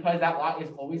 because that lot is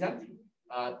always empty.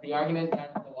 The argument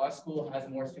that the law school has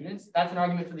more students, that's an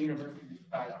argument for the university to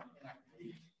decide on.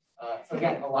 So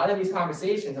again, a lot of these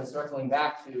conversations are circling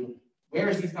back to where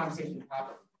is these conversations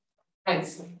happening?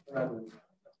 Hence the resolution.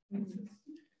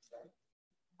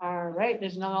 All right,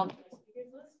 there's none on the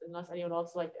speakers list unless anyone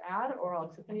else would like to add, or I'll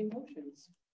accept any motions.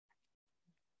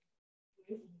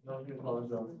 No, you call it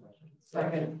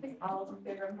Second. All those in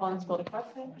favor of calling this bill to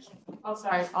question? Oh,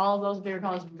 sorry, all those in favor of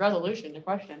calling this resolution to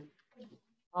question?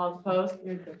 All opposed?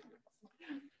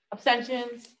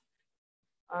 Abstentions?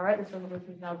 All right, this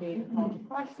resolution is now being called to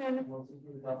question.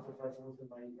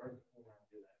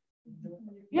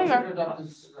 Yeah, you are. Adopt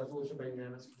this resolution by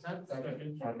unanimous consent.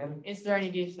 Second. Is there any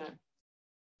dissent?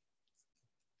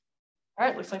 All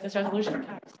right, looks like this resolution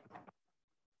passed.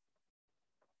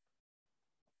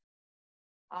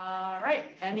 All right,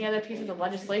 any other pieces of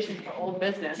legislation for old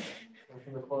business?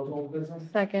 Motion to close old business.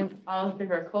 Second. All in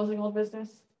favor of closing old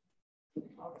business?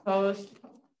 All opposed?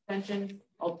 Abstention?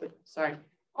 Open, sorry.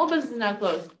 Old business is now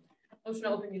closed. Motion to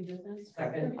open new business.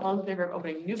 Second. All in favor of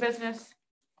opening new business?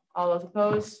 All those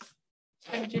opposed?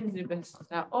 Abstentions? New business is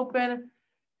now open.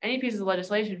 Any pieces of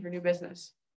legislation for new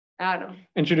business? Adam.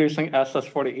 Introducing SS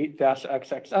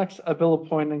 48-XXX, a bill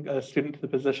appointing a student to the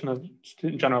position of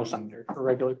student general senator for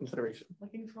regular consideration.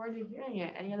 Looking forward to hearing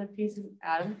it. Any other pieces,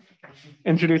 Adam?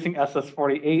 Introducing SS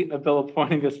 48, a bill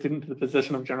appointing a student to the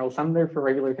position of general senator for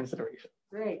regular consideration.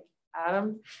 Great.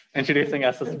 Adam. Introducing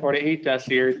SS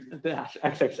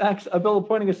 48-XXX, a bill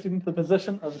appointing a student to the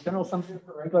position of general senator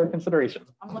for regular consideration.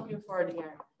 I'm looking forward to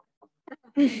hearing.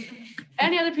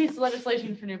 Any other piece of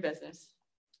legislation for new business?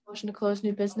 Motion to close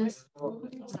new business. Of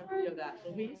that,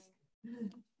 Louise.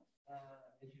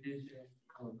 Introducing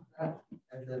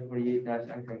SS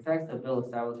 48-XXX, a bill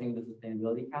establishing the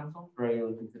Sustainability Council for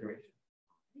regular consideration.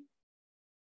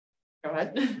 Go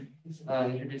ahead.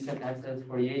 Introducing SS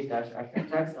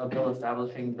 48-XXX, a bill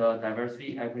establishing the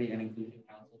Diversity, Equity, and Inclusion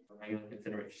Council for regular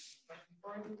consideration.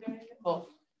 Cool.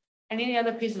 Any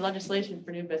other piece of legislation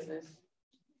for new business?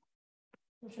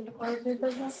 Motion to close new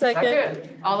business.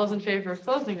 Second. All those in favor of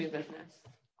closing new business?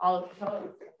 All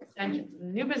opposed? Abstentions?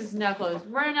 New business is now closed.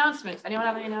 More announcements. Anyone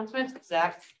have any announcements?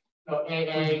 Zach. So AA,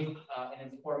 an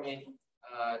important,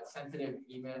 sensitive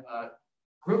email,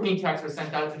 group me text was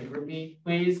sent out to the group me.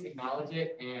 Please acknowledge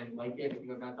it and like it if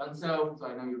you have not done so. So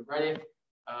I know you've read it,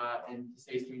 and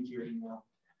stay tuned to your email.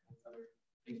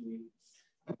 Thank you.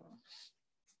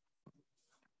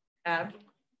 Adam.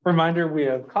 Reminder, we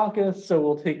have caucus, so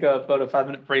we'll take about a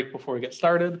 5-minute break before we get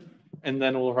started, and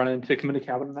then we'll run into committee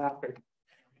cabinet after.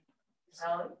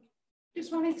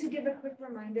 Just wanted to give a quick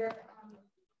reminder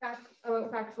about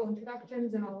factual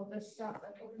introductions and all of this stuff,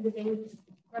 like open debates,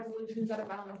 resolutions that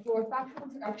are on the floor. Factual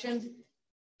introductions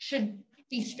should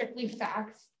be strictly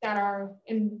facts that are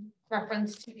in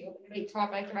reference to the open debate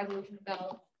topic, the resolution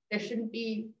bill. There shouldn't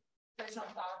be personal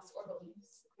thoughts or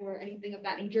beliefs or anything of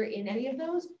that nature in any of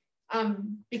those.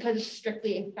 Because it's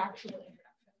strictly a factual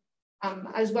introduction,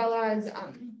 as well as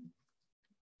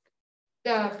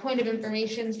the point of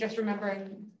information. Just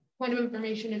remembering, point of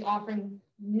information is offering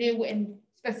new and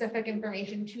specific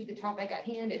information to the topic at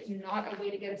hand. It's not a way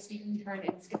to get a speaking turn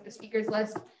and skip the speakers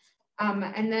list.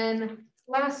 And then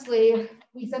lastly,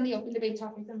 we send the open debate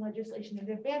topics and legislation in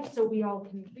advance so we all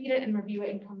can read it and review it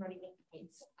and come ready with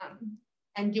points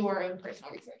and do our own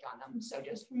personal research on them. So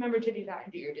just remember to do that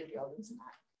and do your due diligence in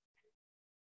that.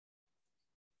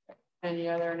 Any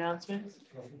other announcements?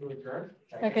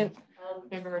 Second. All in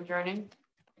favor of adjourning?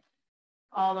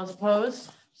 All those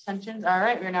opposed? Abstentions? All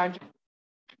right, we're now adjourned.